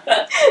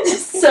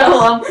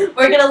 So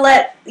we're gonna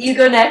let you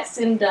go next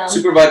and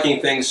Super Viking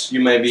thinks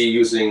you may be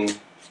using.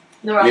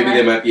 the wrong Maybe knife.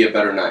 they might be a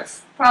better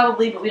knife.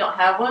 Probably, but we don't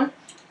have one.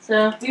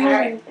 So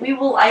we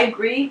will. I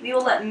agree. We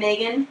will let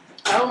Megan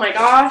Oh my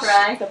gosh.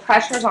 try. The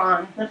pressure's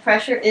on. The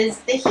pressure is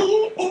the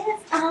heat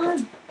is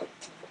on.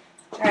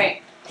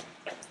 Alright.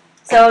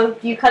 So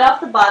you cut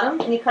off the bottom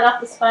and you cut off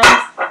the spines.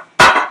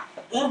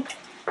 So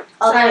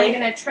All the I'm way.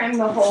 gonna trim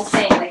the whole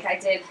thing like I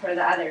did for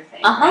the other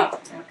thing. Uh-huh. Right?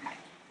 Okay.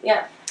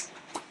 Yeah.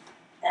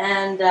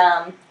 And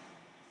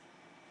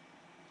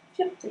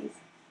chip, please.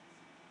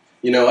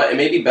 You know what? It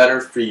may be better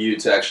for you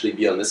to actually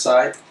be on this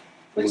side.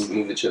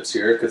 Move the chips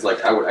here, because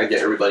like I get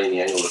everybody in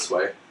the angle this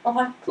way,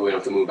 Okay. so we don't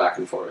have to move back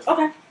and forth.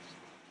 Okay.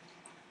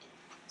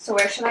 So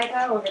where should I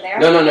go? Over there?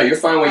 No, you're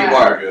fine where you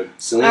Are are. good.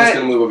 Selena's Alright.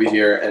 gonna move over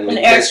here, and And you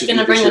Eric's guys should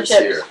gonna eat bring the chips.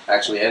 here.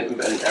 Actually, and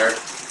Eric,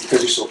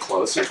 because you're so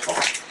close,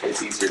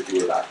 it's easier to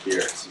do it back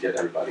here to get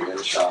everybody in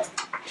a shot.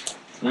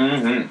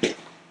 Mm-hmm.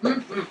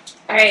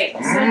 Alright,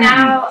 so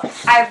now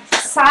I've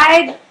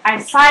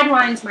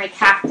sidelined my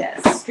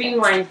cactus,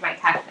 streamlined my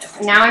cactus,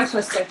 and now I'm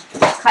supposed to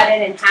cut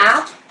it in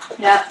half,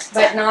 Yeah.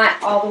 but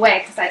not all the way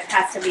because it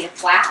has to be a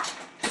flat.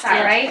 Is that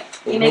Yeah. right?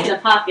 You make it a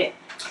pocket.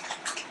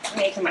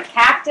 Making my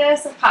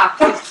cactus a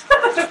pocket.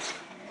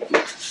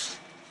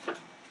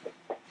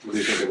 What do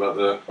you think about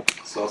the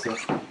salsa?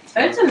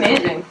 It's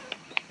amazing.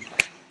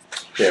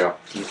 Yeah,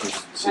 you can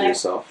see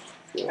yourself.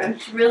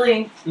 It's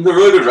really. It's a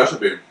really good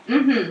recipe.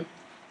 Mm-hmm.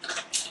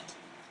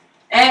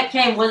 And it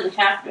came with the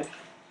cactus.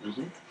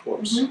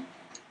 Whoops. Mhm.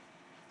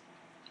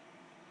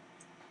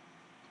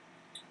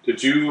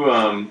 Did you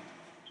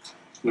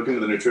look into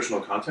the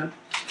nutritional content?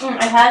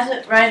 It has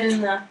it right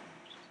in the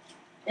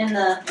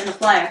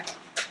flyer.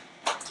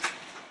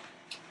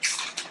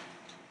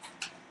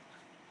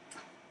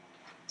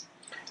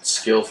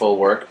 Skillful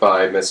work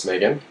by Miss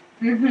Megan.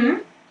 Mm-hmm.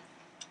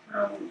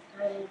 I'm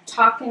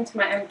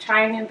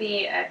trying to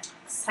be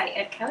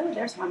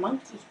there's my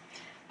monkey.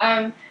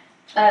 A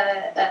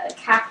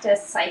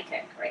cactus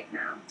psychic right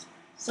now.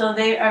 So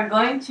they are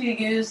going to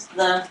use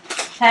the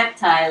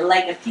cacti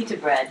like a pita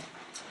bread.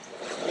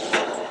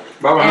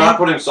 But we're And- not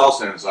putting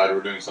salsa inside,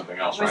 we're doing something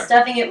else, We're right?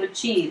 stuffing it with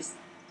cheese.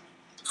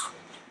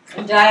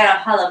 And giant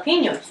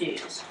jalapeno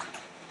cheese.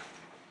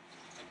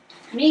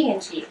 Vegan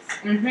cheese.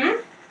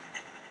 Mm-hmm.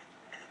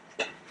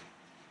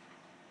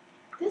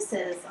 This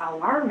is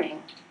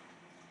alarming.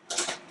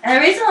 And the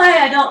reason why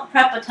I don't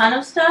prep a ton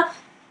of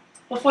stuff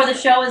before the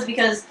show is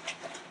because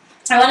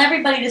I want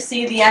everybody to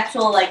see the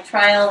actual like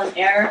trial and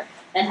error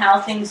and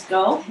how things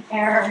go.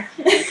 Error.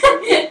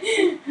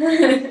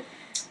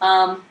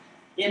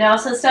 You know,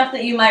 so stuff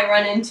that you might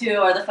run into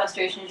or the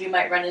frustrations you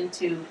might run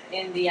into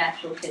in the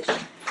actual kitchen.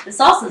 The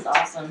salsa's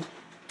awesome.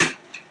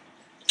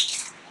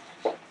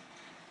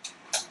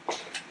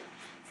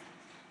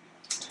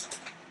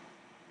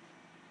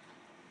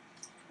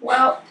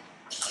 Well,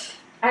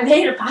 I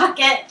made a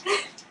pocket.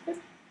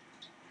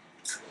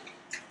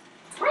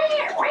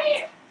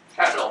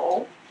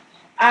 hello.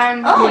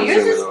 Oh, Zoom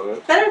yours in is on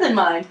it. better than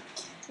mine.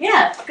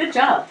 Yeah, good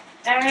job.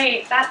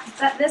 Alright,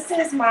 this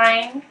is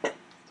mine.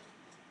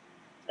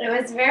 It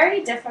was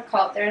very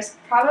difficult. There's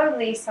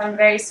probably some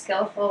very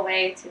skillful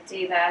way to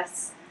do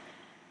this.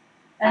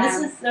 And this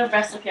is the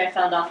recipe I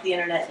found off the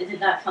internet. It did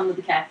not come with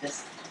the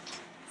cactus.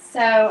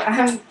 So,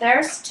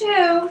 there's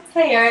two.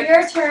 Hey, Eric.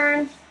 Your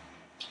turn.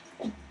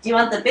 Do you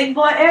want the big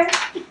boy, Eric?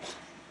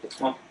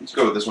 Well, let's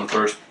go with this one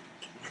first.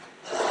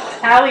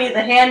 Howie,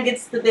 the hand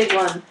gets the big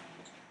one.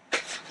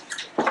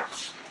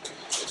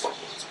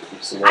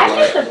 some more I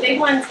light. think the big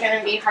one's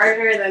gonna be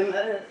harder than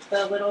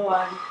the little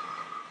one.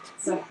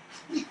 So.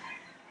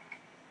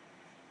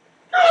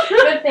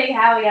 Good thing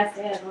Howie has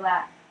to handle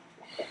that.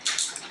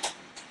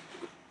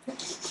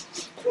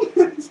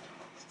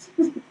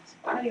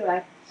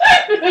 Anyway.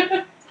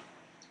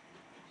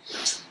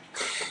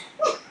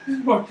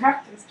 More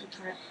practice to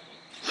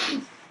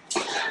try.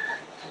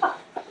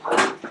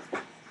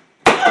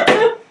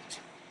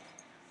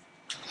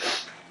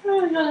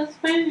 Oh my god, it's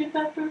spicy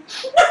pepper.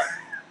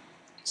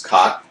 It's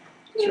hot.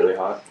 It's really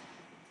hot.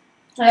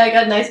 Yeah, I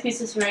got a nice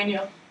piece of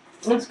serrano.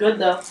 It's good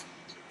though.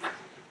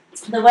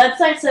 The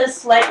website says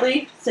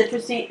slightly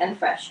citrusy and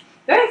fresh.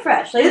 Very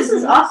fresh. Like, this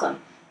is awesome.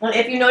 And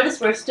if you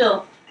notice, we're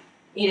still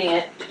eating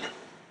it.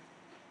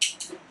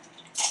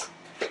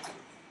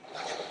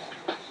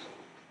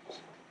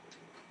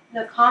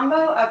 The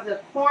combo of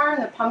the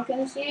corn, the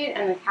pumpkin seed,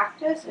 and the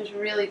cactus is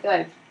really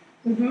good.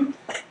 Mm-hmm.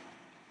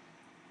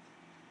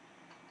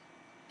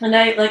 And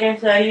like I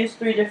said, I used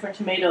 3 different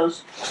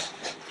tomatoes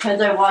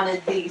because I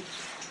wanted the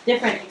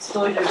different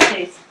exposure of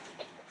taste.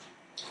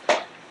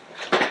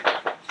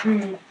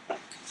 Mm.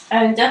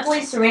 And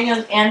definitely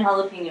serranos and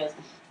jalapenos.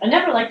 I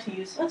never like to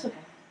use, that's okay.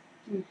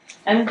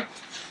 I'm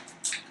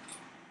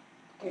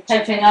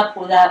catching up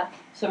with that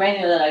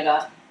serrano that I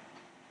got.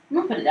 I'm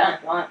gonna put it down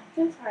if you want.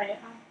 That's alright.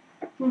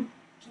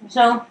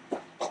 So,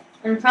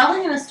 I'm probably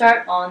going to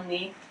start on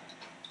the...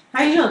 How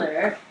are you doing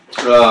there,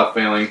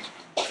 Failing.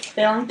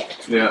 Failing?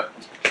 Yeah.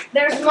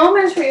 There's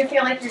moments where you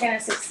feel like you're going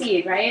to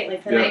succeed, right?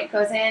 Like the Yeah. night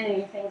goes in and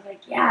you think like,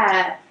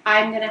 yeah,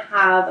 I'm going to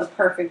have a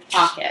perfect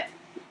pocket.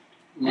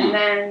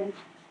 And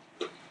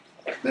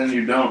then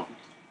you don't.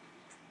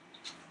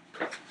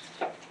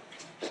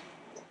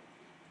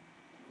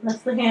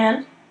 That's the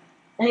hand.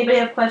 Anybody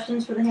have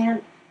questions for the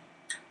hand?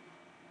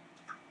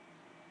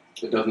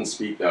 It doesn't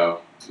speak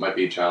though. It might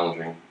be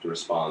challenging to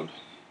respond.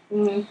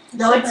 No, it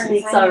Super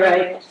speaks sign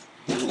alright.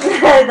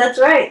 language. That's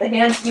right. The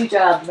hand's new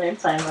job, learn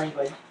sign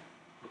language.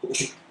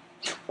 Right,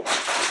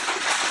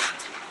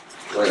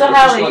 So let's just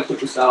Howie- like put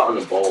this out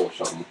in a bowl or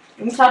something.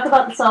 Let me talk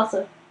about the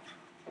salsa.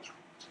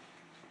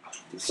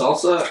 The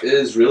salsa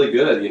is really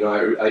good. You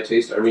know, I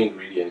taste every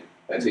ingredient.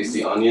 I taste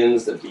the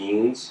onions, the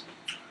beans.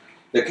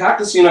 The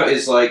cactus, you know,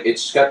 is like,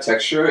 it's got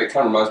texture. It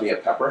kind of reminds me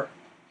of pepper.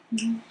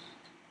 Mhm.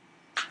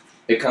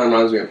 It kind of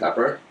reminds me of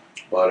pepper,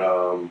 but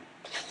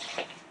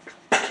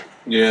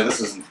Yeah,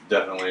 this is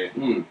definitely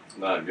mm,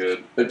 not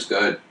good. it's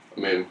good. I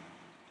mean,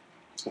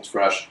 it's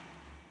fresh.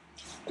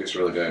 Tastes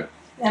really good.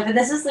 Yeah, but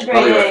this is the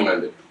Highly grade A.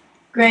 recommended.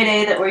 Grade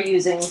A that we're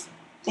using.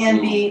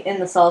 And B in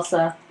the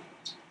salsa.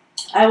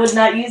 I would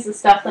not use the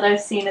stuff that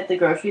I've seen at the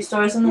grocery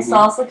stores in the Mhm.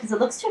 salsa because it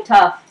looks too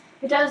tough.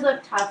 It does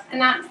look tough.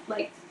 And that's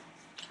like,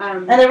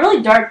 And they're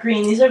really dark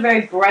green. These are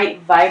very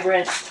bright,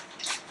 vibrant.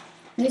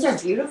 these are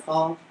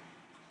beautiful.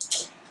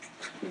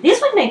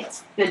 These would make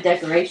good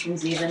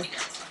decorations even.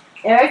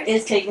 Eric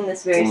is taking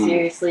this very Mm.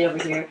 seriously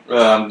over here.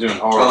 I'm doing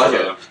horrible. I like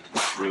it.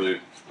 It's really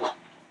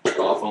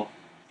awful.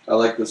 I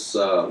like this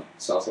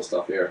salsa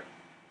stuff here.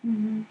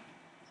 Mm-hmm.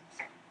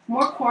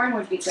 More corn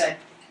would be good.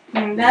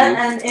 That,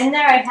 and in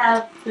there I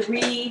have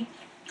three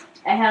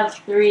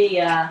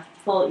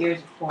full ears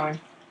of corn.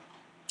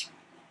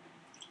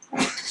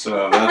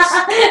 So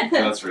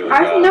that's really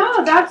I bad.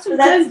 know, that's the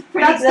That's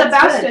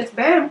best good. it's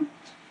been.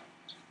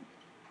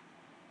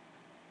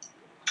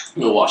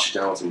 I'm gonna wash it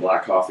down with some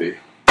black coffee.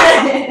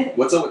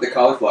 What's up with the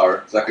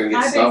cauliflower? Is that gonna get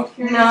I've been stuffed?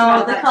 curious No,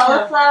 about the that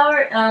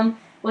cauliflower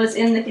was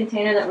in the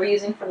container that we're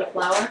using for the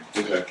flour.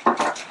 Okay.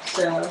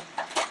 So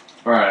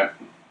Alright,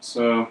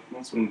 so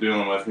that's what I'm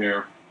dealing with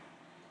here.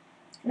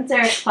 it's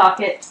Eric's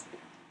pocket.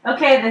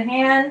 Okay, the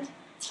hand.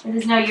 It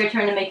is now your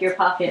turn to make your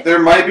pocket. There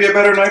might be a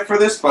better knife for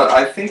this, but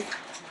I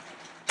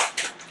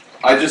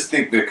just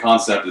think the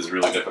concept is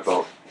really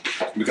difficult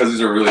because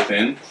these are really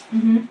thin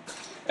Mm-hmm.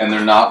 and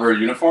they're not very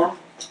uniform.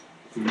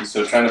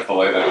 So trying to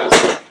fillet them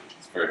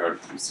it's very hard.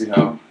 You see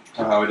how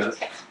he does?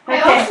 I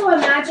Okay. also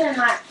imagine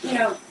that, you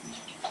know,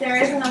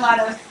 there isn't a lot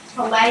of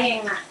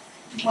filleting that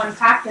one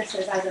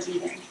practices as a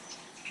vegan.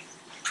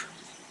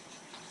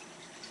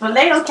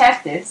 Filet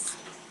cactus.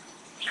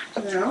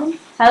 You know?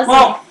 How's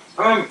Well,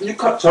 you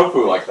cut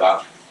tofu like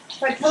that.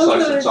 But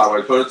Slice it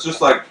sideways, but it's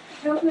just like,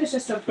 tofu is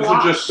just a this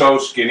block. is just so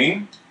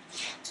skinny.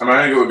 I mean,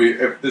 I think it would be,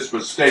 if this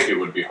was steak, it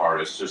would be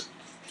hard. It's just,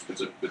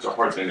 it's a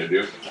hard thing to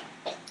do.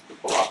 To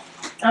pull off.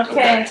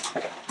 Okay,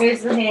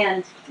 here's the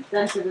hand.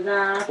 Dun, dun, dun,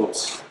 dun.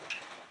 Oops.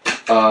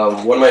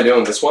 What am I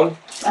doing? This one?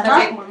 The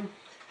big one.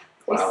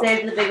 We Wow.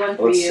 saved the big one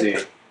for Let's you.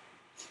 see.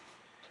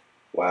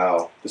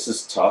 Wow, this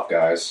is tough,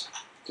 guys.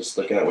 Just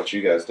looking at what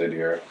you guys did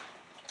here.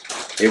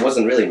 It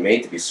wasn't really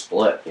made to be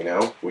split, you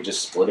know? We're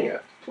just splitting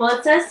it. Well,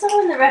 it says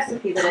so in the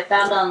recipe that I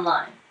found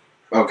online.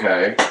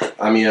 Okay.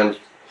 I mean,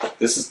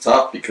 this is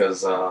tough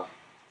because,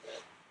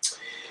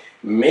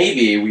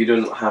 maybe we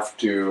don't have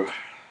to...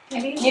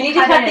 Maybe You need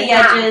to cut it the in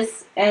half.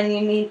 edges, and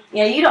you need,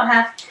 you don't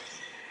have,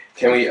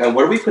 Can we,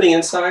 what are we putting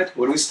inside?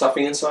 What are we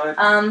stuffing inside?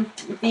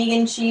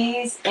 vegan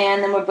cheese,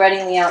 and then we're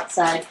breading the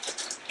outside.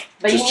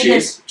 But Just you need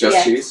cheese? To, Just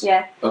yeah, cheese?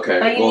 Yeah. Okay.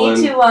 But you well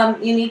need then,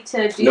 to you need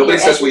to do. nobody your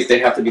says edges. they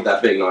have to be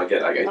that big. No, I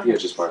get the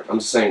edges part. I'm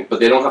just saying, but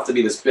they don't have to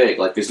be this big.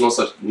 Like there's no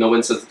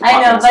one says that the I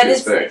pot know, has to but be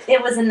this big.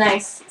 it was a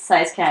nice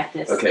size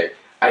cactus. Okay.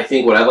 I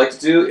think what I'd like to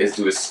do is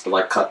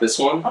like cut this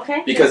one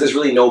Okay. because there's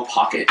really no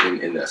pocket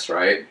in this,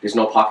 right? There's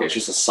no pocket. It's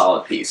just a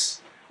solid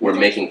piece. We're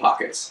making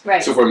pockets.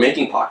 Right. So if we're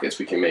making pockets,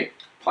 we can make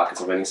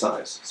pockets of any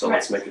size. So Right.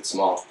 let's make it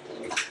small.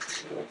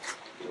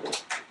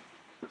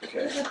 Okay.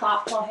 It's a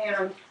thoughtful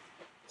hand.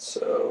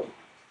 So.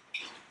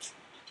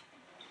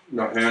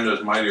 No hand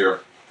is mightier.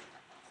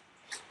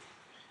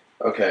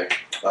 Okay.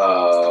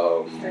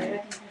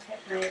 Sorry,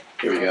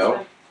 Here we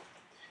go.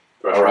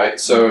 All right.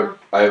 So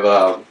I've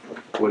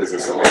what is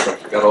this?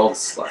 I've got all the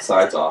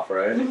sides off,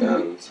 right? Mhm.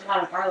 And a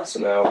lot of garlic. so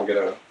now I'm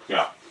gonna.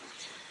 Yeah.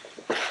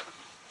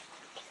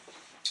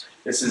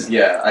 This is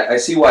I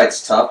see why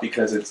it's tough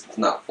because it's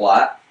not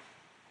flat.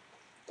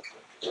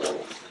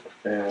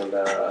 And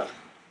yeah.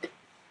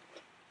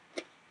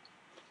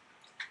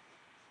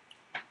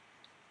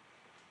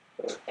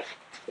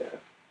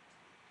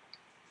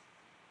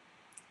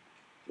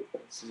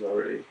 This is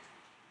already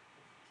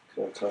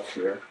kind of tough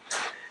here.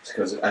 It's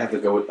because I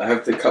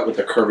have to cut with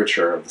the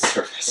curvature of the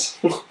surface.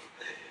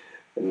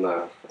 And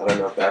I don't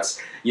know if that's,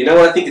 what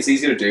I think it's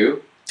easier to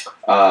do?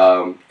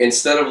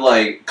 Instead of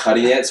like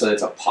cutting it so that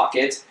it's a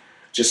pocket,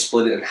 just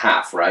split it in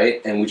half,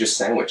 right? And we just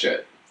sandwich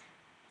it.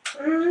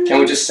 Can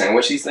we just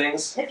sandwich these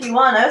things? If you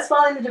want, I was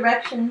following the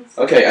directions.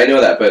 Okay, I know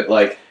that, but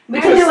like, We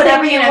can do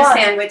whatever you want.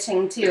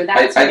 Sandwiching too.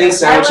 I That's think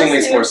sandwiching I was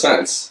makes too. more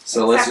sense.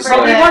 So let's just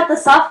But we like, want the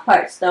soft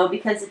parts though,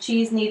 because the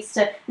cheese needs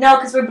to. No,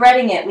 because we're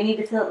breading it. We need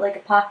to fill it like a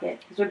pocket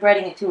because we're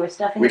breading it too. We're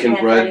stuffing We it. can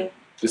and bread breading.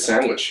 the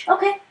sandwich.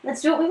 Okay,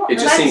 let's do what we want. It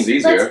just seems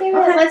easier.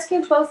 Let's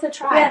give both a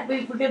try. Yeah,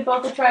 we give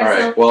both a try. All right.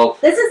 So Well,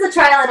 this is the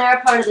trial and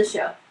error part of the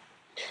show.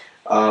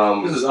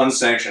 This is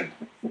unsanctioned.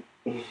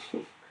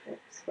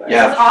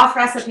 yeah. It's off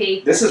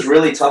recipe. This is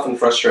really tough and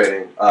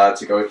frustrating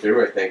to go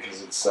through, I think,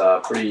 because it's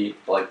pretty,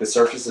 like, the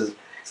surface is,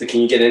 so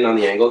can you get in on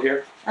the angle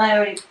here? I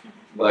already.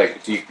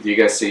 Like, do you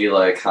guys see,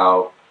 like,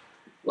 how,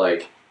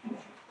 like,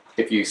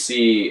 if you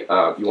see, you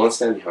want to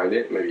stand behind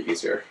it, maybe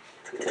easier.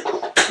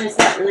 There's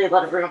not really a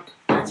lot of room.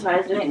 That's why I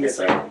was doing it this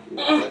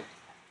way.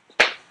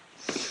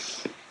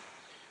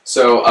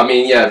 So, I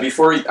mean, yeah,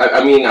 before,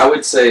 I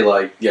would say,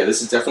 like, yeah,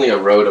 this is definitely a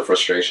road of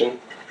frustration.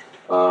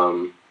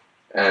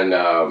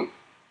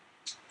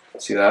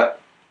 See that?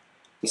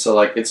 And so,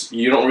 like,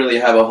 you don't really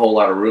have a whole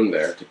lot of room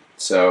there.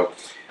 So,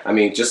 I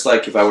mean, just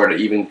like if I were to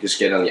even just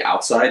get on the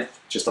outside,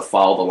 just to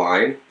follow the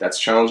line, that's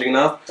challenging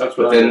enough. That's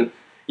But what I then, did.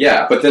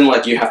 yeah, but then,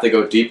 like, you have to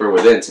go deeper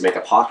within to make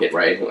a pocket,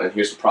 right? And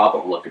here's the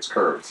problem. Look, it's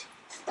curved.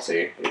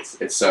 See?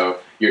 It's so,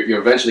 you're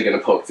eventually going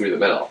to poke through the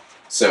middle.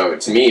 So,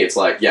 to me, it's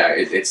like, yeah,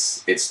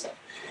 it's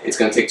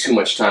going to take too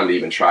much time to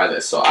even try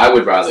this. So, I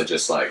would rather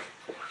just, like,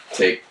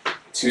 take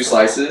 2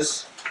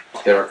 slices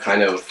that are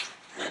kind of,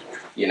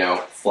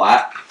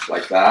 flat,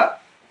 like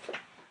that.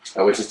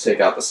 I would just take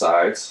out the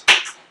sides.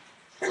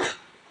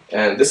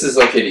 And this is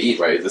okay to eat,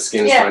 right? The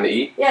skin is fine to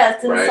eat? Yeah,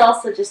 it's in Right. the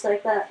salsa just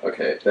like that.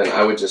 Okay, then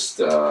I would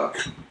just, I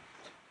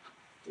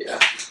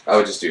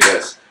would just do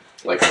this.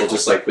 Like, we'll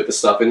just, like, put the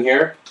stuff in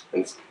here,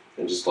 and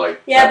just,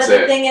 like, Yeah, that's but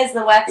the it. thing is,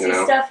 the waxy you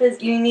know? stuff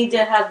is you need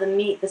to have the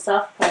meat, the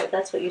soft part.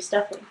 That's what you're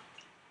stuffing.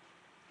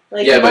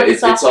 Like, Yeah, you want but the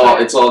it's soft all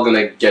part. it's all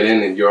gonna get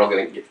in, and you're all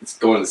gonna it's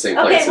going to the same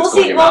place. Okay, It's we'll going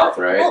in see. your Well, mouth,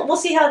 right? we'll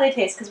see how they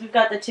taste because we've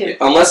got the 2.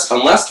 Unless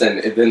then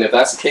if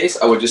that's the case,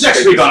 I would just Next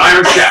scrape- week on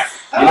Iron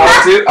Chef. You know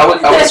what, dude? I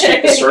would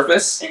scrape the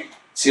surface.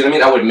 See what I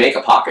mean? I would make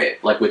a pocket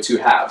like with 2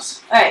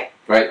 halves, All right.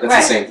 right? That's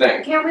Right. the same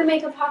thing. Can't we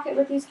make a pocket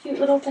with these cute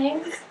little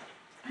things?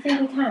 I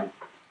think we can.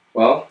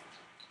 Well,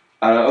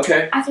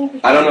 okay. I think we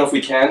can. I don't know if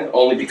we can,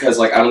 only because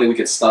like I don't think we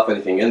could stuff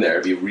anything in there.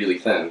 It'd be really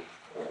thin.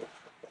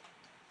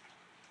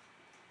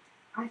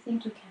 I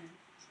think you can.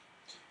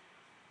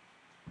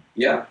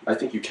 Yeah, I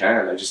think you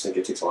can. I just think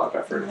it takes a lot of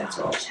effort. No, That's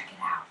all. check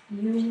it out.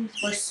 You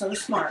were so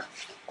smart.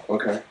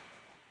 Okay.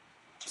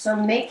 So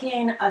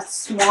making a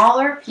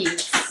smaller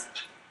piece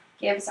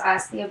gives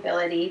us the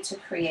ability to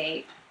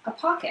create a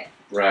pocket.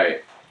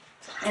 Right.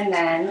 And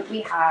then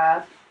we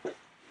have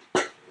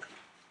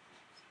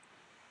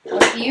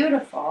a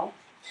beautiful,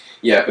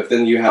 Yeah, but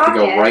then you have to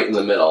go Pocket. right in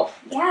the middle.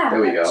 yeah, There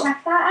we let's go.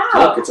 check that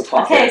out. Look, it's a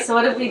pocket. Okay, so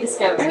what have we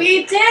discovered?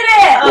 We did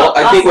it! Well,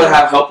 I think what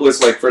awesome. helped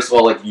was like first of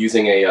all like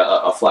using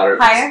a flatter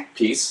Higher?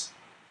 piece,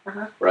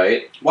 Uh-huh.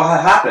 right? What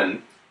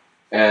happened?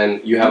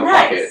 And you have a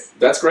Nice. pocket.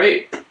 That's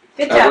great.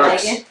 Good That job,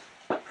 works. Megan.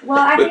 Well,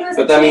 I But- think it was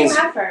but a that team means-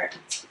 effort.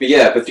 But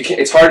yeah, but you can.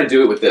 It's hard to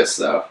do it with this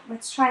though.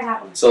 Let's try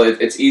that one. So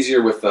it's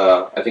easier with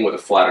I think with a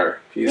flatter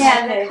piece.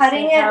 Yeah, Okay,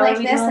 cutting so it how are like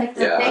we this, doing? like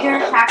the Yeah. bigger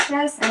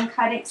cactus, and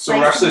cutting. So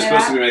we're actually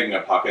supposed to be making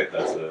a pocket.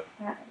 That's it.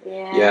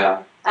 Yeah. Yeah.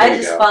 I There was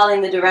you just go.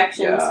 following the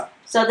directions. Yeah.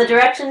 So the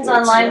directions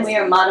That's- online we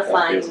are That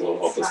modifying. feels a little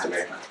hopeless to me.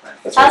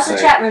 That's what How's I'm the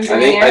saying. chat room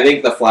doing here? I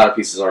think the flatter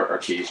pieces are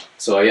key.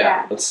 So yeah,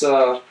 Yeah. let's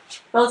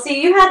Well,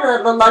 see, you had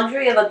the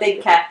luxury of a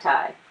big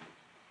cacti.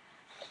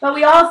 But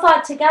we all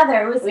thought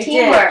together. It was We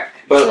teamwork.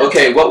 But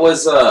okay, what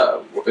was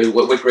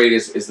what grade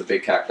is the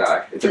big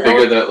cacti? The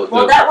bigger the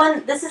Well, that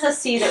one. This is a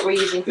C that we're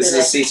using for this is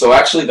a C. So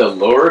actually, the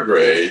lower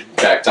grade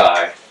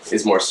cacti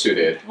is more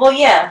suited. Well,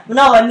 yeah.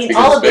 No, I mean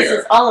Because all it's of this bigger.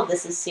 is all of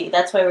this is C.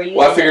 That's why we're using.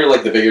 Well, I figure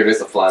like the bigger it is,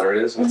 the flatter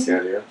it is. That's Mm-hmm. the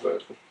idea.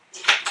 But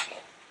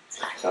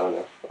I don't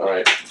know. All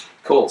right,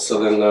 cool. So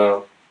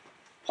then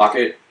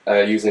pocket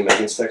using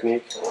Megan's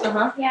technique. Uh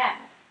huh. Yeah.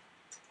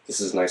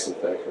 This is nice and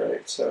thick,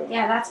 right? So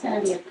Yeah, that's going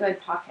to be a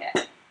good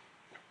pocket.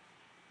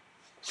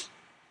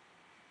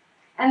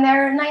 And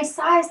they're a nice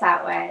size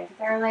that way.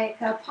 They're like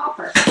a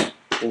popper.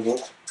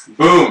 mhm.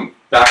 Boom!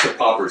 Back to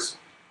poppers.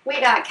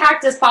 We got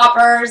cactus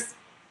poppers.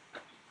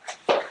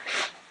 I'm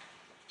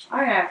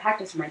going to have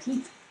cactus in my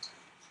teeth.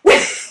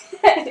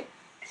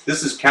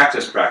 This is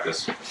cactus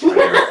practice.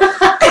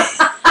 Right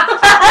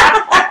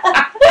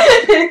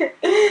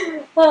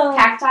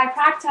Cacti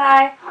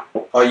practi.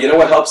 You know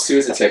what helps too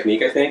is a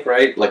technique, I think,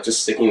 right? Like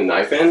just sticking the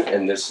knife in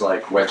and just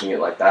like wedging it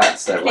like that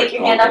instead of like Take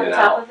your going hand off in the and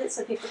top out. of it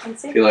so people can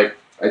see. I feel like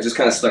I just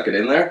kind of stuck it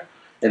in there,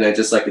 and then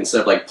just like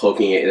instead of like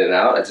poking it in and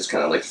out, I just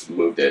kind of like just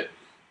moved it.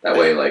 That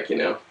way, like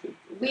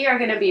We are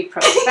going to be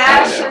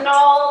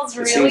professionals It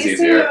really seems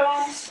easier.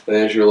 soon. and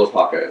there's your little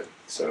pocket.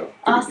 So could be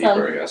Awesome.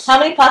 deeper, I guess. How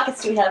many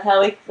pockets do we have,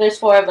 Howie? There's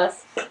 4 of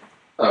us.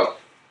 Oh,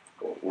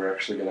 well, we're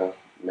actually gonna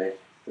make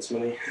this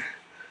many.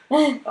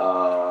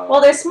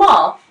 Well, they're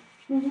small.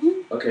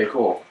 Okay,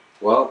 cool.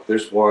 Well,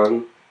 there's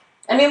one.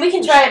 I mean, we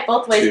can try it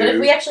both ways, but if 2.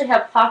 we actually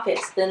have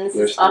pockets, then this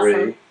There's is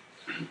awesome.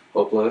 3.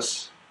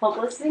 Hopeless. I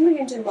Hopeless. think we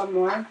can do one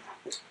more.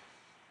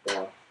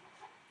 Yeah.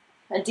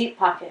 A deep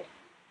pocket.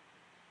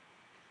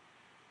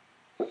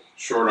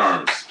 Short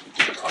arms,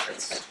 deep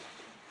pockets.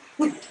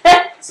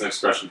 It's an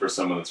expression for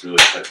someone that's really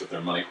tight with their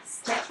money.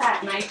 Stick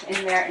that knife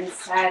in there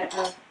instead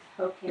of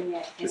poking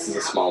it in This and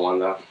is a out. small one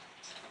though,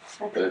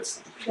 but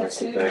it's The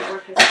nice and food thick.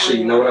 network is Actually,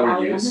 you know what I would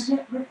calling use?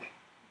 out.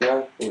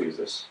 Yeah, we'll use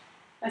this.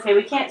 Okay,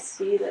 we can't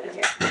see that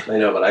here. I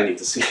know, but I need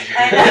to see.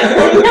 I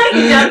know. No,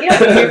 you don't. You don't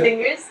see your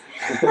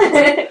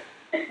fingers.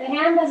 The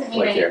hand doesn't need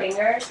Like any here.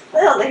 fingers.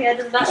 Well, the hand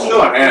does not need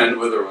Still a hand,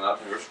 with or without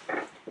fingers.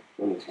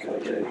 Let me kind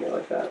of get in here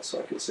like that so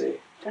I can see.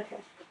 Okay.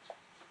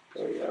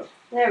 There we go.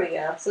 There we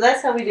go. So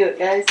that's how we do it,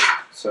 guys.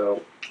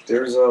 So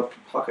there's a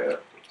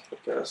pocket, I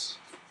guess.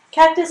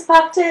 Cactus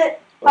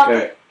pocket.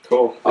 Okay,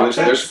 cool.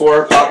 There's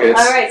 4 pockets.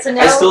 All right. So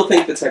now. I still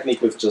think the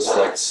technique with just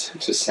like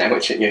just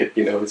sandwiching it,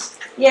 is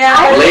Yeah.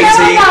 I don't lazy.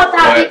 know about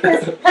that but-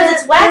 because Because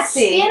it's the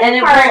waxy skin and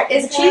it part won't,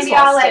 is the cheese gonna be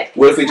all won't like. stick.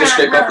 What if we just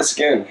scrape off the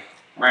skin?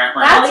 That's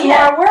Oh,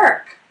 yeah. more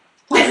work.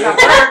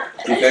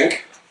 Do you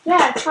think?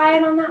 Yeah, try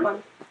it on that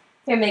one.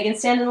 Here, Megan,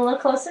 stand in a little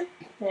closer.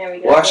 There we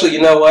go. Well, actually,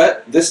 you know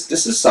what? This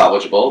is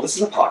salvageable. This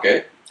is a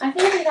pocket. I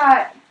think we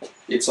got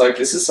It's like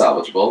this is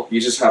salvageable. You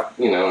just have,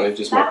 it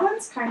just. that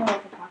one's kind of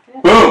like a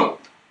pocket. Boom.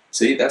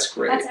 See, that's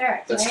great. That's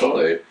Eric. That's right?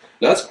 totally.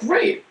 No, that's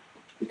great.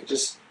 You could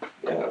just,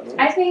 yeah.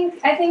 I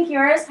think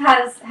yours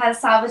has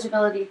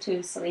salvageability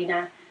too,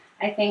 Selena.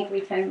 I think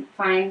we can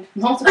find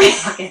multiple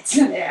pockets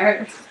in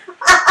there.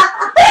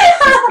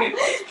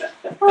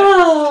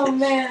 Oh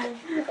man.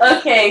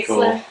 Okay,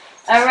 Cool. so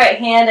all right,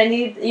 hand. I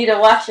need you to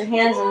wash your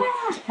hands and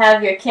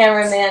have your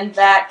cameraman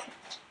back.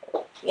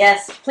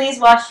 Yes, please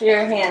wash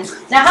your hands.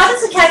 Now, how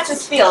does the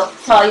cactus feel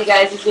to all you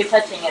guys as you're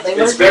touching it? Like, what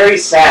It's is very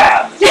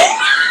sad.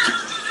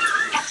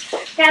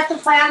 Got the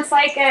plant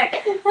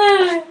psychic.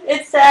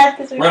 it's sad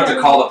because We're gonna have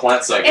to call the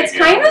plant psychic. It's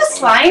again kind on of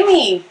this one.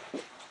 slimy.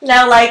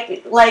 now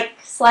like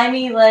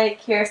slimy. Like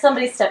here,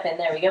 somebody step in.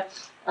 There we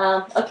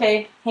go.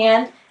 Okay,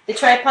 hand. The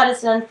tripod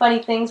has done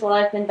funny things while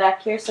I've been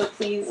back here, so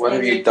please. What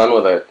have Andy, you done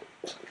with it?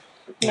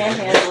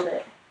 manhandled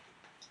it.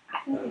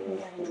 I think we can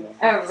get it in.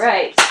 All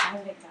right. I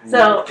think that's-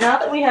 So now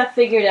that we have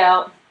figured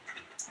out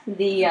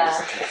the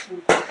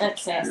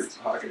okay. Your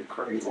pocket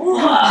crazy.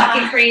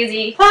 Pocket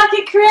crazy. Pocket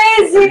What are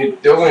crazy. you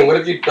doing? What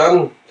have you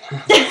done?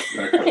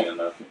 Gonna come in,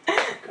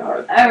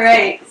 God. All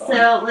right.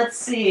 So let's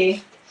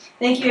see.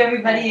 Thank you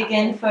everybody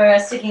again for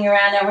sticking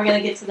around. Now we're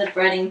gonna get to the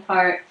breading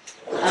part.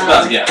 It's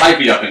about to get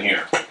hypey up in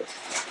here.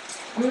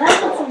 I'm gonna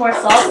put some more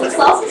salsa. The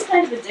salsa's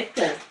kind of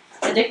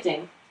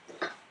addicting.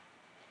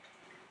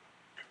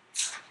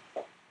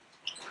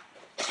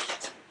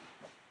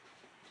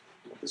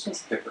 This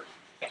one's thicker.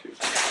 Too.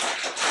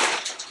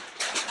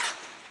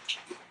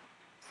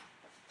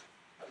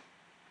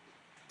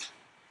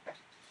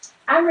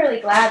 I'm really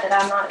glad that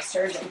I'm not a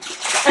surgeon.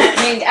 I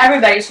mean,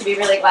 everybody should be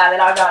really glad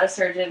that I'm not a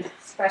surgeon,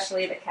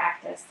 especially the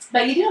cactus.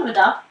 But you do have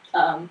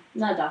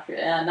not a doctorate,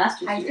 a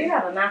master's I degree. do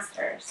have a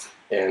master's.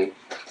 And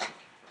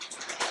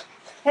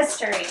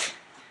History.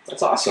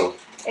 that's awesome.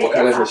 It What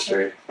kind is of awesome.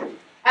 history?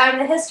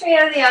 The history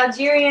of the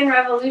Algerian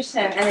Revolution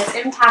and its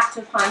impact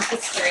upon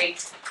history.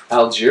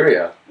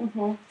 Algeria.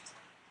 Mm-hmm.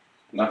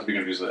 Not to be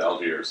confused with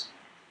Algiers.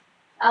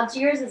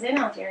 Algiers is in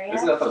Algeria.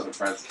 Isn't that those in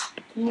France?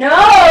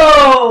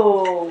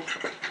 No!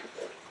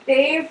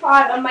 They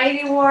fought a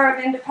mighty war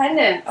of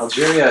independence.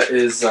 Algeria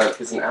is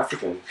an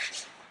African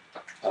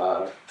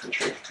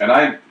country. And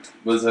I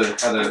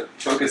had a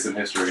focus in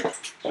history.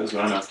 That's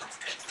what I know.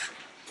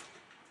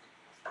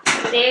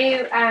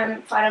 They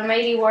fought a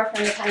mighty war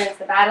for independence.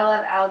 The Battle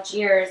of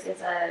Algiers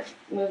is a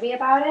movie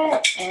about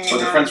it. And, But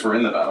the French were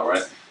in the battle,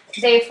 right?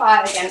 They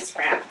fought against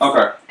France.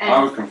 Okay, And,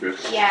 I was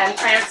confused. Yeah, and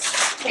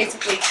France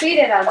basically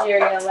treated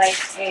Algeria like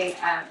a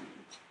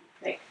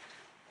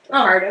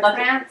part of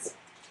France.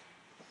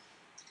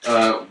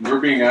 We're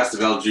being asked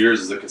if Algiers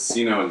is a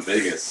casino in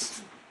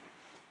Vegas.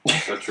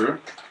 Is that true?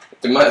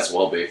 It might as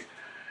well be.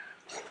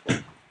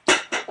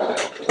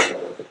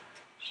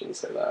 Shouldn't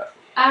say that.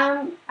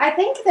 I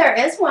think there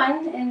is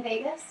one in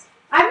Vegas.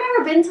 I've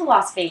never been to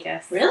Las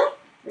Vegas. Really?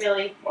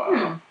 Really.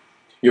 Wow.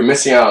 You're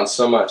missing out on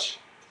so much.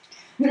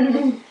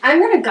 I'm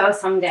gonna go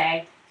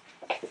someday.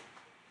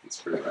 It's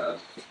pretty bad.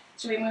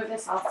 Should we move the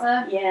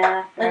salsa?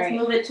 Yeah. Let's Alright.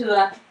 move it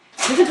to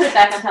we can put it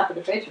back on top of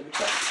the fridge really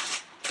quick.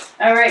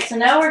 Alright, so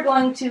now we're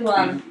going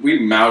to We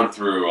mouthed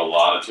through a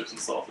lot of chips and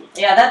salsa.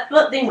 yeah, that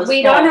thing was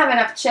We full. don't have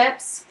enough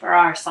chips for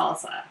our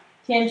salsa.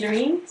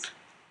 Tangerines?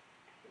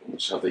 You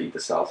just have to eat the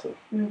salsa.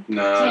 No,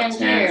 Tangiers.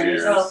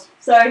 Tangiers. Oh,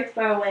 sorry,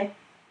 far away.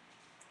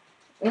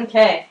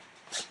 Okay.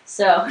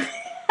 So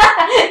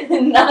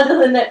now to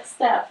the next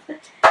step.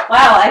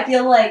 Wow, I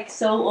feel like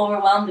so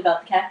overwhelmed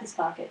about the cactus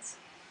pockets.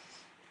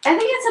 I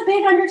think it's a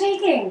big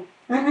undertaking.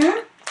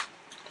 Mm-hmm.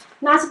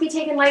 Not to be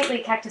taken lightly,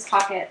 cactus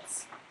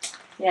pockets.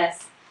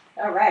 Yes.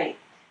 Alright.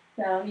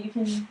 So you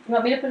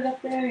want me to put it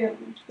up there? You want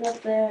me to put it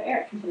up there?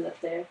 Eric can put it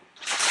up there.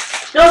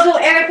 Go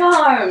Eric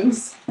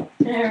Arms!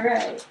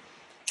 Alright.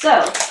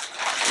 So,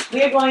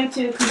 we are going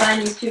to combine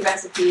these two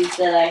recipes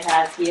that I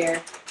have here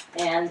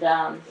and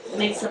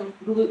make some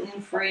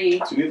gluten-free.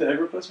 Do you need the egg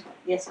replacer?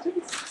 Yes,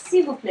 please.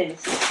 S'il vous plaît,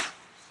 monsieur.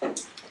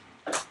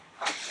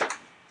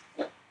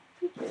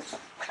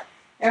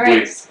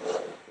 Alright.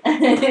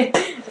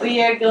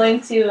 We are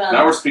going to.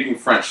 Now we're speaking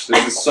French.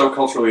 This is so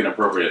culturally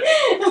inappropriate.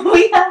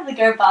 We have the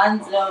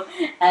garbanzo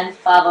and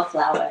fava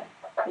flour,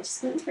 which is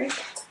gluten-free.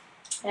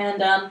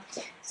 And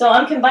so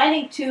I'm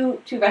combining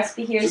two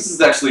recipe here. This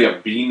is actually a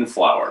bean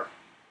flour.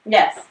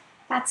 Yes.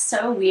 That's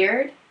so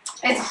weird.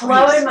 It's Crazy.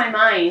 blowing my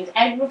mind.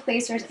 Egg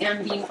replacers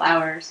and bean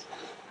flours.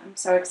 I'm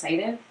so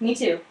excited. Me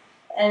too.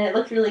 And it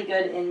looked really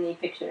good in the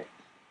picture.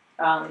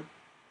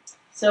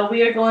 So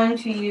we are going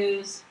to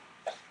use.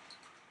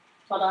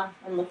 Hold on,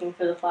 I'm looking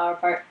for the flour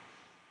part.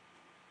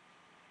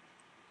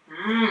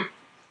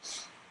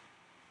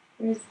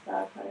 Where's the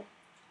flour part?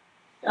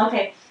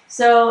 Okay,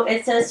 so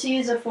it says to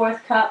use a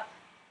 4th cup.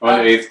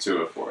 1/8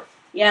 to a 4th.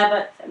 Yeah,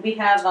 but we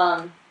have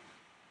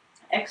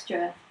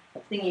extra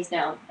thingies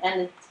now,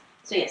 and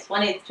so yes,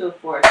 1/8 to a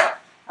 4th.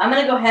 I'm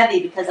gonna go heavy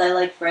because I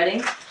like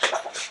breading.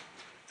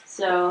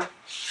 So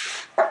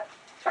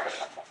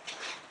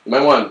You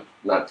might want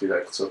to not do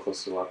that so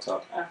close to the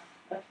laptop.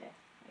 okay,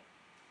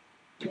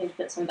 I need to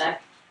put some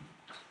back.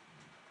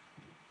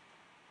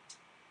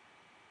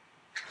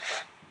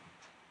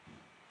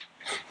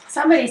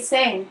 Somebody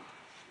sing.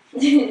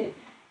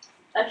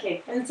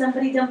 Okay, and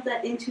somebody dump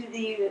that into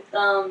the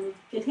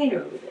container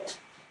over there.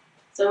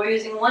 So we're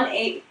using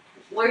 1/8.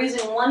 We're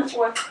using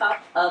 1/4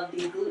 cup of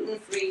the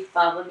gluten-free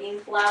fava bean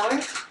flour.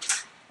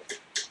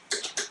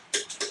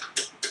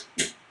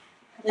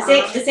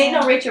 This ain't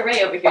no Rachel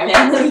Ray over here,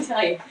 man. Let me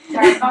tell you.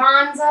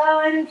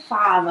 Garbanzo and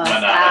fava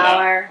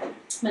flour.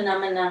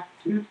 Phenomena.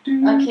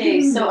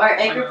 Okay, so our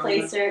egg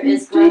replacer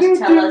is going to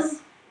tell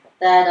us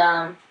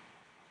that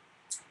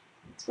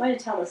it's going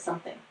to tell us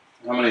something.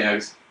 How many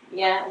eggs?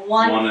 Yeah,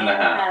 one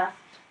 1.5.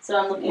 So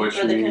I'm looking Which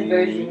for the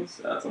conversion. means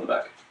that's on the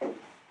back.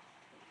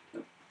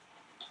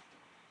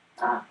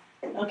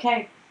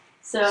 Okay,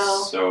 so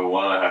So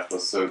 1.5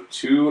 plus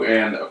 2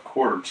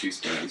 1/4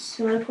 teaspoons.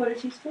 2 1/4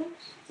 teaspoons.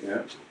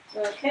 Yeah.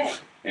 Okay.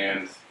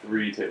 And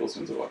 3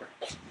 tablespoons of water.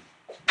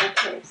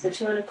 Okay, so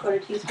 2 1/4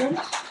 teaspoons.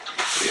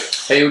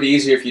 Hey, it would be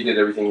easier if you did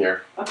everything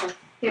here. Okay.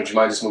 Would you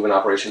mind just moving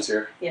operations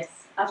here? Yes.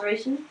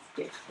 Operations.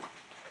 Here.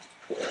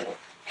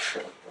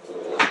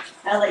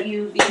 I'll let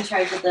you be in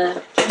charge of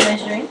the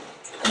measuring,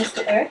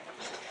 Mr. Eric,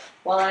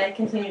 while I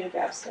continue to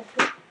grab stuff.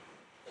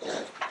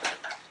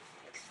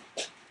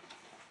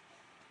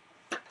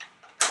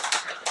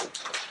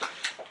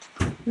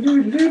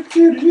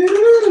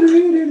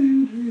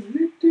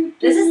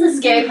 This is the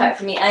scary part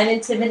for me. I'm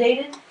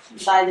intimidated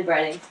by the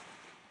breading.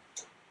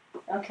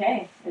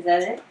 Okay, is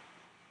that it?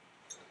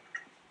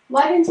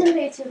 What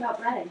intimidates you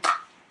about breading?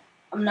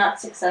 I'm not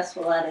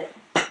successful at it.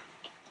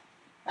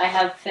 I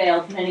have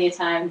failed many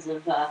times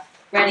of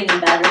breading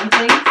and battering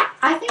things.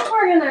 I think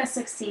we're gonna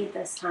succeed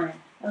this time.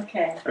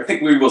 Okay. I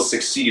think we will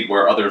succeed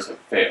where others have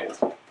failed.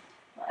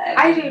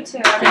 I do too.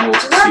 I Then mean, we'll we're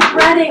succeed where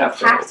we breading have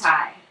failed.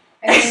 cacti.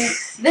 I mean,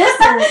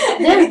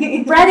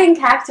 this breading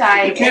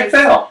cacti. You can't is-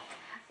 fail.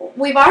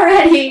 We've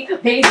already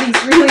made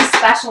these really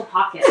special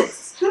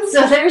pockets,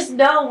 so there's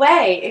no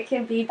way it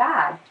can be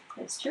bad.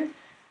 It's true.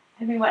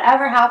 I mean,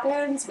 whatever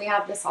happens, we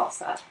have the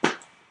salsa.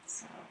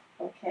 So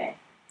Okay.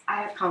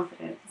 I have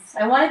confidence.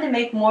 I wanted to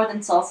make more than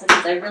salsa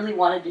because I really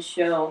wanted to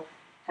show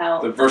how.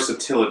 The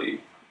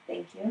versatility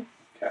Thank you.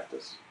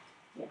 cactus.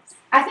 Yes.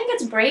 I think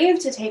it's brave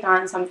to take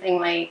on something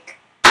like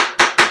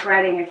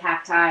breading a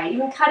cacti,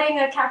 even cutting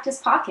a cactus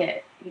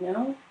pocket, you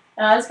know?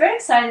 I was very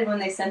excited when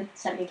they sent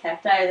me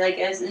cacti. Like,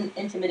 I was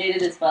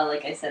intimidated as well.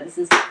 Like I said, this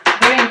is a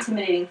very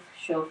intimidating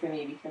show for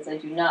me because I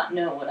do not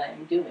know what I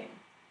am doing.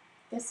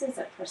 This is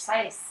a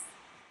precise.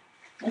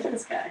 Look at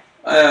this guy.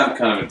 I'm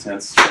kind of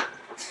intense.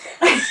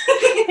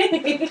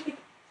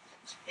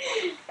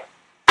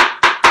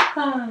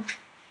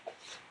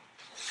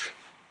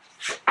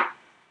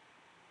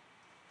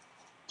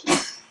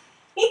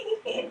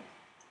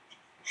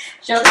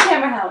 Show the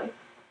camera, Howie.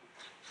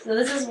 So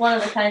this is one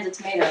of the kinds of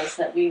tomatoes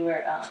that we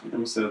were. Let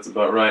me say that's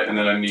about right, and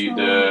then I need.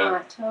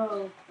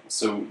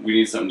 So we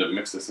need something to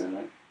mix this in,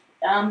 right?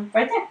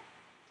 Right there.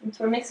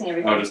 We're mixing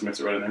everything. Oh, just mix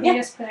it right in there. Yeah. You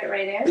just put it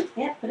right in.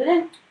 Yeah, put it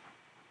in.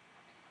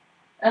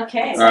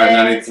 Okay. All right,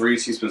 now I need 3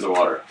 teaspoons of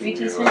water. 3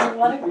 teaspoons of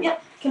water.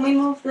 Yep. Can we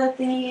move the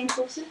thingy in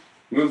closer?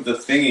 Move the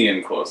thingy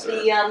in closer.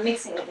 The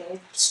mixing thingy.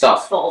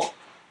 Stuff. Bowl.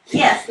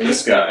 Yes. The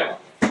This mixing guy.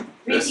 bowl.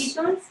 3 This.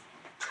 teaspoons.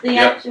 The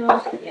Yep.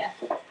 actual. Yeah.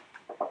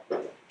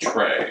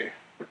 Tray.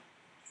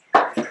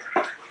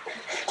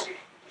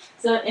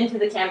 So into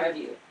the camera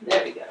view.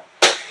 There we go.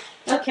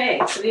 Okay,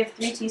 so we have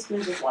 3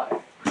 teaspoons of water.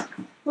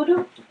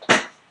 Woo-doo.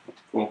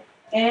 Cool.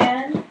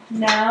 And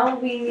now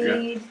we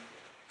need,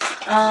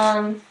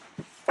 now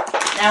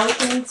we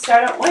can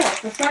start our oil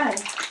for frying.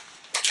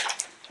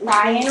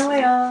 Frying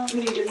oil. We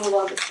need to move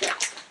all this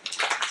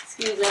stuff.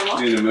 Excuse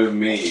me. You need to move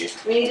me.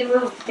 We need to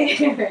move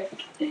Eric.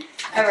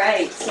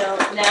 Alright, so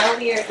now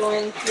we are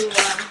going to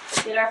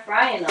get our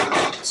frying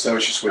on. So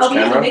we should switch We need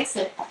to camera. mix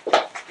it.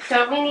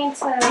 Don't we need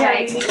to Yeah,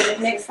 we need to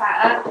mix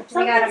that up?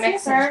 We got a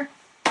mixer,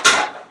 a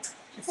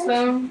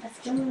spoon. A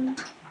spoon.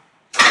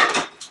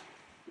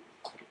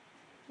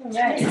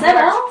 Alright. Is that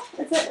all?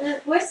 Is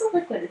that, where's the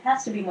liquid? It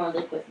has to be more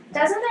liquid.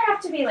 Doesn't there have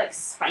to be like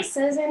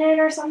spices in it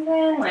or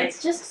something? Like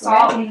It's just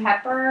salt ready. and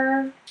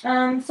pepper?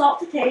 Salt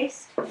to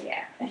taste.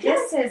 Yeah.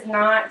 This is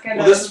not gonna.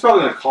 Well, this is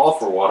probably going to call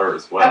for water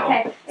as well.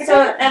 Okay.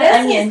 So this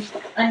an is-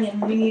 onion.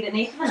 We need an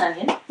eighth of an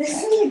onion.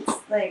 This needs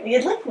like. We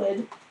get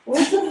liquid.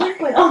 Where's the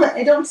liquid? Oh,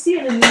 I don't see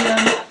it in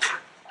the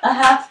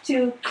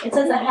it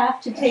says a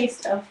half to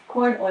taste of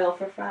corn oil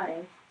for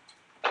frying.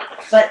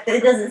 But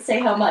it doesn't say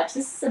how much.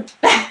 This is a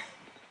bad.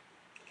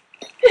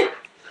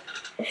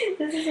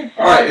 This is a bad.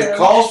 Alright, it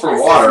calls for This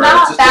is water.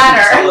 not It just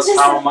batter, doesn't tell it's us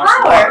just how much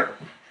flour. water.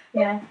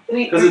 Yeah.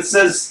 Because it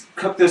says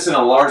cook this in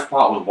a large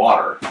pot with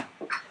water.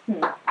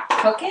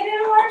 Cook it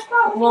in a large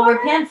pot? Well, we're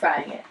pan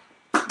frying it.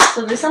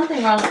 So there's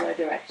something wrong with our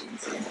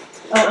directions here.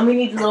 Oh, and we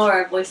need to lower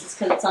our voices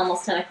because it's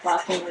almost 10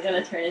 o'clock and we're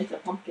going to turn into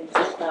pumpkins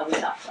if we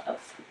talk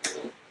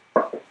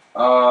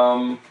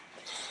loud.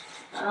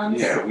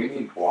 Yeah, we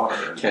need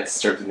water. Can't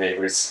disturb the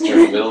neighbors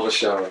during the middle of a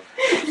show.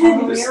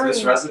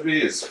 This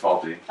recipe is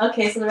faulty.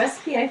 Okay, so the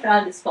recipe I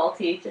found is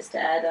faulty, just to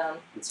add,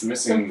 It's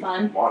missing Some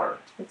fun. water.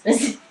 it's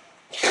missing.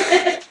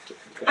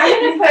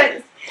 I'm gonna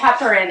put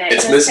pepper in it.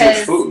 It's just missing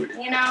 'cause, food.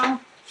 You know,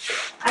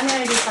 I'm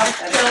gonna do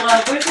something. So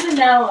we're going to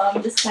now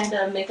just kind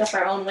of make up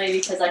our own way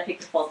because I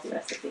picked a faulty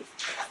recipe.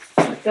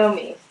 Go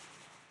me.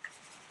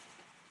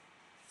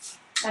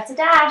 That's a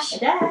dash. A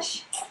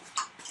dash.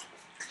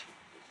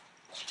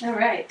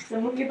 Alright,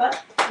 so move your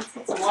butt. Let's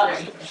get some water.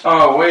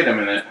 Oh, wait a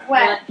minute.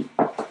 What?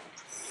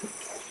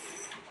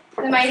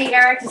 The mighty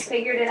Eric has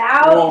figured it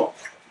out. Well,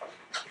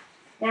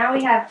 Now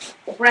we have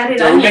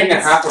breaded are we making a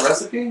onions. half a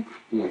recipe?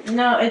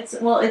 No, it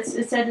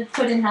said to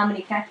put in how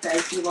many cacti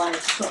you wanted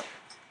to cook.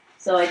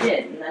 So I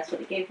did, and that's what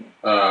it gave me.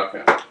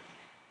 Okay.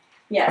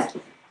 Yeah.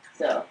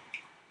 So,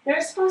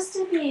 There's supposed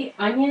to be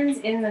onions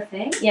in the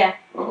thing. yeah.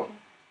 Oh.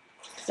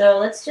 So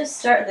let's just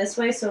start this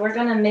way. So we're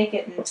gonna make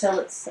it until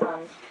it's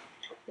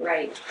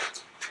right.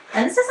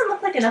 And this doesn't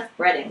look like enough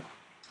breading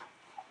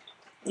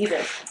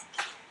either.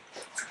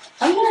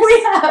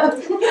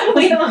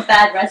 We have a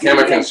bad recipe.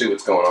 Camera can't see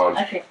what's going on.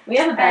 Okay, we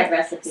have a bad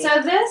recipe.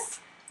 So this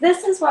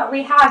is what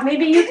we have.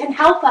 Maybe you can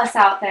help us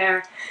out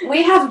there.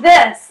 We have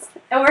this,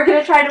 and we're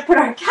gonna try to put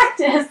our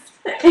cactus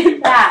in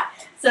that.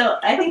 So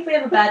I think we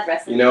have a bad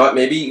recipe. You know what?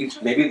 Maybe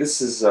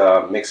this is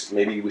mixed.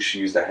 Maybe we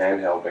should use the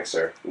handheld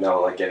mixer.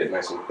 No, like get it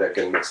nice and thick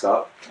and mixed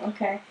up.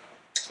 Okay.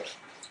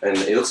 And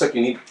it looks like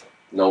you need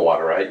no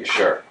water, right? You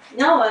sure?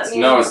 No, I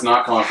mean, No, it's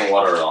not calling for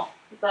water at all.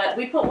 but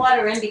we put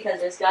water in because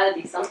there's got to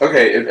be something.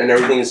 Okay, and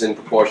everything is in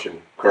proportion,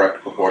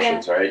 correct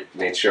proportions, right?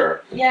 Made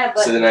sure. Yeah,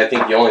 but So then I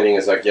think the only thing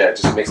is like, yeah,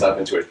 just mix it up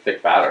into a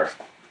thick batter.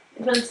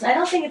 I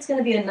don't think it's going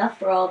to be enough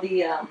for all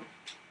the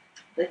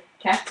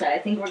cacti. I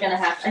think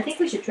I think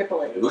we should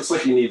triple it. It looks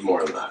like you need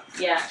more than that.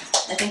 Yeah,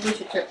 I think we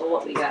should triple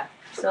what we got.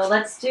 So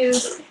let's do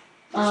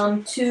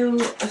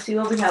let's see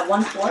what we have,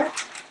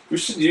 1/4. We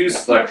should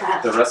use like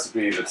the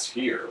recipe that's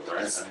here,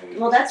 right? I mean,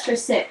 Well, that's for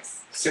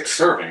 6. 6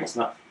 servings,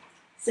 not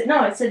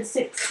No, it said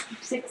six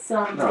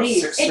no,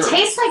 leaves. 6 It servings.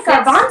 tastes like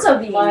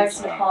garbanzo Large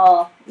beans.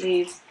 Nepal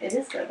leaves. It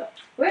is good.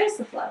 Where is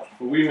the flour?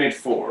 We made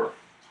 4.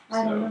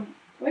 I don't know.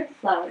 Where's the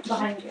flour?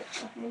 Behind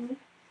you.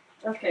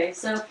 Okay,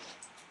 so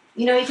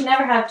you know you can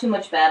never have too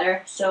much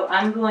batter, so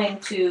I'm going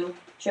to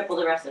triple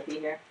the recipe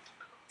here.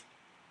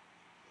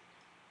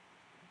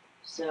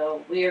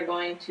 So we are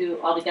going to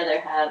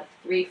altogether have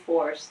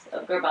 3/4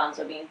 of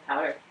garbanzo bean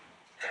powder.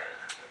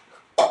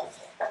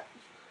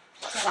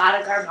 A lot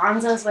of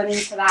garbanzos went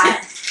into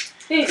that.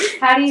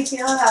 How do you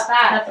feel about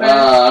that?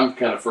 I'm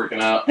kind of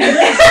freaking out.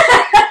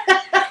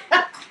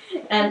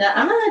 And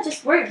I'm gonna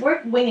just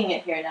we're winging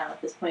it here now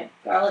at this point.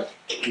 Garlic.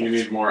 You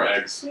need more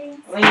eggs.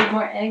 We need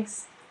more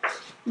eggs.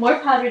 More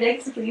powdered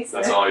eggs, please.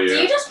 That's sir. all you. Do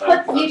you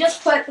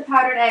just put the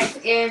powdered eggs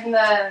in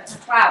the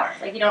flour?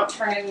 Like you don't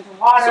turn it into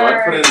water? So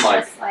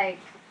I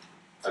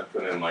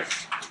put in like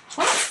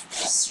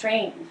That's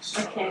strange.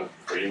 Okay.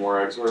 3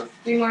 more eggs worth.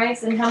 3 more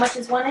eggs, and how much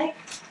is 1 egg?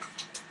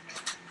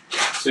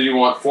 So you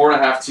want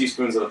 4.5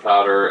 teaspoons of the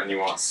powder, and you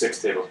want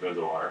 6 tablespoons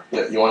of water.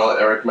 Yeah, you want to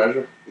let Eric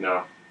measure?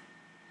 No,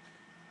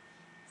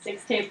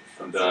 6 tablespoons.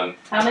 I'm done.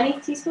 How many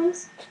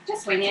teaspoons?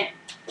 Just wing it.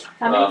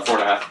 How many?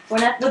 4.5.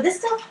 4.5. With this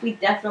stuff, we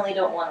definitely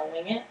don't want to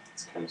wing it.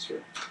 It's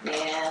chemistry.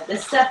 Yeah,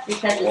 this stuff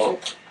because Well,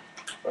 it's.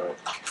 alright.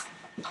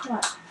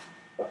 What?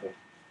 Okay.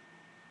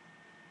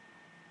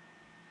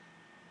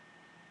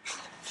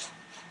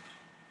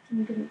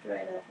 I'm gonna dry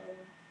it up.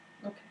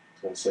 Okay. I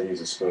was going to say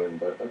use a spoon,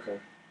 but okay.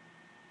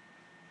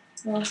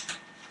 Well,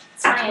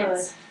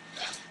 Science.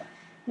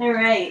 all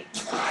right.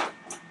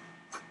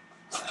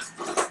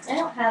 I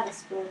don't have a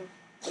spoon.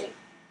 Wait.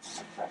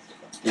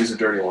 Use a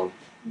dirty one.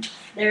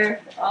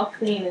 They're all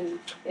clean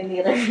in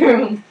the other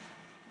room.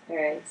 All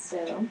right,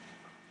 so.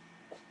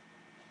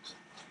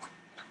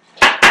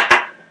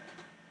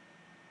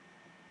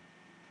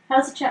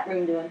 How's the chat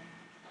room doing?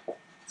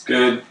 It's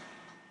good.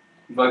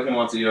 Viking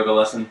wants a yoga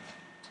lesson.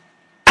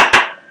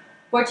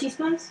 4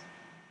 teaspoons?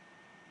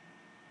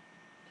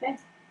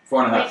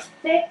 4.5. Like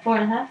thick,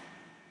 4.5?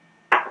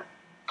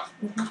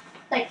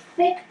 like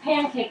thick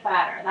pancake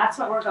batter. That's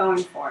what we're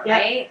going for,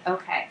 Yep. right?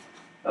 Okay.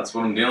 That's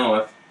what I'm dealing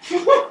with.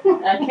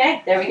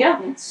 Okay, there we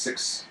go.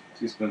 6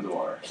 teaspoons of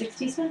water. 6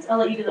 teaspoons? I'll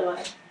let you do the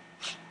water.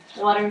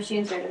 The water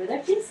machine's right over there,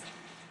 please.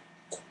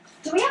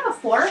 Do we have a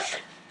fork?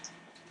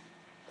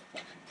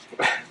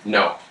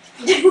 No.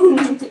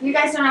 You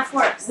guys don't have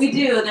forks. We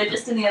do, they're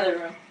just in the other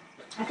room.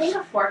 I think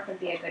a fork would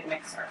be a good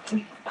mixer.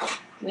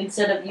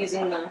 Instead of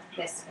using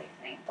This big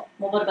thing.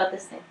 well, what about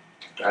this thing?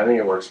 I think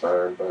it works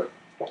better, but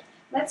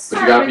Let's you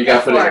start got with you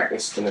got to the put fork.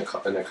 it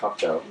in a cup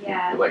though.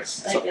 Yeah. Like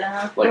Like,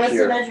 like where's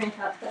here. the measuring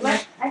cup?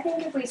 I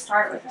think if we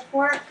start with a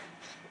fork,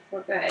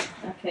 we're good.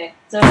 Okay,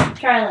 so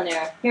trial and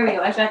error. Here we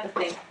go, I've got the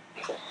thing.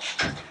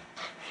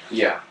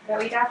 Yeah. But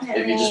we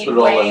definitely If you just need put it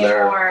all way in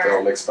there, more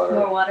it'll mix better.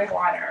 More water.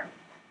 water.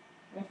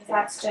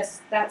 Okay.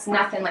 That's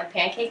nothing like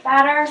pancake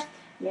batter.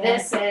 Yeah.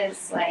 This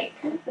is like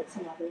Put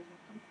some others.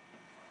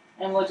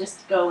 And we'll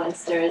just go and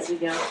stir as we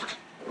go.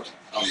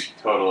 I'm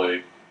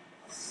totally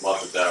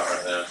lost it out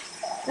right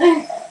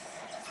now.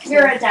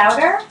 you're a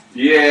doubter.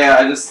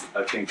 Yeah,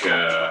 I think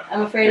I'm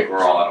I afraid. think we're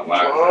all out of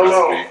whack with Oh, the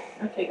no.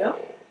 recipe. Okay,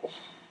 go.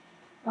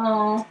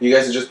 Oh. You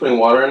guys are just putting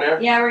water in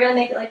there? Yeah, we're gonna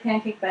make it like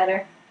pancake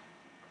batter.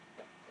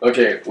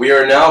 Okay, we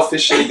are now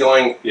officially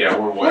going. Yeah,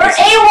 we're We're way.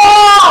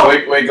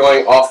 AWOL! We're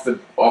going off the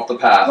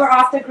path. We're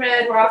off the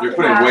grid. We're off You're the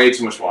putting path. way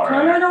too much water. No,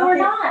 in no, it. no, we're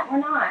Okay. not. We're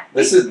not.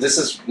 This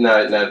is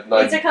no.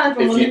 These are coming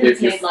from women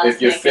who've made lots of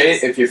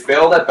pancakes. If you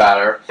failed at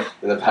batter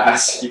in the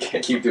past, you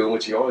can't keep doing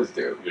what you always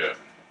do. Yeah.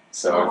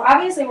 So Well,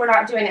 obviously, we're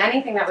not doing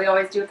anything that we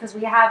always do because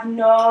we have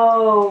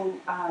no.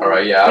 all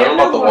right, yeah, I we don't have know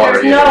no about the water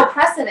There's either. no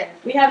precedent.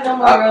 We have no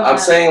more I'm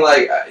robots. saying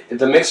like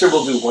the mixer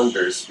will do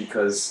wonders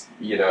because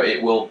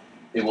it will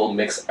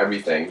mix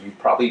everything. You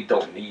probably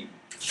don't need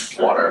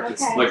water.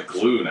 It's Okay. like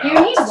glue now. You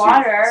need It's too-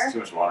 water. It's too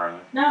much water in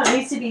there. No, it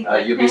needs to be.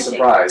 Like You'll be pancake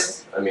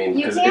surprised. I mean,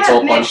 You because can't it's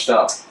all mix- bunched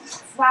up.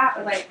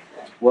 Flat, like.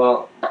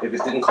 Well, if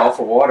it didn't call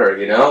for water,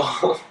 you know.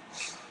 batter.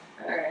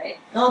 All right.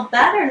 Well,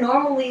 batter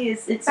normally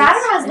is Batter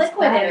has it's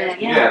liquid in batter. it.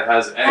 Yeah. It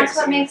has eggs. That's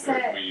what and makes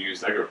it- We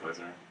used egg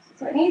replacer.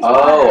 So it needs water.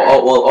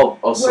 Oh,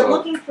 We're so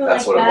looking for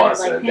that's like what it batter, was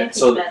like then. pancake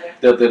So batter.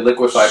 the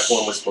liquefied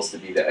form was supposed to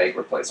be the egg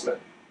replacement.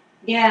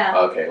 Yeah.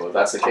 Okay, well if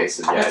that's the case,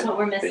 then That's yeah, what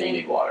we're then you missing.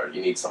 need water.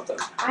 You need something.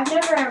 I've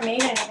never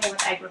made anything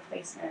with egg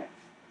replacement.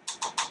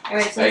 All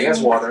right. So I guess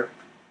this water.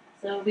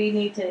 So we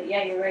need to.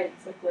 Yeah, you're right.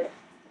 It's liquid.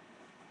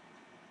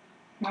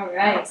 All I'm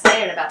right.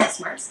 excited about the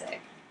smart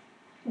stick.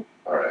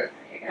 All right.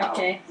 There you go.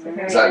 Okay. So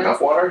here Is we that go. enough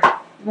water?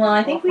 Well,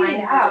 I think We'll we find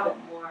need out. a little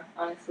bit more,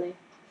 honestly,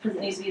 because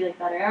it needs to be like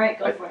butter. All right,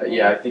 go for it.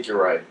 Yeah, I think you're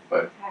right,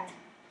 but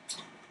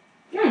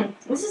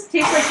This just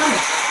tastes like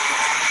hummus.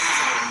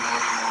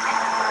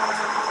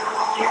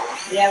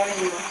 Yeah, we're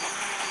gonna need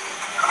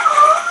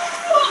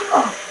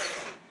more.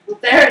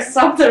 There's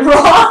something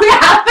wrong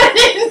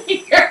happening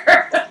here.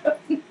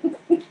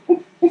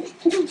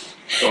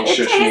 don't It shush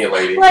me, tastes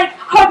lady. like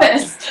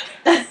hummus.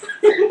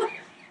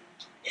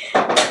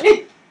 What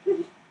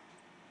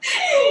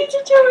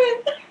you doing?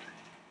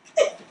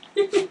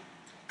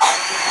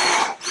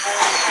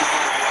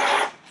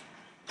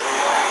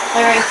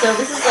 Alright, so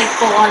this is like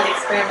full on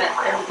experiment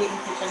in the vegan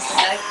kitchen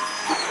tonight.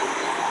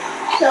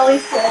 Shelly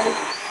says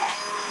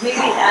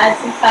maybe add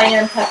some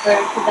cayenne pepper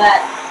to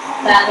that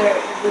batter.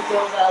 It would go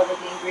well with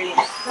the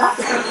ingredients. That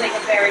sounds like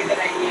a very good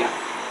idea.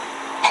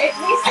 It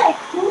tastes like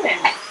cumin.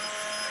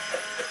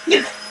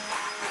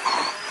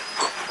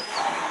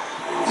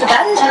 The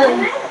batter's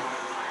really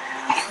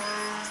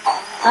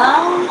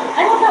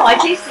I don't know. I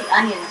taste the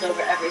onions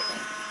over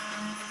everything.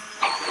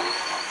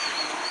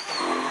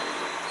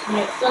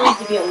 It still needs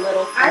to be a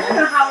little I don't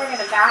thinner. know how we're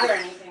gonna batter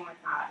anything with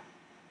that.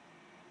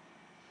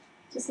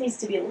 Just needs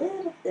to be a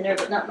little thinner,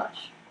 but not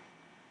much.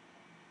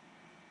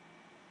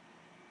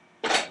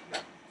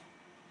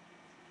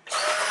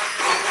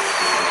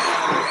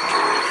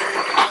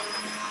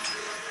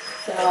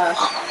 So,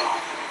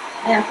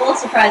 yeah, I'm full of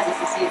surprises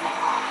this evening.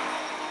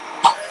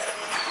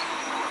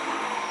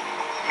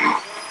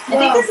 I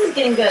think this is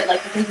getting good.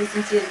 Like the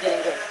consistency is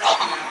getting good.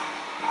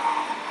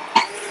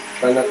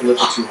 Try not to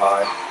lift it too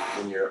high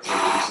when you're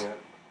using it.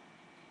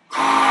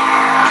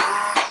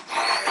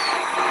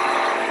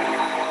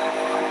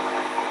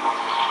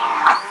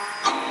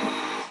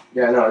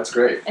 Yeah, no, it's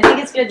great. I think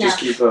it's good now. Just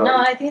keep. No,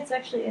 I think it's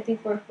actually. I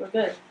think we're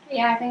good.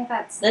 Yeah, I think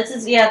that's. This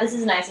is This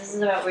is nice. This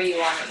is about where you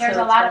want it. There's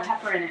so a lot of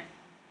pepper in it.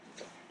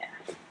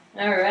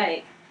 All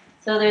right.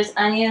 So there's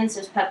onions,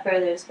 there's pepper,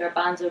 there's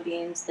garbanzo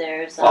beans,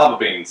 there's Fava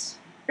beans.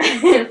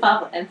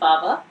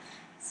 fava.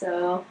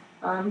 So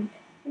again,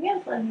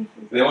 let me.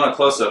 They want a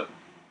close up.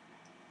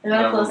 You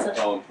want a close up?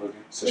 Oh, unplug it.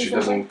 So she Is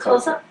doesn't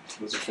close cut up?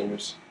 with her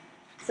fingers.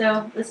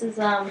 So this is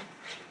yeah.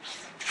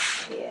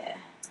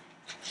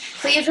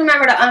 Please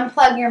remember to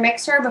unplug your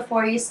mixer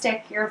before you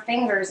stick your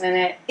fingers in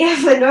it. Yeah,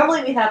 but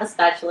normally we have a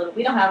spatula, but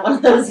we don't have one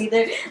of those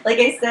either. Like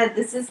I said,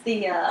 this is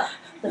the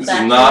This is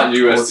back not one.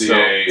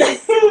 USDA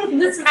This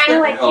is Kind the-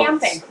 of like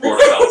camping. Board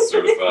of Health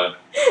certified.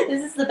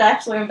 This is the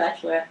bachelor and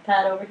bachelorette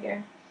pad over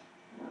here.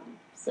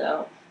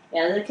 So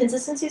yeah, the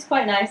consistency is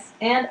quite nice,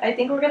 and I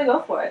think we're gonna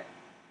go for it.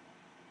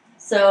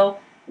 So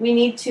we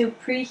need to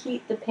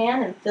preheat the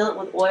pan and fill it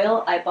with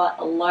oil. I bought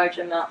a large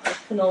amount of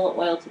canola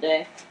oil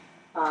today,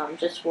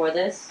 just for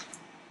this.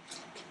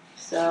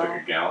 So,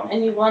 Like a gallon.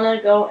 and you want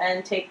to go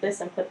and take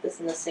this and put this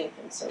in the sink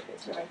and soak it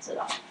to rinse it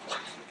off.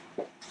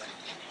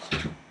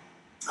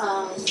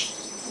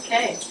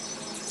 Okay.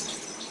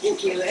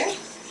 Thank you, Eric.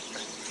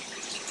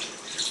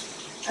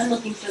 I'm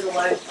looking for the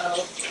large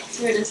bottle.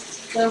 Here it is.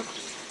 So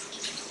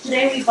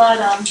today we bought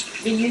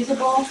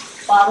reusable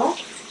bottle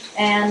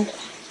and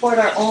poured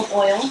our own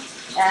oil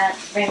at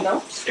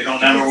Rainbow. It'll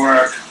never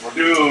work. We're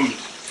doomed.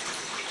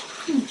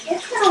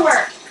 It's gonna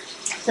work.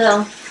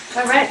 So,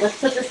 all right, let's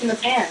put this in the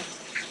pan,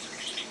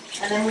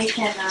 and then we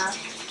can.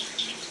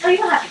 Oh, you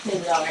don't have to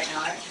clean it all right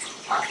now,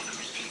 right?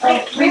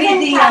 Like, we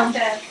need the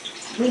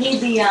Cactus. we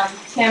need the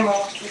camera.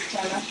 This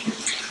camera.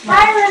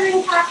 Hi,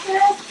 Riven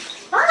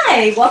Cactus.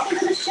 Hi, welcome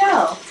to the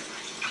show.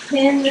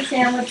 Pin the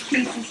sandwich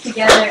pieces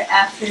together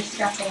after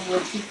stuffing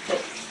with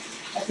toothpicks.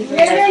 That's a great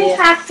Riven idea.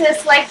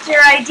 Cactus liked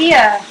your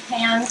idea,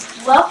 and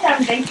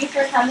Welcome. Thank you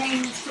for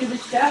coming to the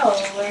show.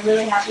 We're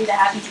really happy to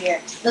have you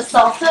here. The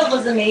salsa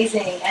was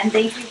amazing, and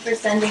thank you for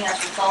sending us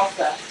the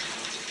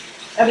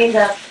salsa. I mean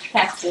the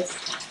cactus.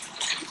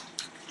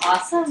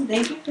 Awesome.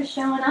 Thank you for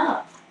showing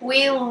up.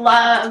 we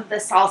love the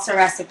salsa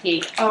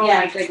recipe. Oh Yeah.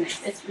 my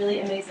goodness. It's really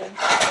amazing.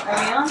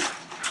 Are we on?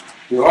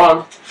 You're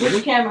on.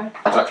 Which camera?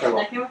 That camera.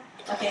 That camera?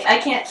 Okay, I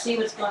can't see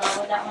what's going on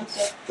with that one,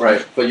 so.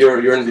 Right, but you're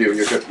in view.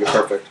 You're good. You're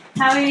perfect.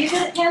 How are you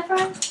good at pan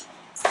frying?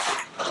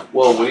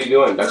 Well, what are you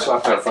doing? That's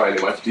not kind of frying.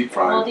 You might deep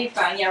Well, frying. deep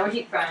frying. Yeah, we're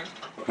deep frying.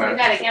 We Okay.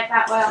 gotta get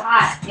that oil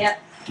hot.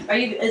 Are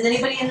you? Is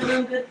anybody in the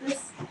room good at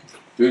this?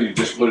 Dude, you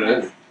just put it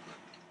in.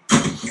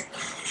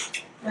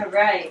 All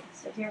right.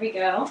 So here we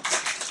go.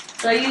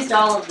 So I used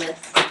all of this.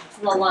 This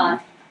is a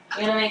lot.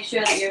 You're gonna make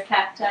sure that your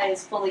cacti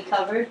is fully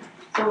covered.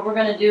 So what we're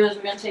gonna do is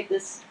we're gonna take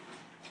this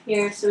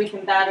here so we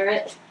can batter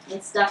it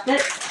and stuff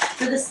it.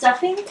 For the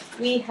stuffing,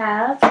 we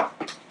have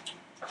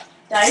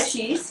dyed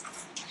cheese,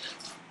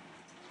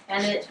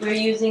 and we're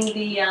using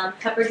the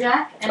pepper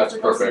jack. And That's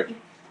perfect.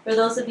 For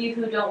those of you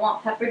who don't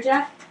want pepper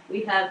jack,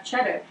 we have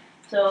cheddar.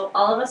 So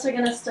all of us are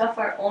gonna stuff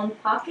our own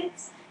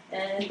pockets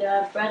and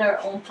bread our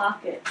own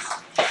pockets.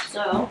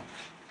 So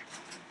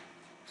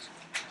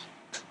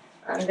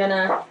I'm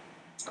gonna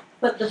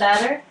put the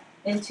batter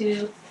in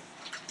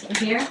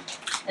here,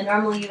 and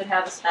normally you would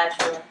have a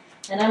spatula.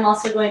 And I'm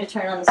also going to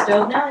turn on the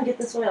stove now and get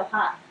this oil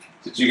hot.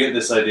 Did you get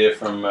this idea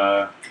from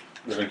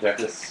Riven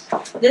Cactus?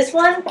 This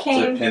one To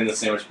came. pin the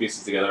sandwich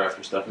pieces together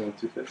after stuffing with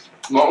toothpicks?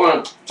 You might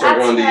want to turn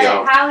That's on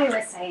what Howie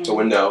was saying. the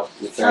window.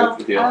 The fan,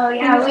 the deal. Oh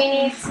yeah, we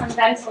need some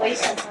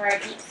ventilation for our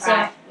deep So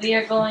fry. we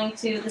are going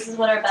to. This is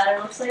what our batter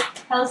looks like.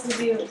 How's the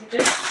view? Is it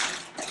good?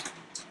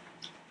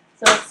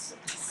 So it's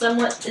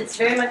somewhat. It's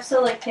very much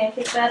so like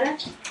pancake batter.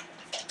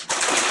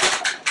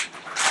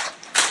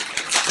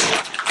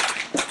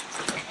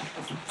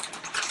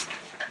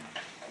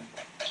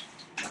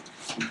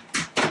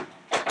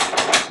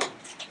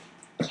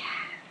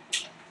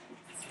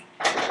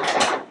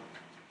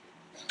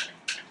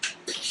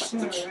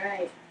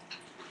 Alright.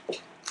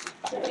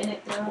 So in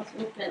it goes.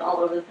 We've been all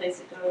over the place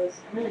it goes.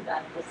 I'm really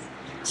bad at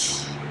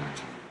this.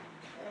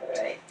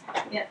 Alright.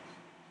 Yep.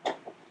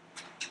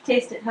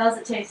 Taste it. How's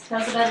it taste?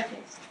 How's the batter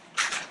taste?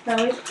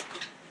 Chloe?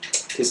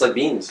 Tastes like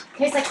beans.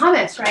 Tastes like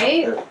hummus,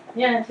 right?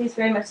 Yeah, it tastes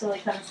very much so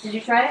like hummus. Did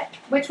you try it?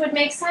 Which would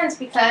make sense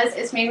because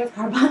it's made with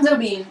garbanzo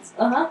beans.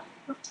 Uh-huh.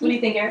 What do you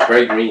think, Eric?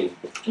 Very green.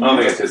 I don't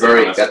think it It's tastes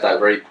very like got that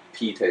very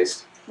pea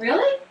taste.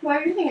 Really?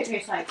 What do you think it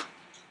tastes like?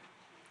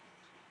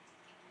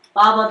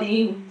 Baba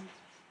beans.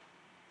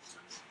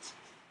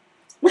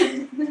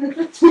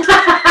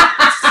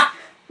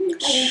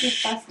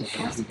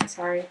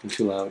 Sorry. I'm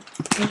too loud.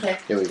 Okay.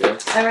 Here we go.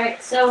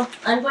 Alright, so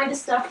I'm going to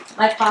stuff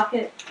my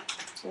pocket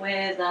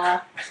with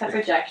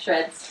pepper jack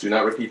shreds. Do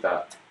not repeat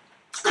that.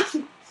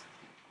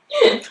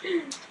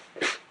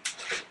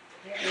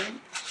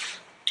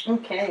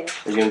 Okay.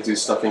 Are you gonna do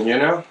stuffing here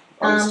now?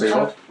 On this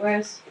table? Oh,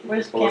 where's the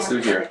Well, camera? let's do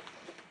it here.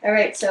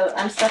 Alright, so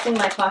I'm stuffing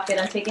my pocket.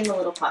 I'm taking the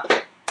little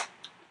pocket.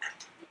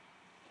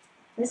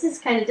 This is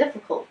kind of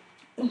difficult.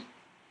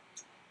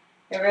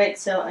 Alright,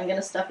 so I'm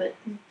gonna stuff it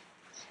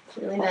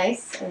really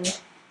nice and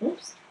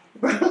oops.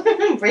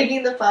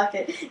 Breaking the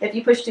pocket. If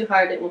you push too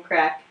hard, it will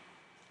crack.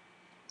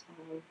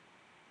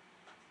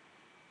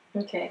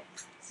 Okay,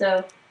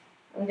 so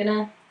I'm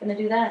gonna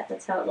do that.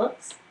 That's how it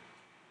looks.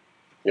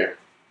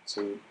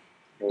 So,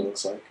 what it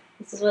looks like.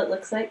 This is what it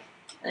looks like.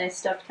 And I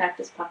stuffed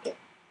cactus pocket.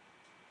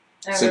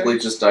 Simply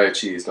just diet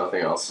cheese,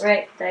 nothing else.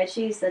 Right, diet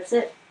cheese. That's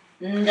it.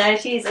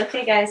 Diet cheese.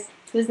 Okay, guys.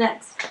 Who's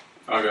next?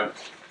 Okay.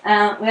 We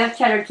have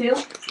cheddar too.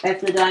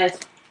 If the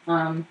diet,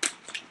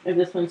 if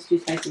this one's too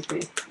spicy for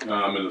you.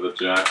 I'm into the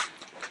jack.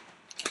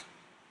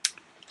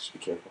 Just be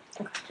careful.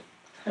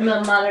 I'm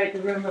gonna moderate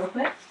the room real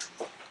quick.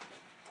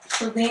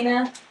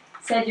 Selena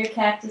said your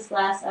cactus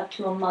lasts up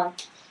to a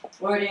month.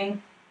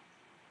 Ordering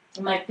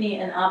might be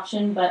an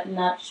option, but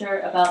not sure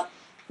about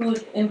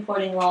food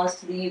importing laws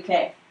to the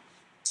UK.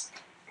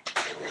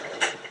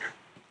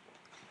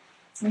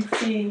 Let's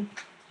see.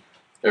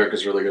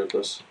 Erica's really good at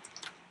this.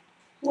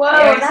 Whoa,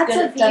 Eric's that's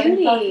good a at stuffing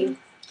beauty.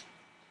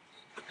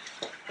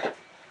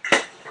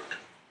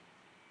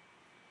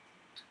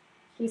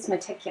 He's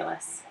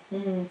meticulous.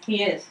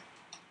 He is.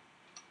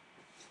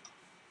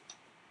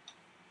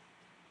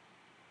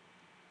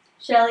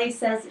 Shelley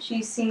says that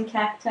she's seen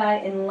cacti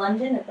in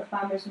London at the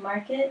farmer's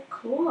market.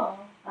 Cool.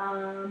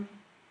 Let's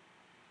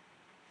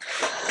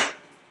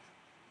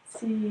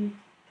see.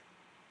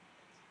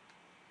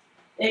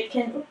 It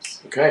can,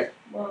 oops, Okay,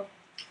 whoa.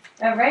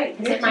 Alright,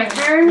 Is it my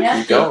turn? Yeah.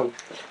 keep going.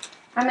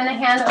 I'm going to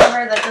hand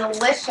over the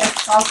delicious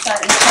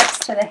salsa and chips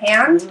to the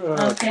hand.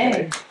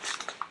 Okay.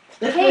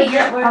 The Hey, Food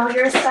Network,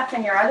 your stuff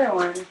in your other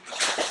one.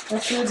 the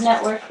Food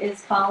Network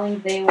is calling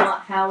They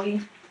Want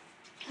Howie.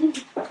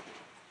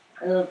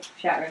 The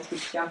chat room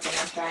keeps jumping,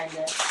 I'm trying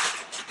to.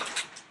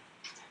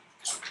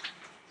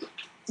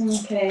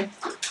 Okay.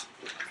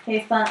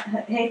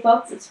 Hey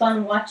folks, it's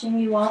fun watching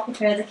you all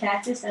prepare the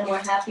cactus, and we're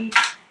happy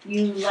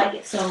you like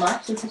it so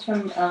much. This is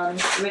from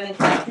Rivenrock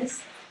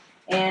Cactus,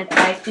 and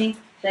I think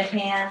the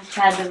hand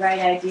had the right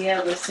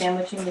idea with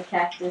sandwiching the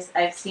cactus.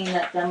 I've seen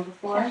that done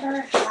before.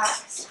 Pepper jack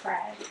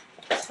spread.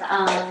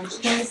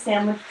 Here's the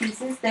sandwich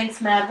pieces. Thanks,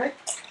 Maverick.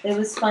 It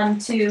was fun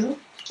too.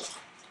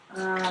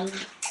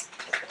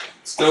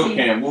 Still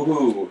can,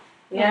 woohoo!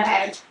 Yeah,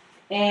 Okay.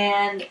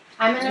 and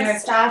I'm gonna Your-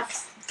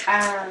 stuff.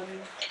 I'm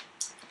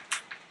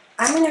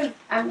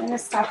gonna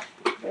stuff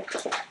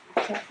with.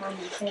 I can't find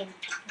the thing.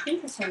 I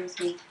think this one was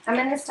me. I'm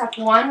gonna stuff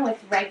one with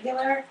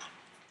regular,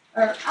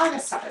 or I'll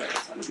just stuff it with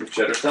this one. Your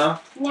cheddar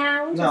style?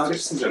 No. No,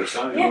 there's some cheddar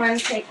style. You want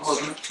to take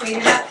straight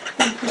it up?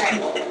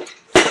 Right.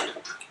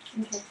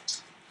 Okay.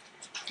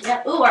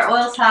 yeah. Ooh, our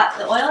oil's hot.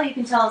 The oil, you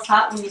can tell is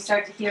hot when you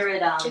start to hear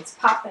it It's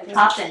popping.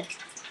 popping.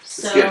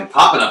 It's getting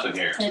popping up in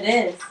here. It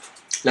is.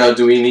 Now,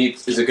 do we need,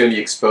 is it going to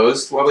be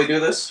exposed while we do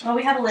this? Well,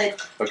 we have a lid.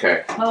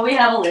 Okay,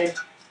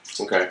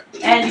 okay.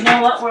 And you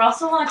know what? We're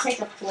also going to take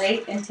a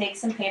plate and take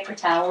some paper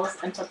towels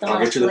and put them I'll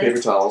on get the you the plate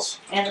paper towels.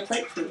 and the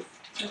plate, please.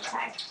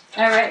 Okay.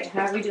 All right.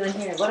 How are we doing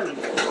here? What are we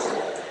doing?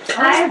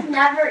 I've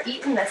never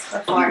eaten this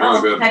before. Oh,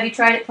 good. have you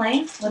tried it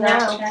plain without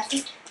No. the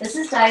chassis? This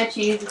is diet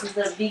cheese. This is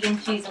a vegan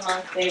cheese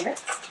among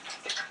favorites.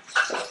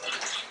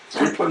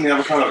 So we're putting the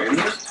avocado in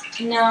this?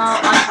 No,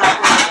 on top of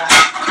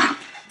that.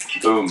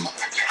 Boom.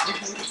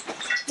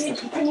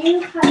 Can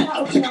you cut that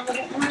open a little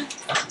bit more?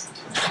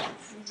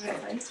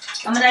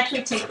 I'm gonna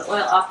actually take the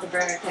oil off the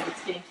burner because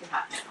it's getting too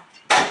hot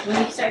now.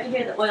 When you start to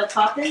hear the oil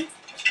popping, it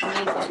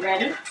means it's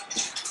ready.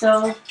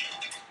 So,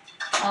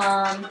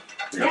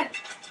 yeah.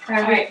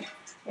 All right.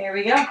 Here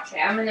we go.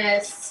 Okay, I'm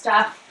gonna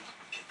stuff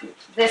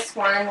this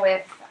one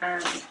with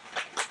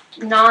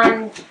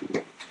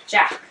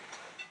non-jack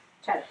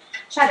cheddar.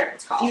 Cheddar,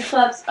 it's Few called.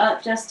 clubs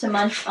up just to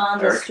munch on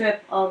the Eric?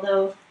 strip,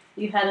 although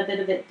you had a bit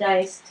of it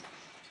diced.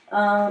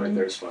 Right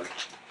there's fine.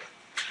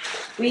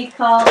 We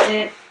call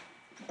it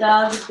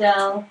Dog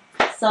Del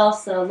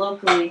Salsa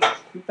locally. A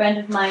friend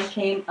of mine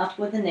came up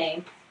with a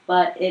name,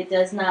 but it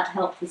does not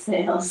help the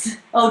sales.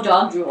 Oh,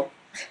 dog drool.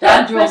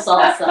 Dog drool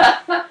salsa.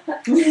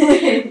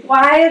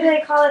 Why do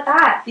they call it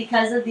that?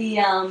 Because of the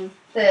It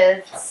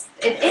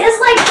is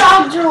like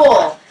dog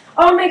drool.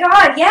 Oh my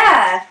god,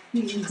 yeah.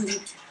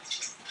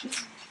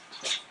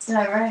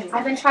 Alright.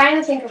 I've been trying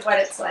to think of what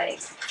it's like.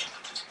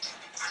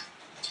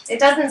 It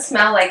doesn't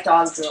smell like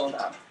dog drool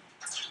though.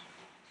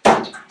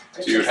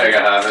 Do you take a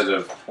habit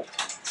of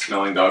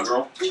smelling dog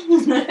roll?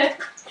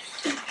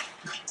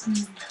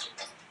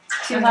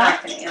 Too I'm hot?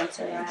 not gonna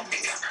answer that.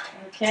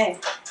 Okay.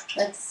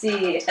 Let's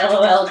see.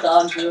 LOL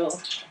dog drool.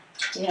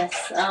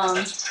 Yes.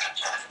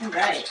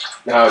 Alright.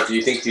 Now, do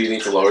you think you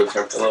need to lower the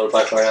temperature a little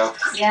bit right now?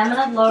 Yeah, I'm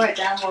gonna lower it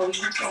down while we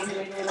wait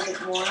a little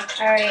bit more.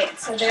 Alright,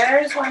 so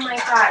there's one like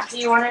that. Do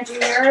you want to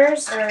do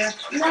yours or?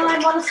 No, I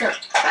want to start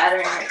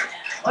battering right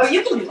now. Or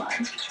you can do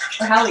one.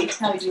 Or Howie, do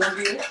you want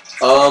to do it?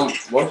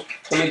 Well,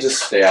 let me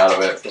just stay out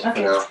of it for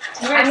Okay. now.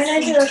 I'm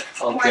gonna do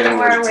I'm one getting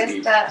more ready to with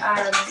eat.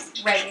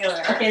 the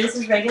regular. Okay, this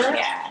is regular?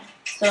 Yeah.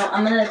 So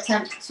I'm gonna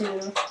attempt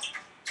to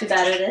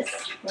batter this.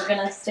 We're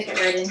gonna stick it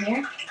right in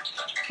here.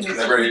 Can you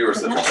Never see you were the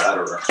such a top?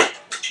 batterer.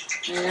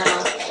 I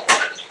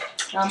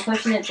know. I'm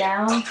pushing it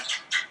down,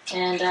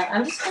 and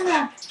I'm just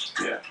gonna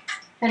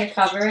kind of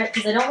cover it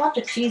because I don't want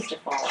the cheese to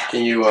fall out.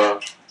 Can you,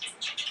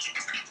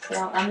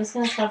 So I'm just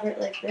gonna cover it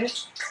like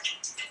this.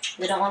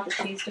 I don't want the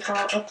cheese to fall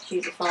out. Oh,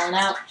 cheese is falling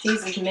out.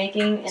 Cheese is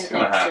making an It's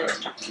gonna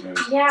exit. happen.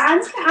 Yeah,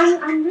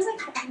 I'm really.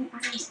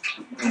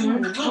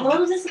 I'm a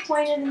little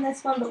disappointed in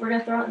this one, but we're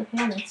gonna throw it in the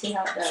pan and see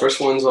how it does.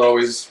 first one's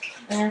always...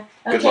 Yeah.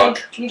 Good Okay,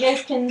 luck. you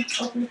guys can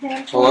open the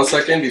pan. Hold on a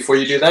second, before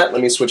you do that,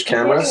 let me switch Okay,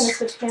 we're gonna cameras.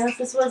 switch cameras.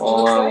 This was Hold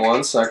looks on like.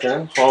 1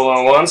 second. Hold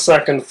on 1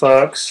 second,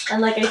 folks.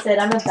 And like I said,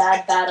 I'm a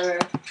bad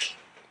batterer.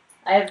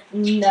 I've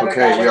never Okay,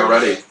 battered we are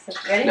ready. this.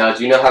 Ready? Now,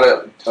 do you know how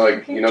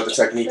to, you know what the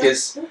technique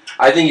is?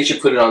 I think you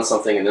should put it on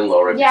something and then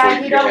lower it Yeah, before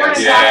you you don't do your want hands.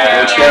 to Yeah.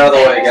 Let's get out of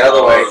the way, get out of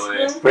the way.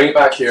 Totally. Bring it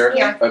back here.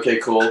 Here. Okay,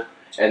 cool.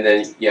 And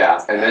then,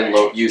 and then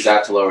use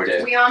that to lower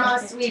it.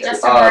 We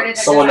just averted a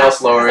Someone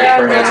else lower it,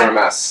 her hands disaster. are a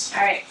mess.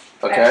 Alright,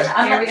 Okay?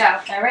 here we go.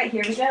 Alright,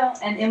 here we go.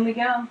 And in we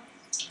go.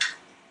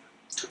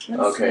 Let's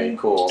Okay, see.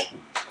 cool.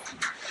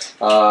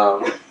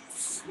 Alright,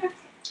 let's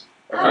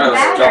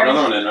batter. drop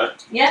another one in,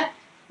 right? Yeah.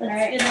 Let's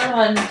Alright. get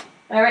another one.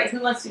 Alright, who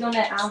wants to go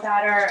next? I'll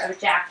batter a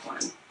Jack one.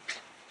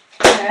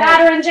 Alright.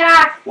 Batter and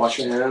Jack! Wash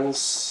your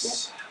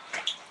hands.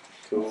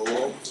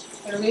 Cool.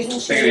 We're losing I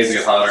think it needs to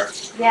get hotter.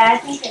 Yeah, I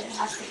think it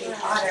has to be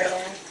hotter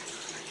then.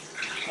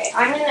 Okay,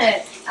 I'm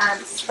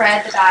gonna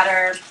spread the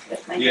batter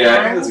with my Yeah, I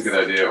think hands. that's a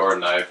good idea. Or a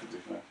knife.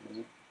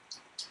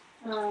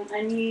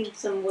 I need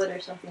some wood or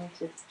something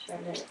to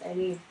turn it. I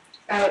need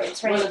Oh,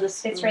 it's one right. of the It's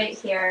spoons. right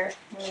here.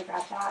 Let me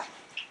grab that.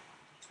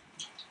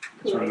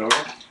 Turn it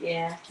over.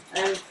 Yeah,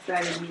 I'm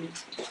trying to be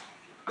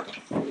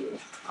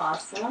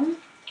awesome.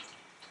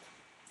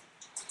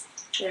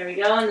 There we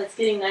go, and it's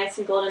getting nice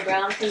and golden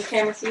brown. Can the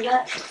camera see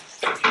that?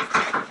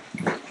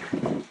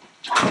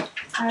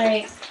 All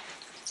right,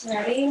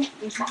 ready?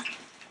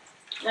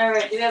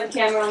 Alright, do we have a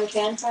camera on the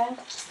pan, Brian?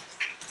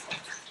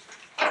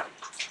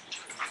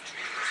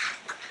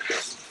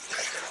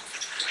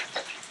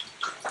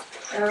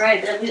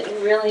 Alright, that's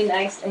getting really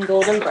nice and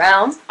golden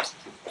brown.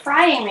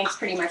 Frying makes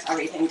pretty much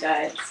everything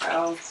good.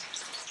 So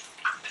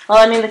Well,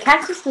 I mean, the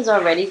cactus is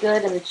already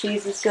good, and the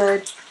cheese is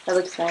good. That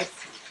looks nice.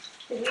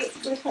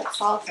 we put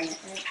salt in it,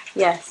 right?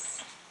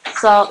 Yes.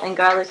 Salt and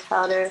garlic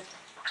powder.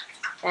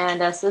 And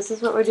so this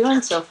is what we're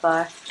doing so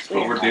far. That's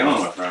what we're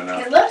dealing with right now.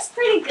 It looks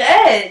pretty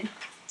good.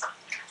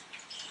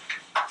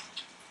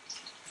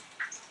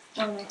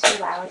 Oh, am I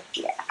too loud?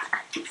 Yeah.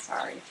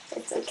 Sorry.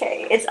 It's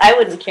okay. I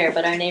wouldn't care,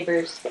 but our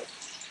neighbors.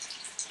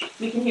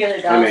 You can hear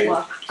their dogs Megan.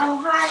 walk.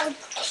 Oh, hi.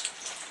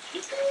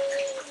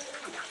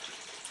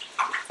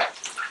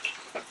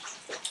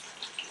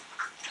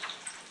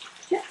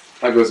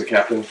 How goes the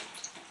captain?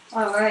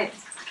 Alright.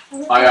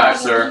 Aye, aye,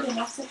 sir.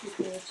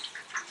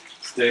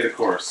 Stay the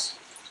course.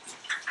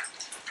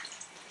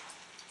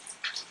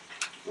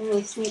 Let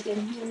me sneak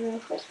in here real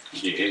quick.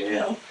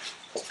 Yeah.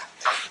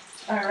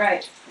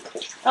 Alright.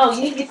 Oh,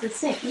 you need to get the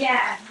sink.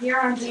 Yeah,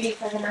 you're on duty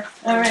for the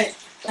next. Alright.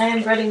 I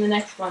am breading the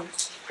next one.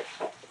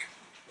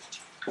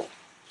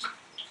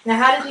 Now,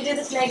 how did you do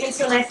this, Megan,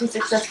 so nice and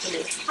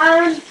successfully?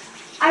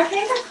 I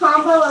think a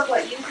combo of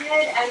what you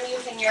did and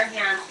using your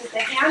hands, because the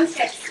hands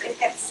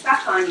gets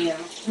stuck on you.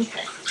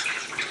 Okay.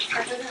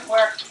 That doesn't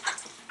work.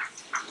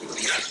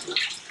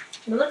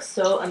 It looks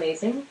so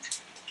amazing.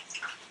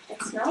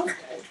 It smells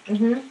good.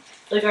 Mm-hmm.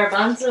 The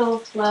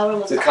garbanzo flour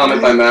looks It's a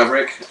comment by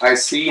Maverick. I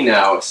see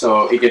now,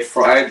 so it gets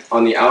fried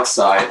on the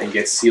outside and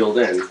gets sealed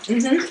in.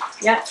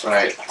 Mm-hmm. Yeah.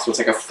 Right, so it's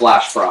like a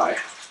flash fry.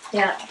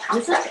 Yeah.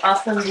 This is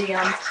awesome.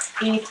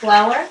 The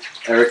flour.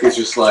 Eric is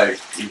just like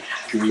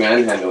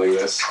manhandling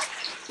this.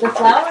 The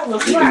flour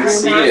looks You can really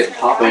see nice. it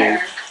popping.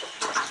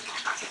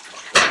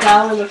 The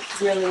flour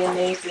looks really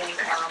amazing.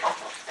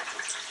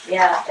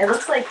 Yeah, it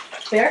looks like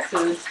bear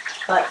food,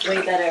 but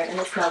way better, and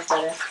it smells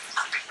better.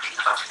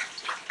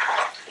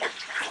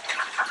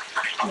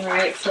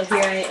 Alright, so here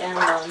I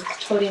am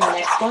coating the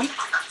next one.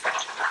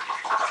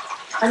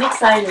 I'm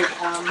excited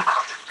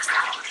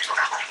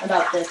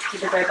about this,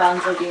 the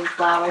garbanzo bean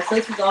flour. So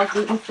this is all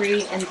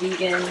gluten-free and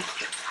vegan,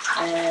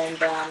 and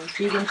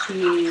vegan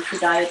cheese, the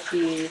diet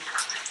cheese.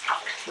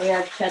 We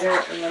have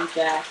cheddar and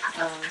jack.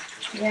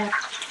 Yeah.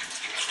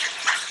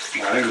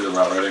 I think it's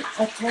about ready.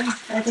 Okay,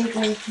 I think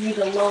we need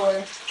to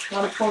lower.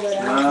 Want to pull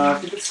that No, out? I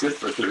think it's good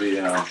for it to be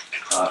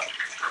hot.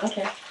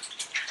 Okay.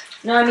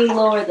 No, I mean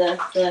lower the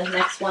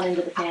next one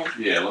into the pan.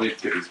 Yeah, let me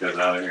get these guys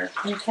out of here.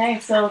 Okay,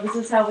 so this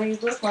is how we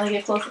look. Want to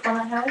get close up on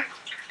that, Howie?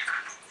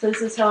 So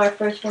this is how our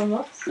first one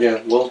looks.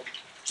 Yeah, We'll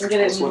get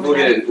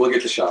it. we'll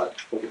get the shot.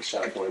 We'll get the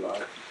shot. Don't worry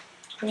about it.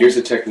 Here's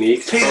a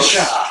technique. They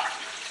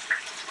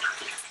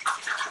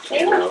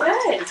look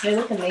good. They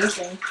look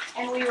amazing.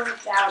 And we were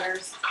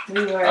doubters.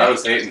 We were. I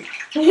was hating.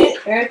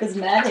 Eric was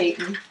mad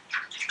hating.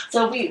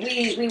 So we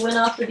went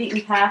off the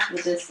beaten path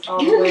with this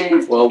all the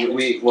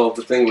way. Well,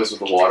 the thing was with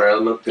the water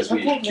element, because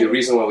Okay, the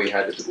reason why we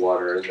had to put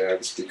water in there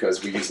is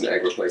because we used an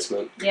egg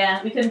replacement.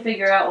 Yeah, we couldn't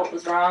figure out what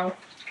was wrong.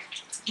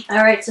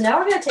 Alright, so now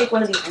we're going to take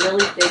one of these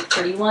really big,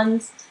 pretty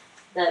ones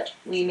that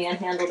we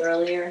manhandled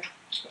earlier.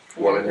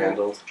 Woman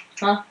handled.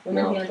 Huh?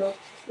 Woman No. handled?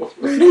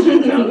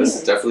 No, this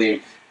is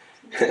definitely.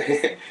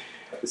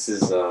 This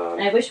is.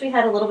 I wish we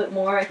had a little bit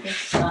more, I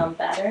think,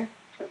 batter.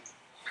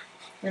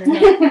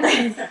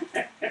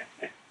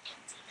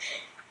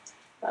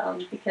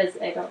 Because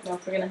I don't know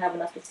if we're going to have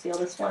enough to seal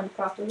this one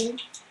properly.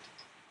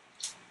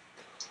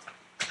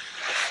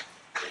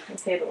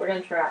 Okay, but we're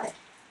going to try.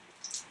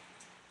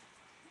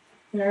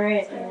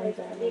 Alright, and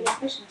Vegan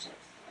fish and chips.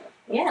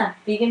 yeah,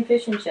 vegan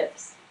fish and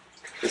chips.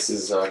 This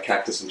is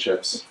cactus and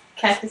chips.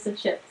 Cactus and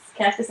chips.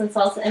 Cactus and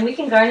salsa. And we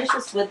can garnish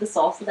this with the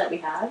salsa that we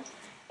have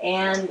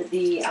and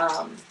the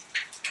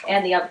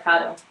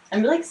avocado.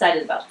 I'm really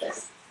excited about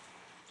this.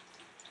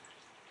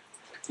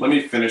 Let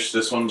me finish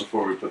this one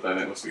before we put that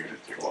in. Looks like you're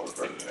going to take a while to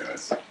burn it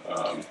anyways.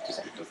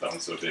 Just because that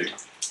one's so big.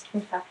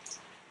 Okay.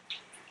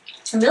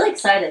 I'm really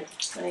excited.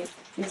 Like,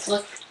 these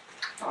look.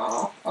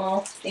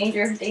 Oh,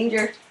 danger,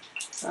 danger.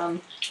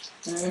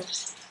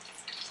 This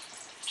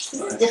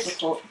is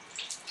difficult.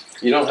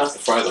 You don't have to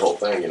fry the whole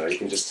thing, you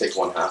can just take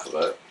one half of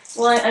it.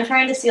 Well, I'm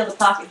trying to seal the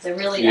pockets. I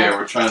really Yeah,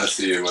 we're trying to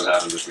see what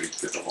happens if we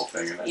get the whole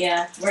thing in it.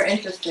 Yeah, we're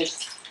interested.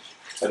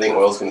 I think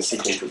oil's going to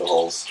seep into the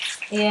holes.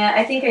 Yeah,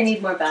 I think I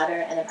need more batter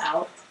and I'm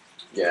out.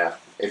 Yeah,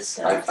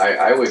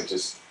 I would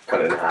just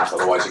cut it in half,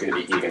 otherwise you're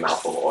going to be eating a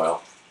mouthful of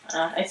oil.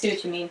 I see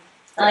what you mean.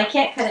 I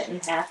can't cut it in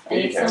half. I Yeah,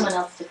 you need can. someone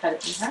else to cut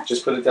it in half.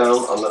 Just put it down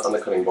on the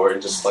cutting board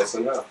and just slice it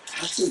in half.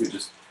 I think we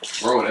just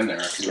throw it in there.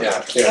 And see what Yeah,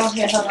 happens. here. Oh,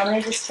 here, hold on. Let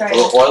me just try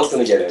Well, it. oil's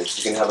going to get in.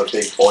 You can have a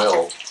big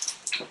oil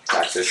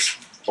cactus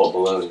or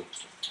balloon.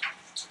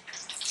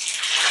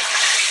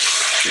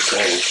 Just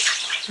saying.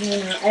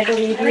 I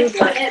believe I you, like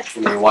but it. I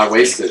mean, why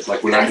waste it?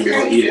 Like, we're not going to be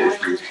able to eat it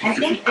if you. I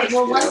think, well, You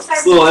one know. side.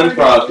 It's a little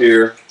improv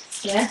here.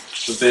 Yeah,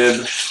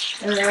 The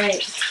bib,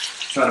 alright.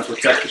 trying to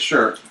protect the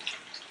shirt.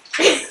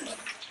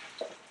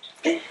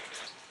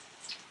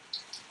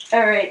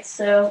 Alright,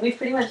 so we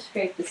pretty much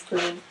scraped this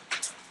clean.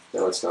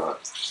 No, it's not.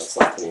 That's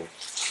not clean.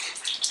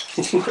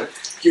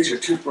 Here's your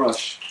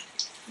toothbrush.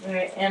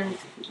 Alright, and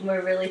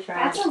we're really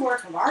trying That's to a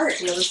work of art.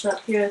 seal this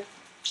up here.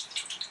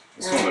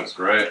 This one looks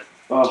great.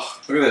 Oh,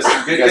 Look at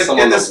this. Get, got some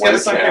on the get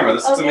this on webcam. camera.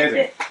 This is Okay, amazing.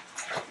 good.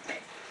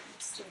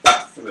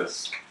 Look at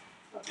this.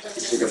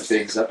 it's like a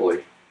big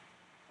zeppeli.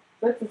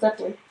 What's the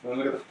zeppelin? And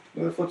look at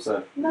the flip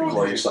side.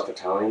 Well, you stuck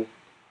Italian.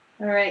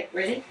 Alright,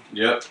 ready?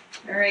 Yep.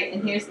 Alright,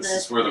 and here's This the.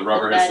 is where the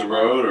rubber hits the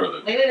road, or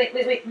the.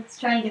 Wait. Let's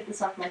try and get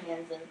this off my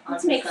hands and Let's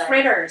onto the make side.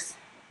 fritters.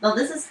 Well,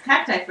 this is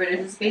cacti fritters.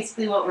 This is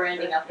basically what we're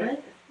ending up with.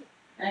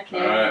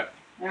 Okay. Alright.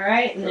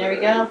 Alright, and there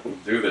we go.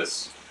 Do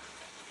this.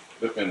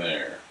 Flip in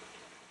there.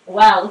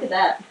 Wow, look at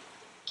that.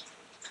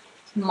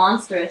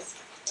 Monstrous.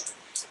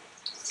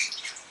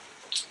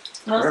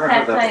 Most Never heard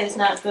that cacti is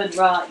not good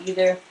raw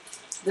either.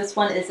 This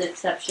one is an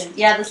exception.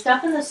 Yeah, the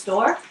stuff in the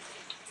store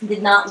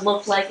did not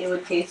look like it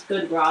would taste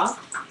good raw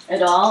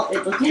at all.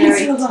 It looked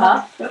very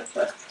tough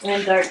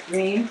and dark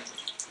green.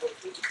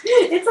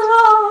 It's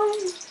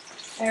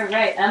alive!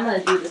 Alright, I'm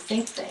gonna do the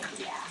sink thing.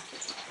 Yeah.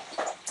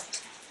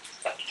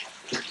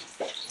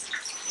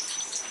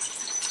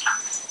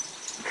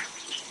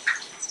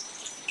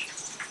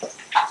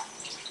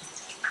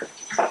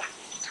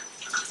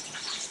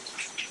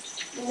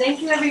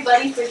 Thank you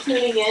everybody for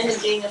tuning in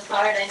and being a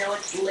part. I know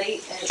it's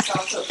late and it's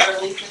also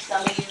early for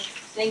some of you.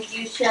 Thank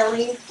you,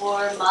 Shelly,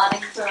 for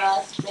modding for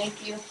us.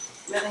 Thank you,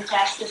 Rivenrock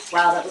Cactus.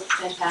 Wow, that was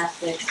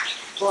fantastic.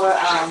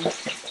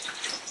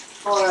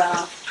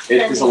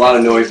 There's a lot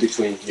of noise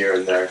between here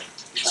and there,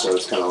 so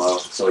it's kind of low.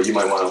 So you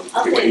might want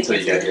I'll to say wait it until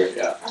you again. get here.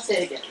 Yeah. I'll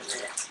say it again in a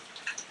minute.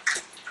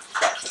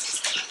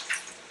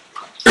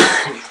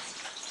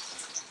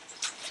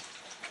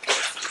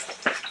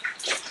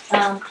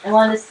 I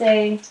wanted to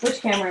say,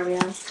 which camera are we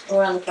on? Oh,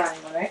 we're on the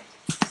frying one, right?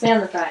 Stay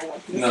on the frying one.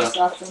 This No. is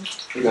awesome.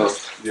 You know,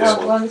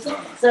 Oh, we're on this one?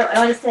 So I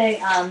want to say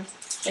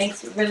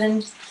thanks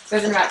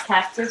Rivenrock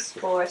Cactus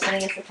for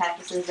sending us the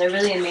cactuses. They're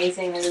really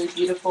amazing. They're really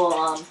beautiful.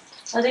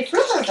 Are they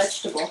fruit or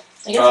vegetable?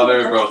 I guess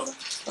They're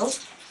both.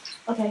 Both?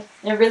 Okay.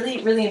 They're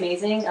really, really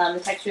amazing.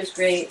 The texture is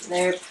great.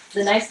 They're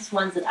the nicest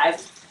ones that I've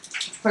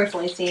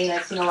personally seen.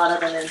 I've seen a lot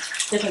of them in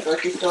different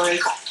grocery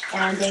stores.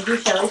 And thank you,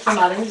 Shelly, for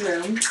modding the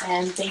room.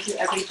 And thank you,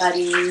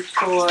 everybody,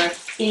 for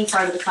being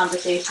part of the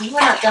conversation. We're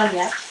not done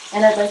yet.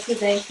 And I'd like to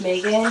thank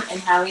Megan and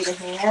Howie the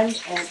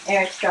Hand and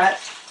Eric Strutt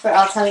for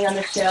all coming on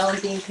the show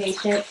and being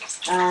patient.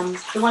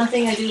 The one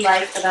thing I do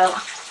like about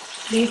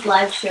these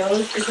live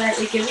shows is that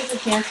it gives us a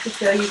chance to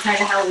show you kind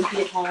of how it would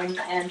be at home.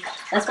 And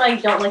that's why I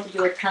don't like to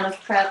do a ton of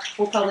prep.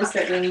 We'll probably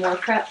start doing more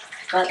prep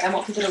but I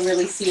want people to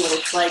really see what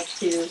it's like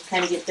to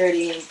kind of get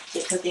dirty and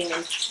get cooking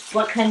and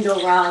what can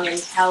go wrong and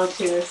how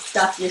to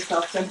stop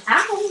yourself from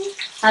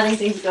having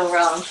things go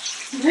wrong.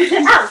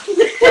 Ouch!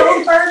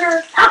 Don't burn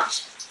her.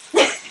 Ouch!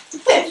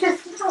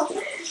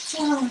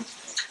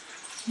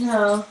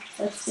 No,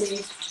 let's see.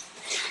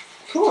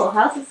 Cool.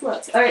 How's this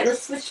look? All right,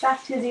 let's switch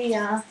back to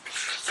the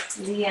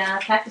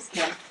cactus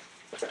can.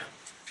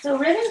 So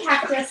ribbon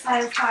cactus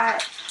has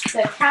got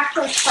the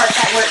cactus part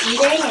that we're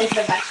eating is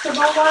the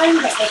vegetable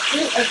one, but the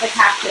fruit of the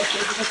cactus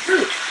is the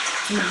fruit.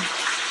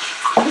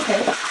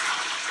 Okay.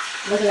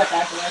 Look it up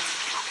afterwards.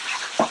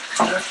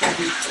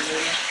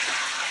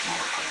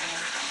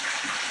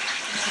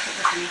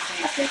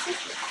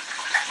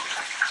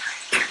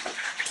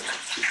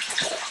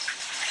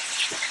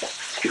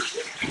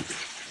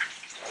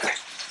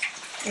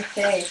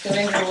 Okay, so we're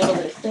going to do a little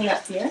bit of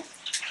cleanup here.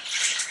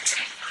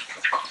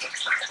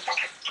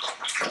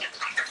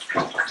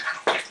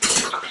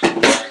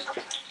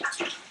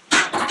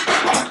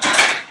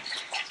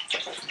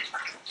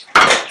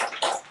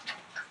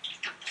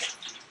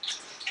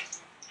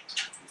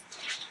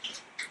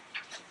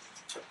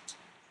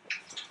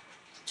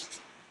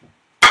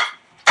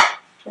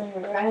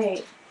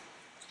 Alright,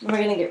 we're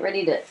going to get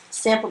ready to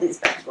sample these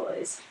bad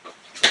boys.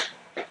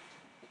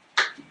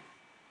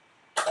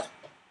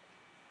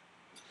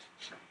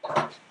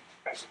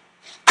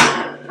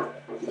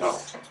 No.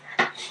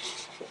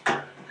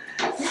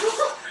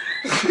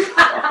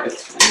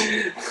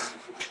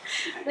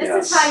 This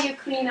Yes. is how you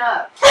clean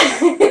up.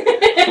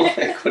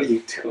 Like, what are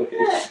you doing?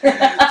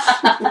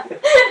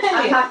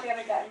 I'm not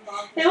gonna get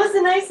involved. It was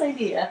a nice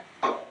idea.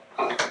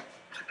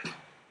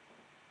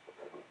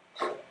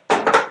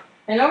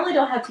 I normally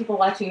don't have people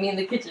watching me in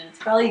the kitchen. It's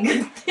probably a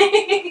good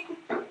thing.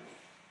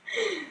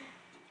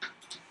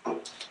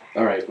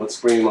 All right, let's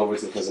bring him over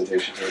to the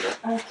presentation table.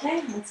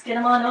 Okay, let's get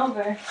them on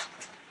over.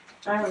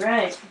 All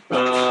right. You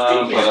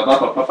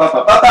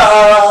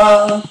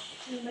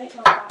might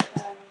not got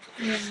that.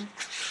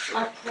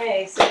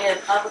 Okay, so we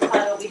have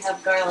avocado, we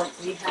have garlic,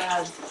 we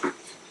have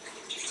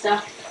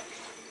stuff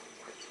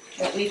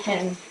that we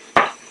can.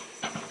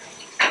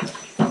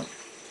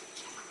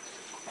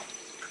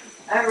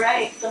 All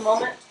right, the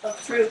moment of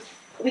truth.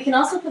 We can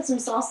also put some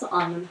salsa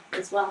on them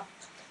as well.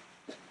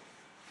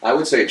 I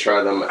would say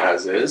try them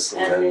as is,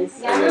 and then, As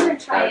is. Yeah, I'm gonna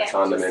and try then it add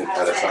condiment just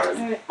at a as time.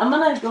 All right, I'm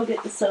gonna go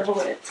get the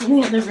silverware. It's in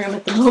the other room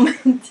at the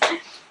moment.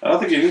 I don't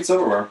think you need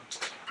silverware.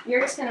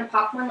 You're just gonna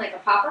pop one like a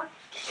popper?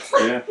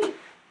 Yeah.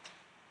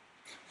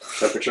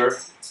 Temperature?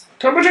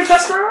 Temperature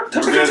tester.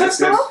 Temperature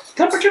tester.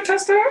 Temperature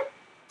tester.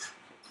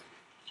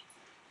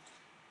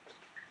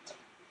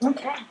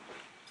 Okay.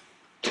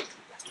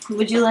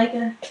 Would you like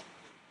a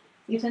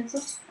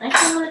utensil?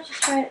 Actually, why don't you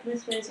try it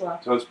this way as well?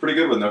 So it's pretty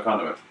good with no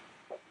condiment.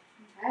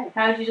 Okay.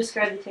 How would you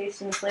describe the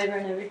taste and the flavor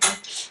and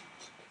everything?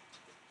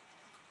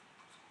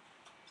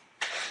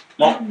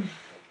 Well,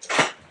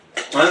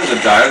 I think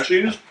the diet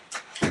cheese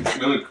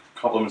really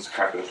complements the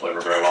cactus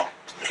flavor very well.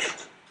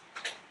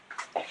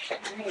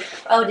 Alright.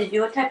 Oh,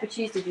 what type of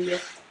cheese did you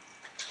get?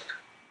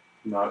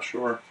 Not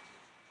sure.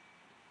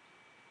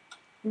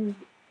 I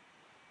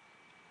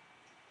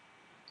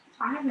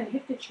haven't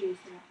hit the cheese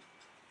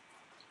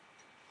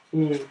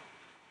yet.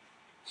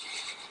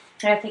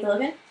 Can I take a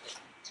look at?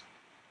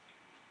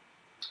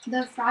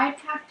 The fried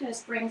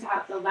cactus brings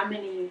out the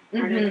lemony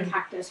part of the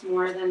cactus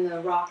more than the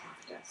raw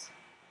cactus.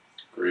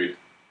 Agreed.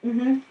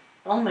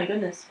 Oh my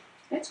goodness.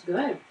 It's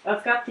good.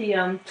 I've got the,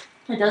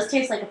 it does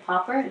taste like a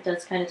popper. It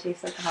does kind of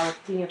taste like a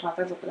jalapeno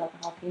popper, but without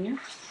the jalapeno.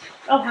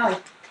 Oh, Howie.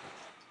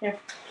 Here.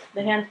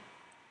 The hand.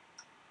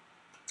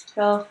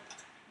 Go.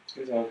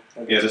 Yeah,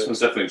 this one's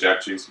definitely jack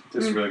cheese.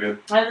 This is really good.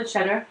 I have the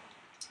cheddar.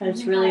 And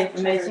it's really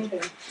amazing.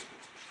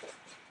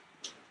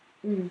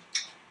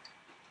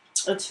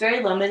 It's very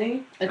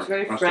lemony. It's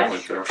very That's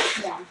fresh. definitely true.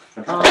 Yeah.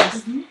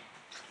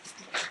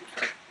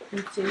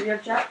 Let's see, you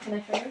have Jack? Can I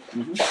try yours?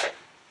 Mhm.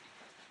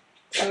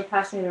 So we're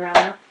passing it around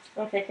now.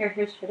 Okay,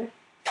 here's cheddar.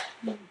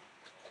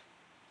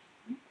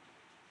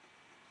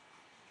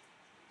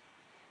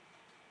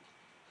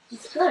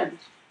 It's good.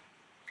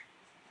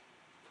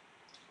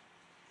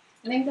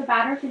 I think the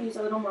batter could use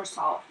a little more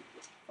salt.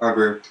 I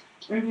agree.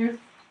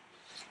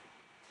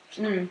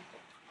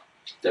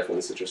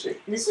 Definitely citrusy.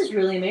 This is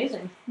really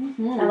amazing.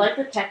 I like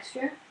the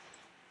texture.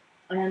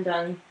 And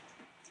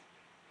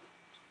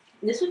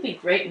this would be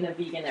great in a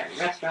vegan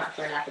restaurant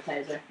for an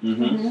appetizer.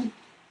 Mm-hmm.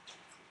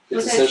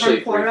 It's Was it essentially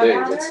three tempura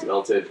things. batter? It's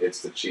melted,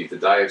 it's the cheese, the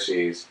diet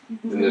cheese,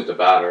 then there's the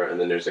batter, and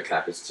then there's the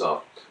cactus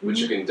itself, which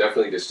you can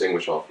definitely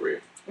distinguish all three.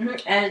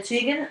 And it's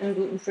vegan and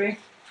gluten-free.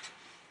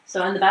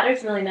 So, and the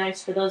batter's really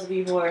nice for those of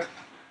you who are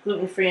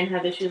gluten-free and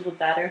have issues with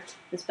batter.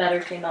 This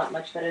batter came out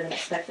much better than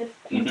expected.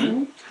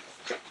 Mm-hmm.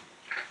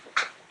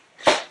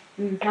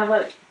 How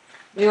about,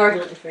 you are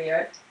gluten-free,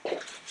 right?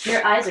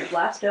 Your eyes are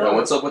glassed Now, over.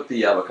 what's up with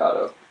the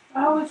avocado?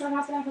 Oh, we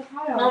forgot the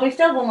avocado. Well, we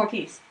still have one more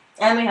piece.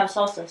 And we have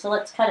salsa, so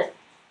let's cut it.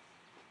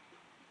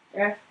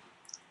 There.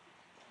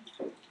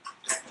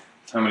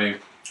 How many?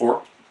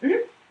 4?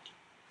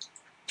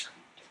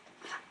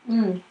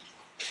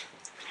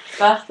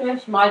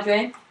 Gastritis,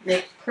 migraine,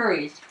 make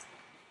curries.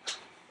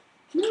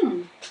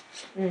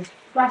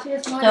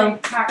 Gracias Madre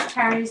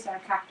carries our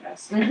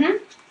cactus. Mm-hmm.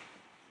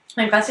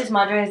 And Gracias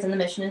Madre is in the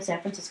mission in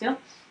San Francisco,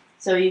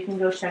 so you can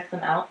go check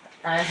them out.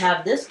 I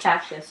have this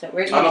cactus that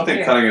we're eating I don't think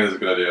here. cutting it is a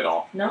good idea at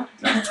all. No?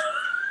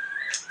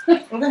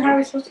 Well, then how are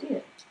we supposed to eat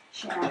it?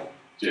 Share it.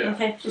 Yeah.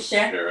 Okay, just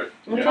share. Share it.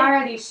 We've Yeah.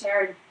 already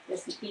shared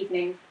this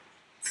evening.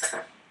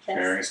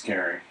 Sharing is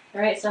caring.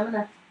 Alright, so I'm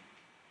gonna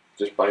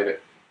Just bite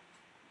it.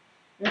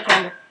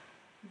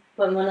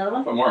 put in another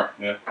one. But more,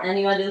 yeah. And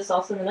you want to do the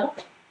salsa in the middle?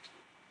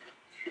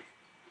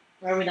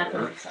 Or are we not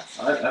going to do the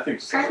salsa? I think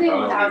just I think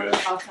avocado without would be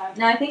good. salsa.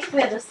 No, I think if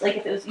we had this, like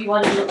if it was, you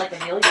want to do it like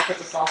a meal, you put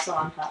the salsa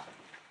on top.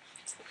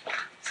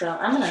 So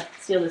I'm going to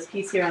seal this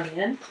piece here on the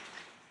end.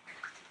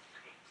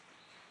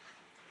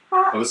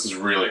 Oh, this is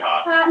really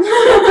hot.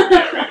 Hot.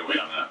 Yeah, we need to wait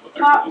on that.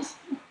 With our rules.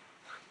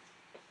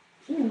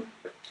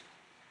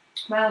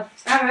 Wow.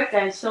 Alright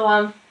guys, so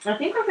I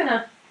think we're going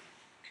to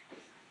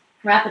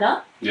wrap it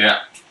up.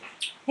 Yeah.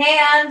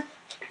 And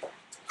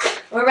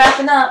we're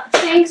wrapping up.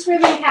 Thanks,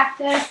 Ribbon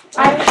Cactus.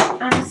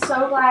 I'm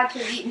so glad to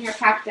have eaten your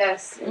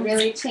cactus. It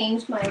really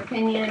changed my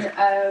opinion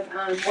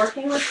of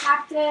working with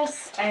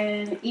cactus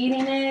and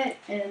eating it,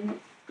 and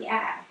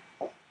yeah.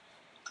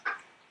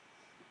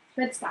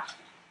 Good stuff.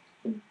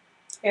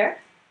 Here.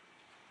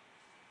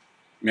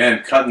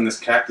 Man, cutting this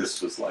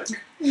cactus was like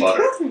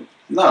butter.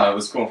 No, it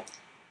was cool.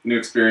 New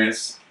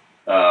experience.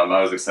 I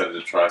was excited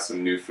to try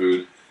some new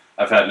food.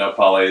 I've had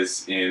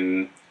nopales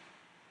in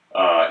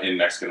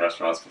Mexican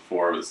restaurants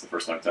before, but this is the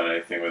first time I've done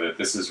anything with it.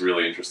 This is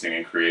really interesting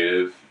and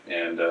creative,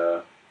 and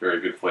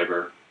very good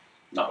flavor.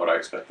 Not what I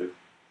expected.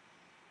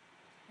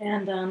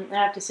 And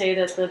I have to say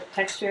that the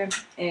texture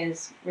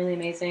is really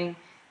amazing.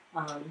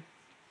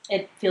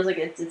 It feels like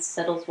it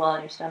settles well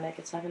in your stomach.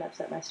 It's not going to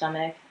upset my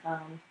stomach.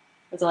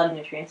 There's a lot of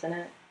nutrients in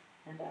it.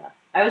 And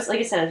I was, like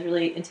I said, I was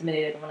really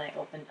intimidated when I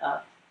opened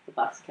up the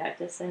box of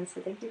cactus. And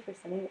so thank you for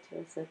sending it to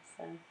us. It's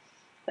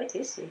quite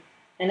tasty.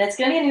 And it's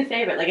going to be a new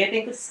favorite. Like, I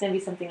think this is going to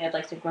be something I'd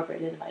like to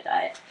incorporate into my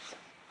diet.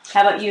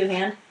 How about you,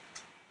 Han?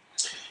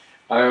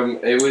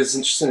 It was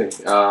interesting.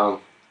 It's a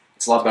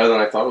lot better than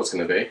I thought it was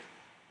going to be.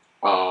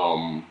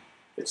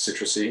 It's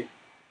citrusy.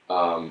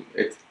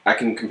 I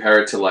can compare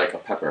it to like a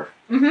pepper.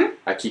 Mm-hmm.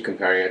 I keep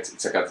comparing it.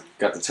 It's got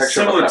the texture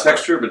Similar of a pepper,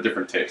 texture, but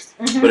different taste.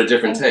 Mm-hmm. but a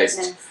different Thank taste.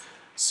 goodness.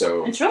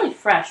 So It's really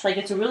fresh. Like,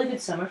 it's a really good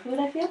summer food,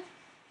 I feel.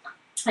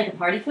 Like a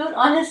party food,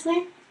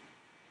 honestly.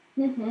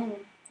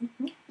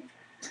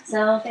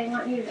 So, They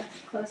want you to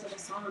close with a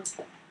song.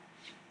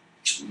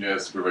 Yeah,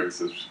 Super Vegas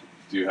says,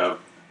 do you have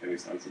any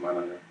songs of mine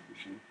on your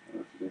machine?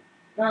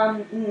 I don't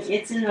know if you do.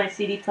 it's in my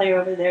CD player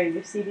over there.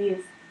 Your CD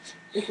is,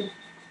 you can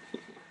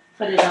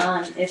put it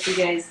on if you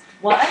guys,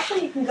 well,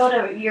 actually, you can go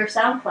to your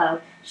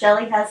SoundCloud.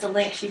 Shelly has the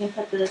link. She can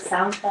put the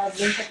SoundCloud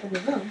link up in the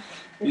room.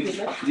 If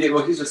you would. Yeah,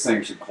 well, he's just saying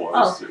you should close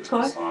Oh, to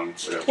cool. the song.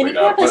 Can you put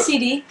up a But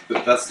CD?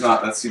 that's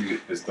not, that CD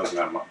doesn't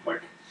have,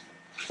 like,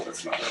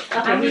 that's not it. Okay,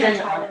 I'm he gonna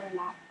doesn't try want to it.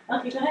 relax.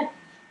 Okay, go ahead.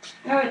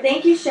 All right,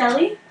 thank you,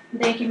 Shelly.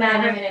 Thank you, And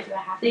I'm Matt. gonna do a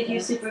happy Thank you,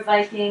 dance. Super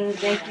Viking.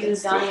 Thank you,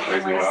 Donnie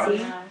crazy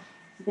NYC.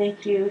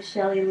 Thank you,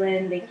 Shelly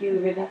Lynn. Thank you,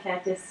 Ribbon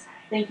Cactus.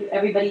 Thank you,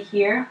 everybody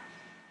here.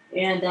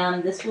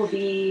 And this will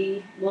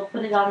be, we'll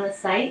put it on the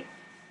site.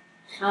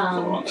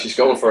 she's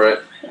going for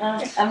it.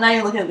 I'm not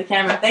even looking at the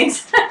camera.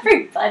 Thanks,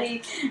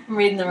 everybody. I'm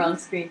reading the wrong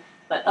screen.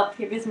 But up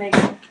here is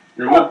Megan.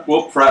 Here,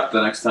 we'll prep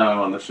the next time I'm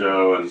on the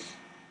show, and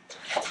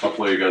I'll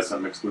play you guys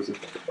something exclusive.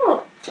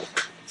 Oh.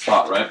 It's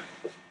hot, right?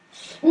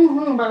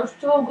 But it's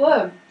so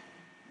good.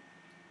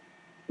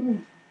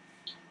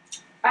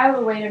 I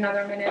will wait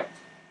another minute.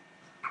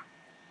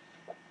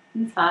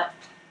 It's hot.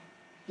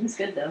 It's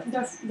good though.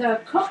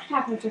 The cooked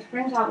cactus just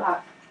brings out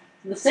that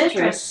The citrus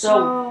citrus,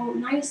 so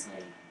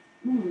nicely.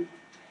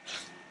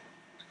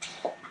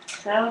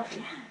 So, yeah,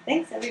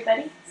 thanks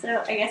everybody.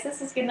 So, I guess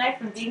this is good night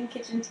from Vegan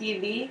Kitchen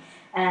TV.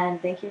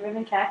 And thank you,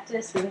 Ribbon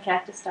Cactus,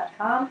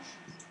 riboncactus.com.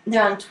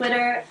 They're on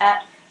Twitter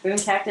at Ribbon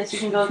Cactus. You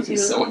can go to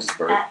Someone just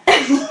burped. at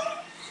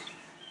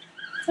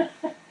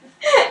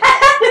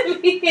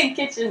Vegan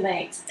Kitchen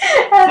Nights.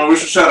 Well, we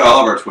should shout out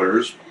all of our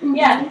Twitters.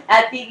 Yeah,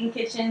 at Vegan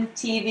Kitchen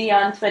TV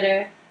on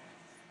Twitter.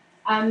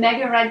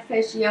 Mega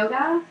Redfish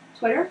Yoga,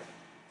 Twitter.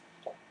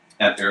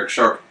 At Eric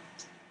Sharp.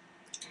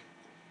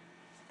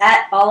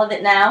 At All of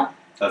It Now,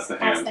 That's the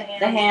That's hand. the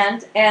hand. the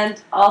hand.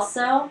 And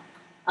also,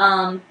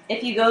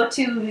 if you go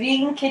to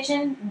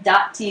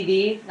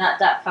vegankitchen.tv, not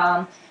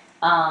 .com,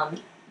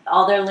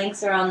 all their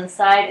links are on the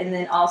side. And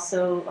then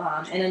also,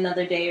 in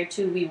another day or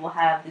two, we will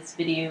have this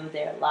video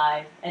there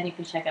live. And you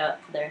can check out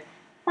their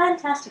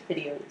fantastic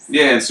videos.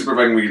 Yeah, and Super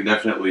Viking, we can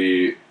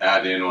definitely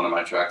add in one of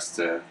my tracks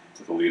to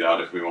the lead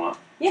out if we want.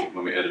 Yeah.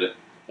 When we edit it.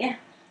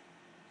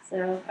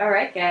 So,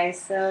 alright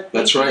guys. So thank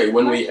That's you right. so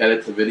When much. we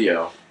edit the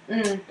video.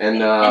 And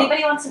And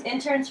anybody want some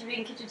interns for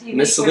Vegan Kitchen TV?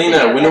 Miss for Selena,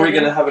 video when are we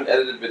editing? gonna have an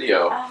edited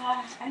video?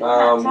 I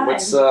don't have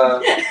What's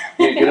time.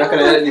 you're not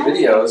gonna edit any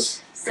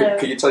videos. So,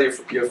 Could you tell your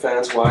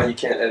fans why you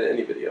can't edit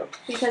any video?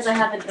 because I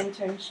have an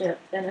internship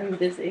and I'm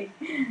busy.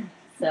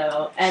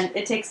 So, and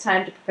it takes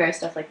time to prepare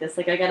stuff like this.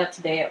 Like I got up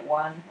today at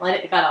 1. Well,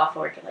 I got off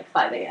work at like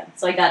 5 a.m.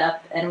 So I got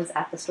up and was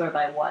at the store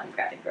by 1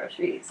 grabbing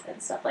groceries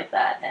and stuff like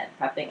that and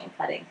prepping and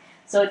cutting.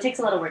 So it takes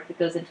a lot of work that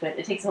goes into it.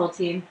 It takes a whole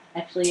team,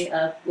 actually,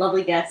 of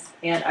lovely guests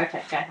and our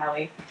tech guy,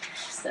 Howie.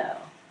 So.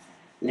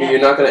 You're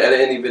not going to edit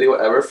any video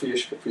ever for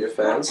your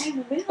fans? I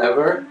will.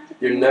 Ever?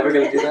 You're never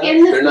going to do that?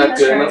 In the They're not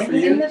good enough for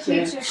In you? the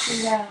future,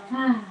 she will.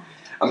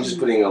 I'm just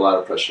putting a lot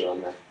of pressure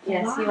on that.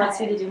 Yes, he wants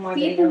me to do more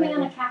Feed video. the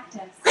man a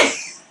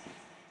cactus.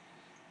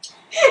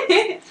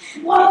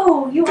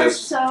 Whoa, you are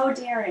Just- so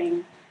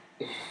daring.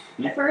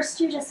 First,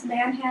 you just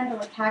manhandle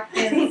a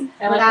cactus I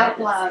like without cactus.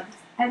 gloves,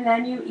 and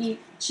then you eat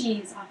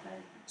cheese off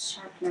a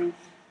sharp knife.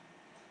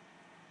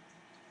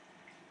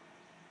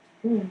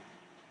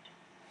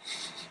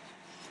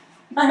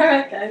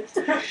 Alright, guys.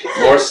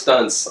 More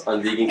stunts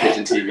on Vegan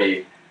Kitchen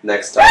TV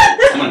next time.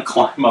 I'm gonna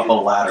climb up a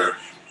ladder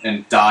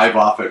and dive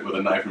off it with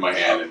a knife in my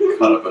hand and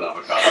cut up an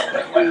avocado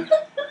and land.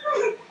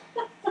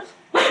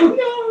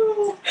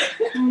 No.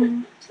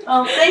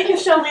 Oh, thank you,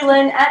 Shelly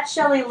Lynn, at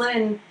Shelly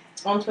Lynn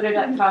on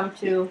Twitter.com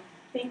too.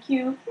 Thank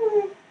you.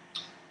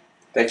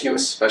 Thank you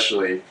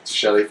especially to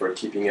Shelly for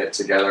keeping it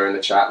together in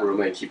the chat room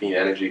and keeping the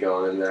energy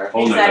going in there.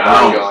 Holding Exactly. it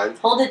down. Going,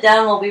 Hold it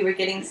down while we were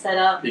getting set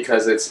up.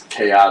 because it's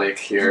chaotic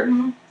here,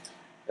 Mhm.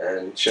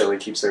 and Shelly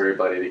keeps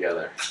everybody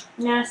together.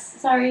 Yes,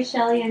 sorry,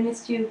 Shelly, I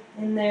missed you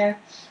in there.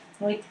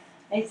 Like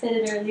I said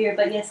it earlier,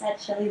 but yes, at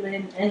Shelly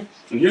Lynn. And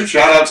And huge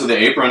shout out to the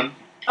apron.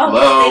 oh,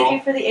 Hello. thank you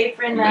for the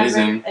apron,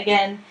 Amazing. Maverick.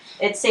 Again,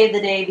 it saved the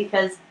day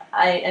because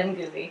I am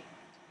gooey.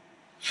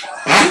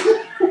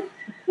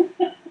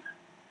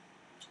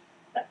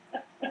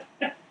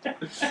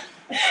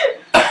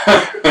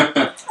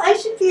 I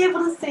should be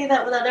able to say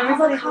that without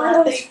everybody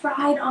Avocados laughing.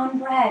 fried on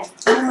bread.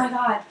 Oh my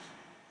god.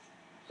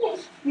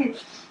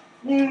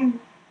 Mm.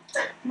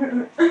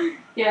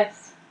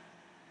 Yes.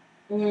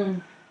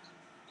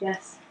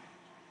 Yes.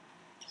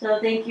 So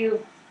thank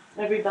you,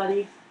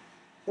 everybody.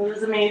 It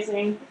was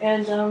amazing,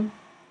 and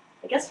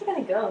I guess we're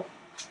gonna go.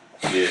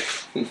 Yeah.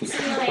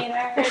 See you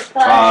later.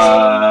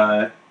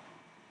 Bye. Bye.